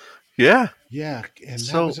 Yeah. Yeah. And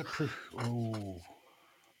that was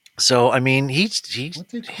So I mean, he What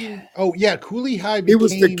did Oh yeah, Cooley High. He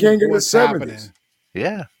was the became king in the what's 70s. happening,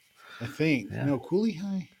 yeah. I think. Yeah. No, Cooley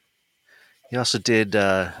High. He also did.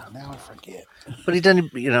 Now I forget. But he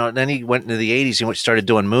didn't. Then he went into the '80s and started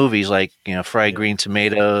doing movies like Fried Green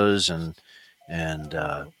Tomatoes and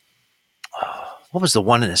what was the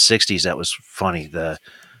one in the '60s that was funny? The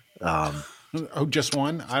just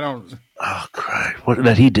one. I don't. Oh, crap. What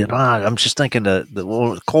that he did? I'm just thinking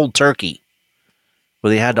the Cold Turkey,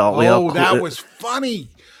 where they had to. That was funny.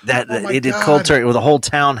 They did Cold Turkey, where the whole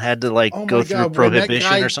town had to go through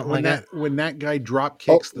prohibition or something like that. When that guy drop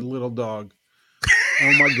kicks the little dog.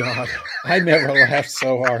 Oh my God! I never laughed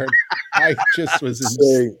so hard. I just was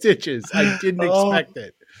in stitches. I didn't expect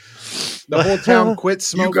it. The whole town quit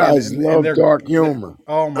smoking. You guys love dark humor.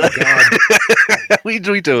 Oh my God! we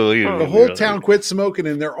do. The whole town quit smoking,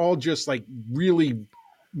 and they're all just really,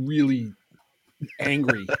 really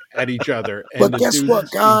angry at each other. And but guess what,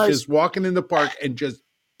 guys? Just walking in the park and just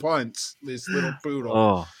punts this little poodle.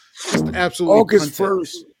 Oh, just absolutely. August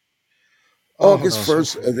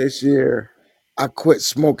 1st of this year, I quit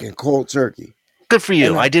smoking cold turkey. Good for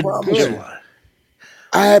you. I didn't.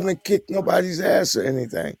 I haven't kicked nobody's ass or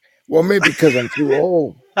anything. Well, maybe because I'm too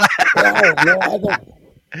old. I don't know. I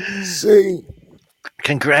don't see.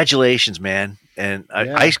 Congratulations, man! And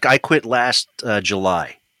I quit last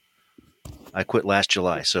July. I quit last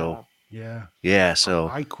July. So yeah. So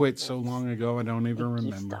I quit so long ago. I don't even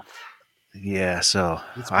remember. Yeah. So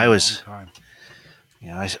I was.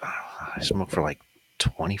 I smoked for like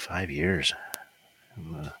 25 years.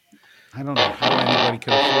 I don't know how anybody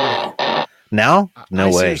can afford it. Now? No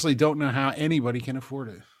way. I seriously don't know how anybody can afford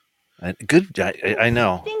it. I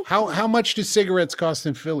know. How much do cigarettes cost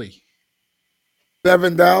in Philly?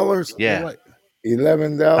 $11. Yeah.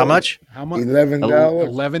 $11. How much? $11.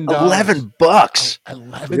 $11. $11.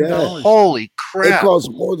 $11. Holy crap! It costs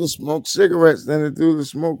more to smoke cigarettes than it do to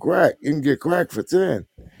smoke crack. You can get crack for 10.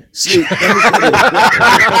 See,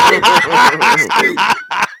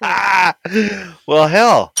 well,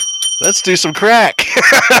 hell, let's do some crack.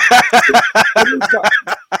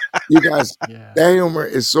 You guys, that humor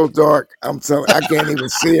is so dark. I'm telling, I can't even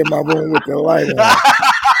see in my room with the light on.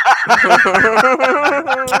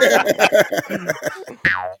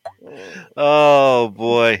 Oh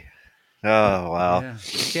boy! Oh wow! Yeah.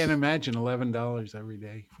 I can't imagine $11 every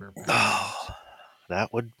day for a pack.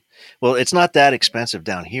 That would. Well, it's not that expensive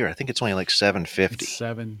down here. I think it's only like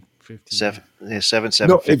 $7.50. $7.50. $7.50.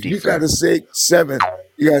 No, if you gotta say $7,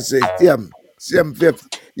 you gotta say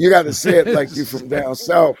 $7.50. You gotta say it like you from down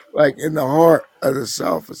south, like in the heart of the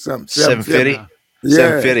south or something. $7.50.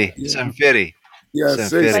 Yeah. $7.50. $7.50. Yeah,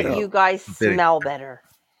 but you guys smell better.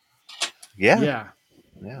 Yeah.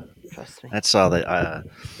 Trust me. That's all the.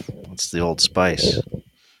 What's the Old Spice?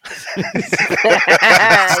 It's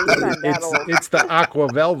the Aqua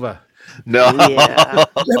Velva. No. Yeah.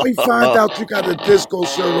 Let me find out you got a disco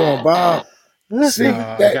shirt on, Bob. See,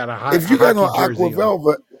 if you got on Aqua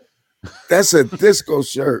Velva, that's a disco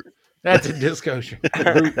shirt. That's a disco shirt.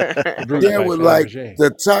 Yeah, with like the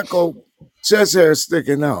taco chest hair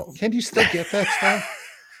sticking out. Can you still get that stuff?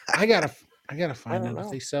 I gotta find out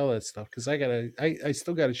if they sell that stuff because I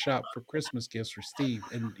still got to shop for Christmas gifts for Steve.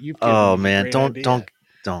 And you. Oh man,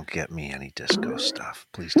 don't get me any disco stuff,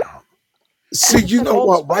 please don't. See, you know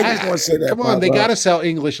what? Why you want to say that? Come on, they got to sell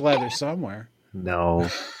English leather somewhere. No,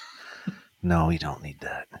 you don't need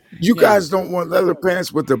that. You guys don't want leather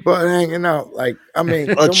pants with the butt hanging out, like I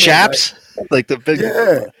mean, chaps, like the big.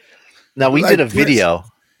 Yeah. Now we did a video.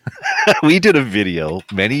 We did a video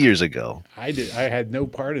many years ago. I did. I had no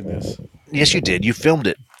part in this. Yes, you did. You filmed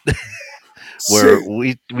it. Where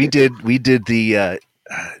we did the.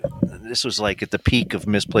 This was like at the peak of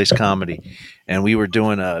Misplaced Comedy, and we were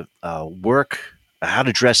doing a how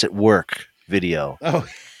to dress at work video. Oh.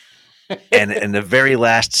 And the very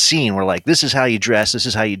last scene, we're like, this is how you dress. This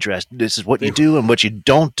is how you dress. This is what you do and what you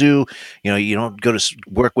don't do. You don't go to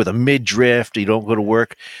work with a midriff. You don't go to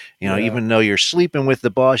work, even though you're sleeping with the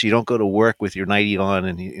boss, you don't go to work with your nightie on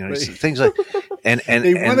and, things like, and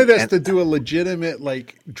they wanted us to do a legitimate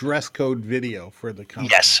like dress code video for the company.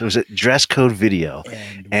 Yes. It was a dress code video.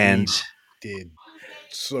 And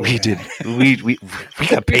we did. We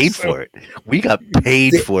got paid for it. We got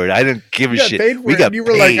paid for it. I didn't give a shit. We got paid. You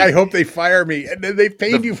were like, I hope they fire me, and then they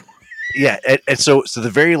paid you. Yeah, and so the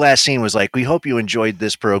very last scene was like, we hope you enjoyed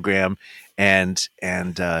this program, and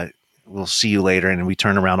we'll see you later. And we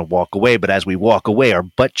turn around and walk away. But as we walk away, our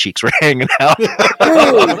butt cheeks were hanging out.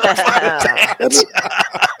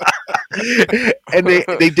 And they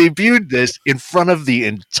debuted this in front of the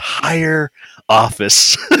entire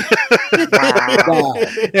office. Wow.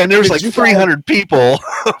 And there's Did like you 300 people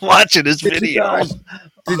watching this video.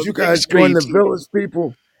 Did you Big guys join the screens. Village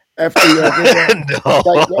people after y'all did that? No.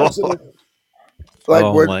 Like, y'all should have, like,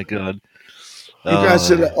 Oh what, my God. you guys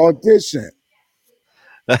should have auditioned.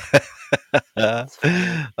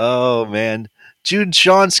 Oh man. Jude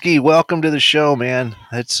Shonsky, welcome to the show, man.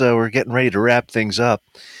 It's we're getting ready to wrap things up.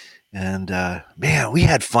 And man, we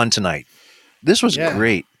had fun tonight. This was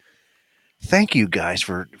great. Thank you guys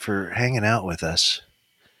for hanging out with us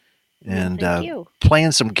and Thank you.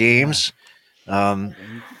 playing some games.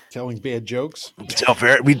 Telling bad jokes.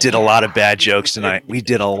 We did a lot of bad jokes tonight. We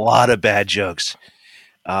did a lot of bad jokes.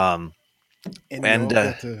 And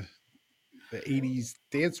got the 80s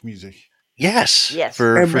dance music. Yes. Yes.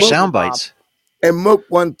 For sound bites. And Mook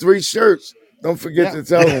won 3 shirts. Don't forget to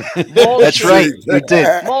tell him. That's right. You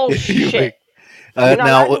did. Bullshit.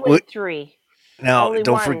 Now, with 3. Now, Only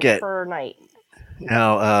don't one forget. per night.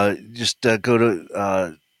 Now, just go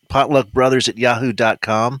to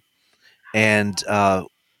potluckbrothers@yahoo.com and let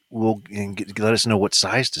us know what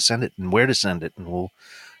size to send it and where to send it. And we'll,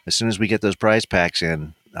 as soon as we get those prize packs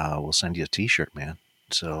in, we'll send you a T-shirt, man.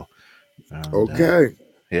 So, okay.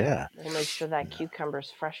 Yeah. We'll make sure that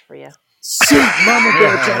cucumber's fresh for you. See, Mama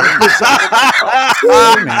Bear trying to push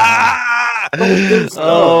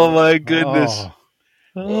Oh my goodness.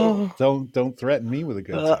 Don't threaten me with a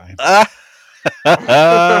good time.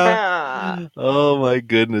 Oh my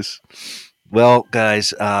goodness. Well,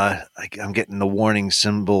 guys, I'm getting the warning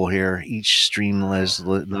symbol here. Each stream blah,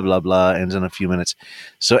 blah, blah, ends in a few minutes.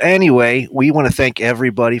 So anyway, we want to thank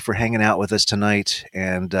everybody for hanging out with us tonight.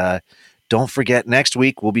 And don't forget, next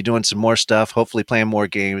week we'll be doing some more stuff, hopefully playing more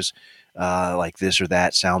games like this or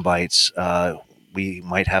that, sound bites. We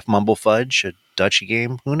might have Mumble Fudge, a Dutchie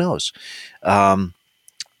game. Who knows?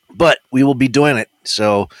 But we will be doing it.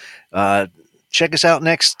 So check us out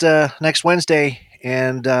next Wednesday.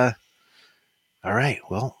 And all right.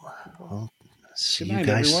 Well, see you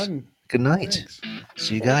guys. Everyone. Good night. Thanks.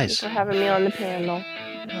 See you guys. Thank you for having me on the panel.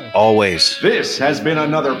 Always. This has been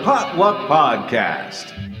another Potluck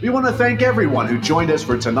Podcast. We want to thank everyone who joined us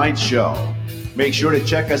for tonight's show. Make sure to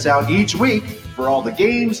check us out each week for all the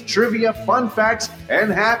games, trivia, fun facts,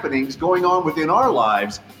 and happenings going on within our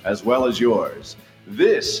lives as well as yours.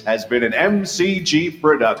 This has been an MCG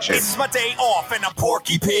production. It's my day off and I'm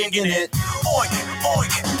Porky Pig in it. Oink,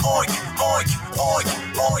 oink, oink, oink, oink,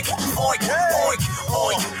 oink, oink, oink, oink,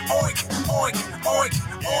 oink, oink, oink, oink,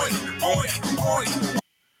 oink, oink,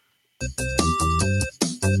 oink.